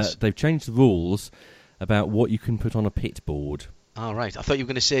 Yes. They've changed the rules about what you can put on a pit board. Oh, right. I thought you were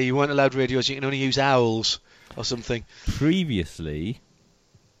going to say you weren't allowed radios, you can only use owls or something. Previously...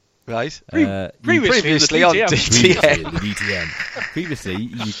 Right. Previously on DTM. Previously,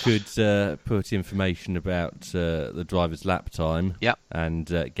 you could put information about the driver's lap time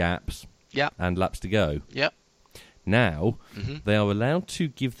and gaps and laps to go. Yep. Now, they are allowed to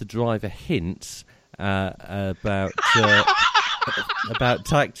give the driver hints about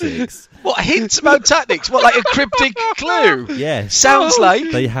tactics. What, hints about tactics? What, like a cryptic clue? Yes. Sounds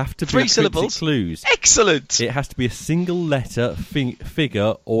like they have to be 3 syllables. Clues. Excellent. It has to be a single letter,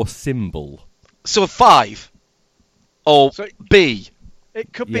 figure, or symbol. So 5 or B.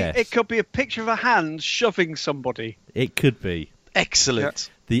 It could be. Yes. It could be a picture of a hand shoving somebody. It could be. Excellent.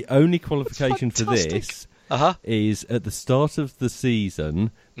 Yeah. The only qualification for this is at the start of the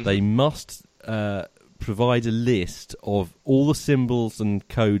season, they must provide a list of all the symbols and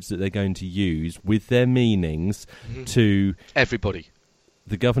codes that they're going to use with their meanings to everybody,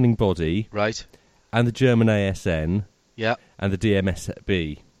 the governing body, right, and the German ASN, and the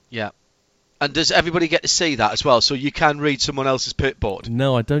DMSB. Yeah. And does everybody get to see that as well? So you can read someone else's pit board?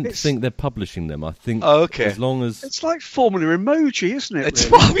 No, I don't think they're publishing them. I think as long as... It's like Formula Emoji, isn't it? It's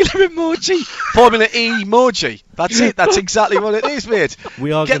really? Formula Emoji. Formula Emoji. That's it. That's exactly what it is, mate.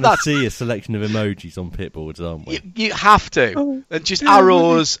 We are going to see a selection of emojis on pit boards, aren't we? You have to. Oh, and just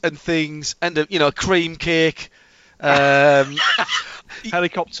arrows and things and, a cream cake.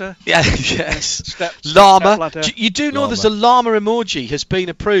 Helicopter. Yeah, yes. Steps, llama. You do know there's a llama emoji has been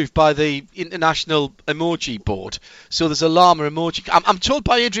approved by the International Emoji Board. So there's a llama emoji. I'm told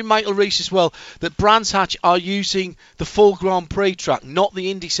by Adrian Michael Rees as well that Brands Hatch are using the full Grand Prix track, not the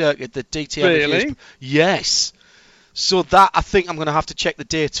Indy circuit that DTM really? used. Yes. So that I think I'm going to have to check the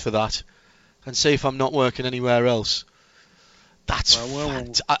dates for that and see if I'm not working anywhere else. That's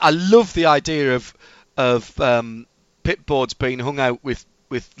I love the idea of pit boards being hung out with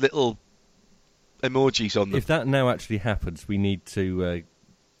little emojis on them. If that now actually happens, we need to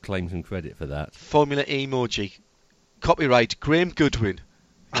claim some credit for that. Formula Emoji. Copyright Graham Goodwin.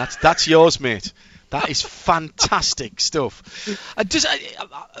 That's yours, mate. That is fantastic stuff.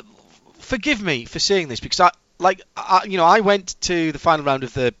 Forgive me for saying this because I went to the final round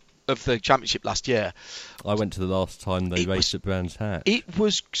of the championship last year. I went to the last time they raced at Brands Hatch.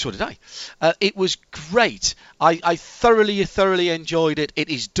 So did I. It was great. I thoroughly enjoyed it. It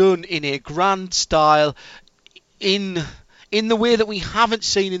is done in a grand style, in the way that we haven't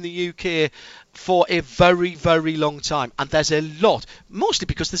seen in the UK for a very, very long time. And there's a lot, mostly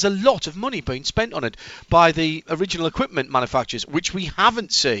because there's a lot of money being spent on it by the original equipment manufacturers, which we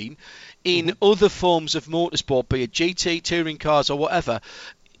haven't seen in other forms of motorsport, be it GT, touring cars or whatever,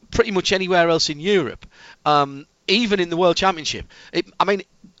 pretty much anywhere else in Europe, even in the World Championship.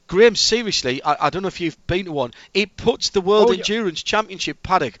 Graham, seriously, I don't know if you've been to one, it puts the World Endurance Championship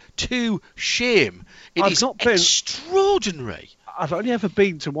paddock to shame. It is extraordinary. I've only ever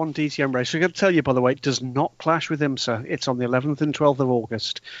been to one DTM race. I'm going to tell you, by the way, it does not clash with IMSA. It's on the 11th and 12th of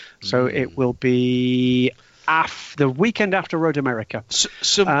August. So it will be the weekend after Road America.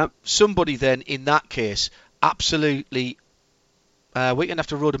 Somebody then, in that case, absolutely... weekend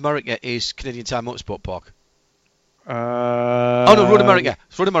after Road America is Canadian Tire Motorsport Park. Oh no, Road America.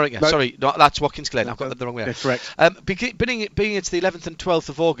 It's Road America. No. Sorry, no, that's Watkins Glen. I've got that the wrong way. Yeah, correct. Being it's the 11th and 12th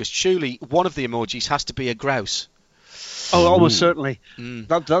of August, surely one of the emojis has to be a grouse. Oh, almost certainly.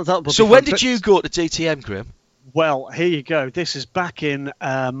 That would So be when fun. did you go to DTM, Graham? Well, here you go. This is back in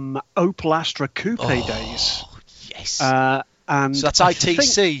Opel Astra Coupe days. Yes. And So that's I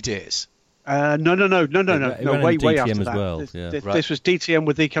ITC think- days. No. It ran Way in DTM after as that. well, This, yeah. this, Right. this was DTM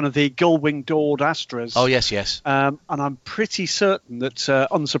with the kind of the gull-wing doored Astras. Oh yes. And I'm pretty certain that,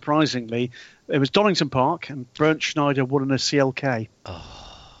 unsurprisingly, it was Donington Park and Bernd Schneider won in a CLK.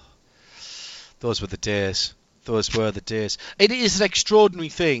 Those were the days. Those were the days. It is an extraordinary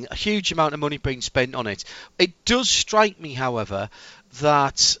thing. A huge amount of money being spent on it. It does strike me, however,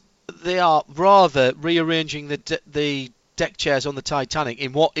 that they are rather rearranging the deck chairs on the Titanic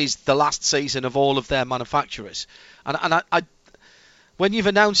in what is the last season of all of their manufacturers. And I when you've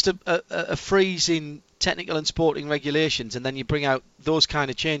announced a freeze in technical and sporting regulations and then you bring out those kind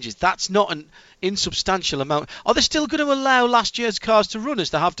of changes, that's not an insubstantial amount. Are they still going to allow last year's cars to run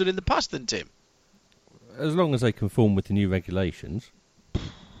as they have done in the past then, Tim? As long as they conform with the new regulations.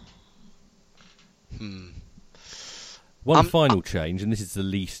 One final change, and this is the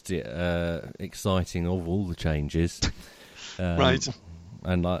least exciting of all the changes. Right.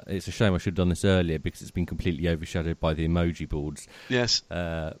 And it's a shame I should have done this earlier because it's been completely overshadowed by the emoji boards. Yes.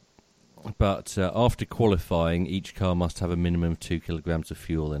 But after qualifying, each car must have a minimum of 2 kilograms of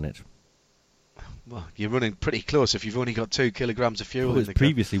fuel in it. Well, you're running pretty close if you've only got 2 kilograms of fuel Well, in it the was car.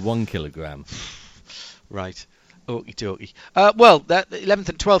 previously 1 kilogram. Right. Okie dokie. Well, the 11th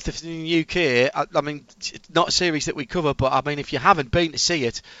and 12th in the UK, I mean, it's not a series that we cover, but I mean, if you haven't been to see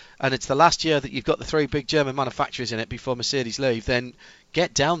it, and it's the last year that you've got the 3 big German manufacturers in it before Mercedes leave, then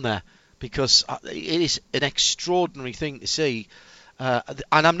get down there, because it is an extraordinary thing to see. And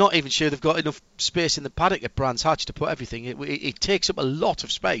I'm not even sure they've got enough space in the paddock at Brands Hatch to put everything. It takes up a lot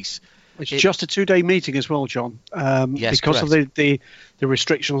of space. It's just a 2-day meeting as well, John. Yes, because correct. of the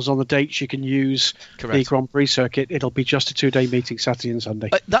restrictions on the dates you can use Correct. the Grand Prix circuit, it'll be just a 2-day meeting, Saturday and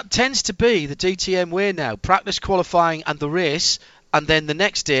Sunday. That tends to be the DTM way now. Practice, qualifying and the race, and then the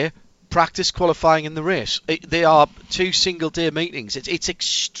next day, practice, qualifying and the race. They are 2 single-day meetings. It's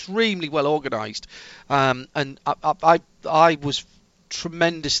extremely well organised. And I was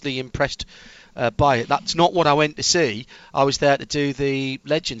tremendously impressed by it. That's not what I went to see. I was there to do the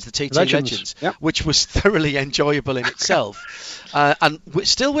Legends, the TT Legends, Yep. which was thoroughly enjoyable in itself. And we're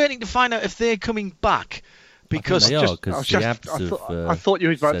still waiting to find out if they're coming back. Because they are, because the abs I thought you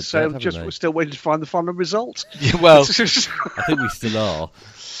were about to say, said we're still waiting to find the final result. Yeah, well, I think we still are.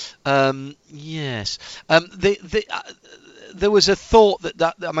 yes. There was a thought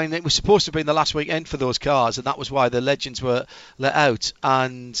that I mean, it was supposed to have been the last weekend for those cars, and that was why the Legends were let out.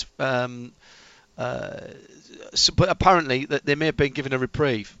 And but apparently that they may have been given a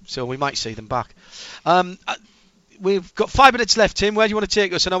reprieve, so we might see them back. We've got 5 minutes left, Tim. Where do you want to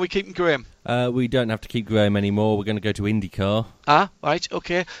take us? And are we keeping Graham? We don't have to keep Graham anymore. We're going to go to IndyCar. Right,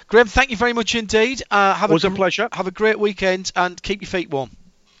 okay. Graham, thank you very much indeed. It was a pleasure. Have a great weekend and keep your feet warm.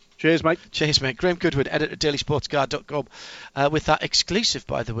 Cheers, mate. Cheers, mate. Graham Goodwin, editor at dailysportscar.com, with that exclusive,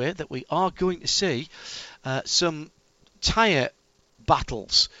 by the way, that we are going to see some tyre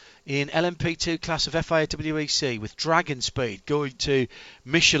battles in LMP2 class of FIA WEC with Dragon Speed going to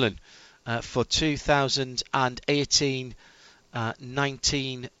Michelin for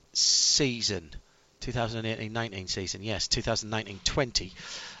 2018-19 season. 2018-19 season, yes. 2019-20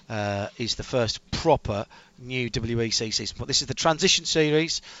 is the first proper new WEC season. But this is the transition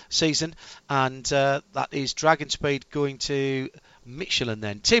season, and that is Dragon Speed going to Michelin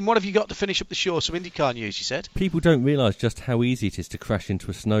then. Tim, what have you got to finish up the show? Some IndyCar news, you said? People don't realise just how easy it is to crash into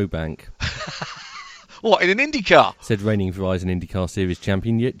a snowbank. What, in an IndyCar? Said reigning Verizon IndyCar Series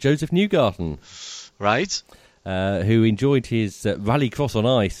champion Joseph Newgarden. Right. Who enjoyed his Rallycross on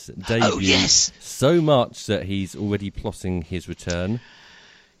Ice debut so much that he's already plotting his return.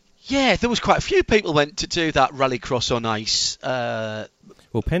 Yeah, there was quite a few people went to do that Rallycross on Ice.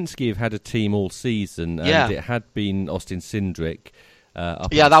 Well, Penske have had a team all season, and it had been Austin Cindric.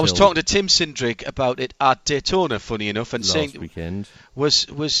 I was talking to Tim Cindric about it at Daytona, funny enough, and last weekend. Was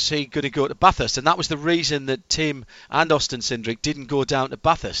he going to go to Bathurst? And that was the reason that Tim and Austin Cindric didn't go down to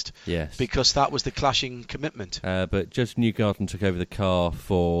Bathurst. Yes. Because that was the clashing commitment. But Joseph Newgarden took over the car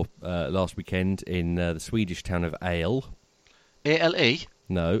for last weekend in the Swedish town of Ale. A-L-E?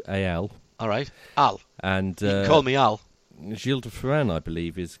 No, A-L. All right. Al. And you can call me Al. Gilles de Ferran, I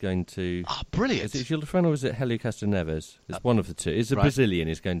believe, is going to... Oh, brilliant. Is it Gilles de Ferran or is it Helio Castroneves? It's one of the two. It's a right. Brazilian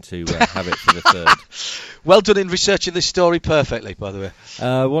is going to have it for the third. Well done in researching this story perfectly, by the way.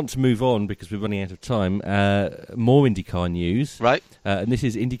 I want to move on because we're running out of time. More IndyCar news. Right. And this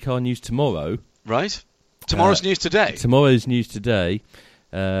is IndyCar news tomorrow. Right. Tomorrow's news today. Tomorrow's news today.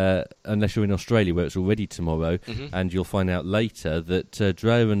 Unless you're in Australia where it's already tomorrow, and you'll find out later that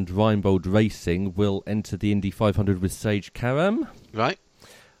Dreyer and Reinbold Racing will enter the Indy 500 with Sage Karam. Right.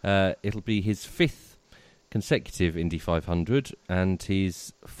 It'll be his 5th consecutive Indy 500 and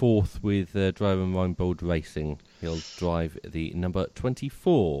his 4th with Dreyer and Reinbold Racing. He'll drive the number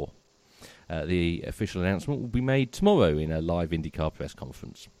 24. The official announcement will be made tomorrow in a live IndyCar press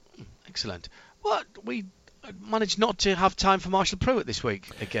conference. Excellent. What we managed not to have time for Marshall Pruitt this week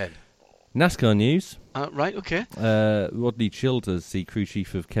again. NASCAR news. Right, okay. Rodney Childers, the crew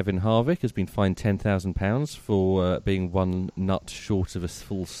chief of Kevin Harvick, has been fined £10,000 for being one nut short of a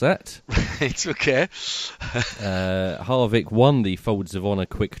full set. It's okay. Harvick won the Folds of Honour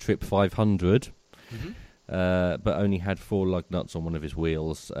Quick Trip 500, but only had 4 lug nuts on one of his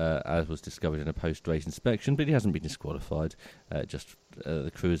wheels, as was discovered in a post-race inspection, but he hasn't been disqualified.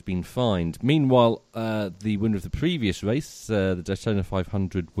 The crew has been fined. Meanwhile, the winner of the previous race, the Daytona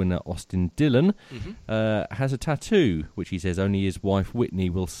 500 winner Austin Dillon, has a tattoo, which he says only his wife Whitney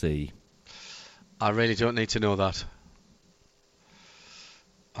will see. I really don't need to know that.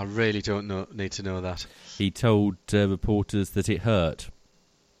 I really don't need to know that. He told reporters that it hurt.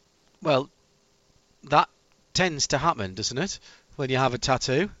 Well, that tends to happen, doesn't it? When you have a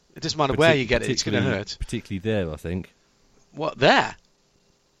tattoo. It doesn't matter where you get it, it's going to hurt. Particularly there, I think. What, there?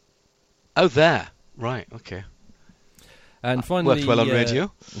 Oh, there. Right, okay. And finally... Worked well on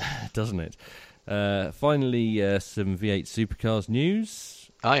radio. Doesn't it? Finally, some V8 Supercars news.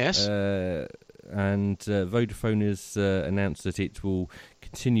 Ah, yes. And Vodafone has announced that it will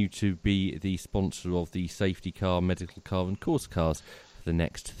continue to be the sponsor of the safety car, medical car and course cars for the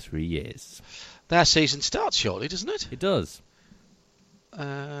next 3 years. Their season starts shortly, doesn't it? It does.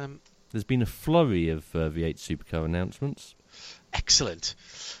 There's been a flurry of V8 Supercar announcements. Excellent.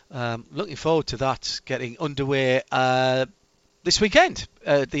 Looking forward to that getting underway this weekend,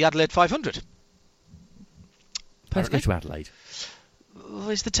 the Adelaide 500. Let's go to Adelaide.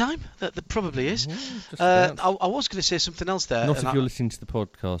 Is the time? There probably is. I was going to say something else there. Not if you're listening to the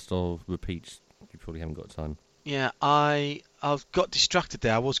podcast or repeats. You probably haven't got time. Yeah, I've got distracted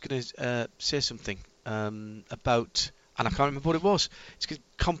there. I was going to say something about... And I can't remember what it was. It's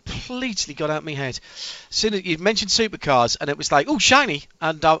completely got out of my head. As soon as you mentioned supercars, and it was like, oh, shiny.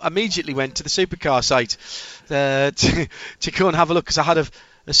 And I immediately went to the supercar site to go and have a look, because I had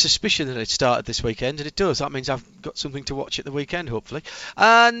a suspicion that it started this weekend, and it does. That means I've got something to watch at the weekend, hopefully.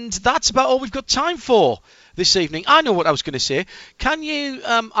 And that's about all we've got time for this evening. I know what I was going to say. Can you,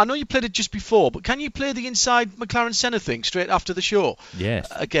 I know you played it just before, but can you play the Inside McLaren Senna thing straight after the show?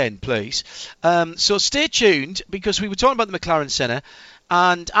 Yes. Again, please. So stay tuned, because we were talking about the McLaren Senna,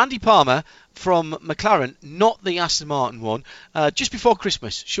 and Andy Palmer from McLaren, not the Aston Martin one, just before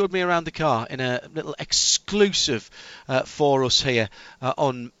Christmas, showed me around the car in a little exclusive for us here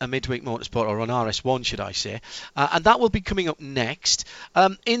on a Midweek Motorsport, or on RS1, should I say. And that will be coming up next.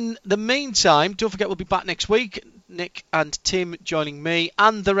 In the meantime, don't forget we'll be back next week. Nick and Tim joining me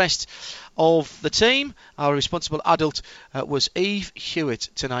and the rest of the team. Our responsible adult was Eve Hewitt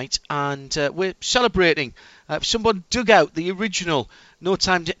tonight, and we're celebrating. Someone dug out the original No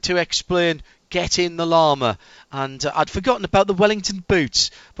Time to Explain Get in the Llama, and I'd forgotten about the Wellington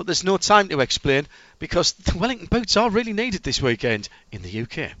boots, but there's no time to explain, because the Wellington boots are really needed this weekend in the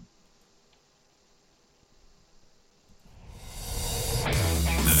UK.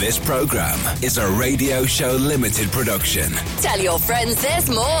 This programme is a Radio Show Limited production. Tell your friends there's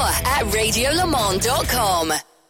more at radiolemans.com.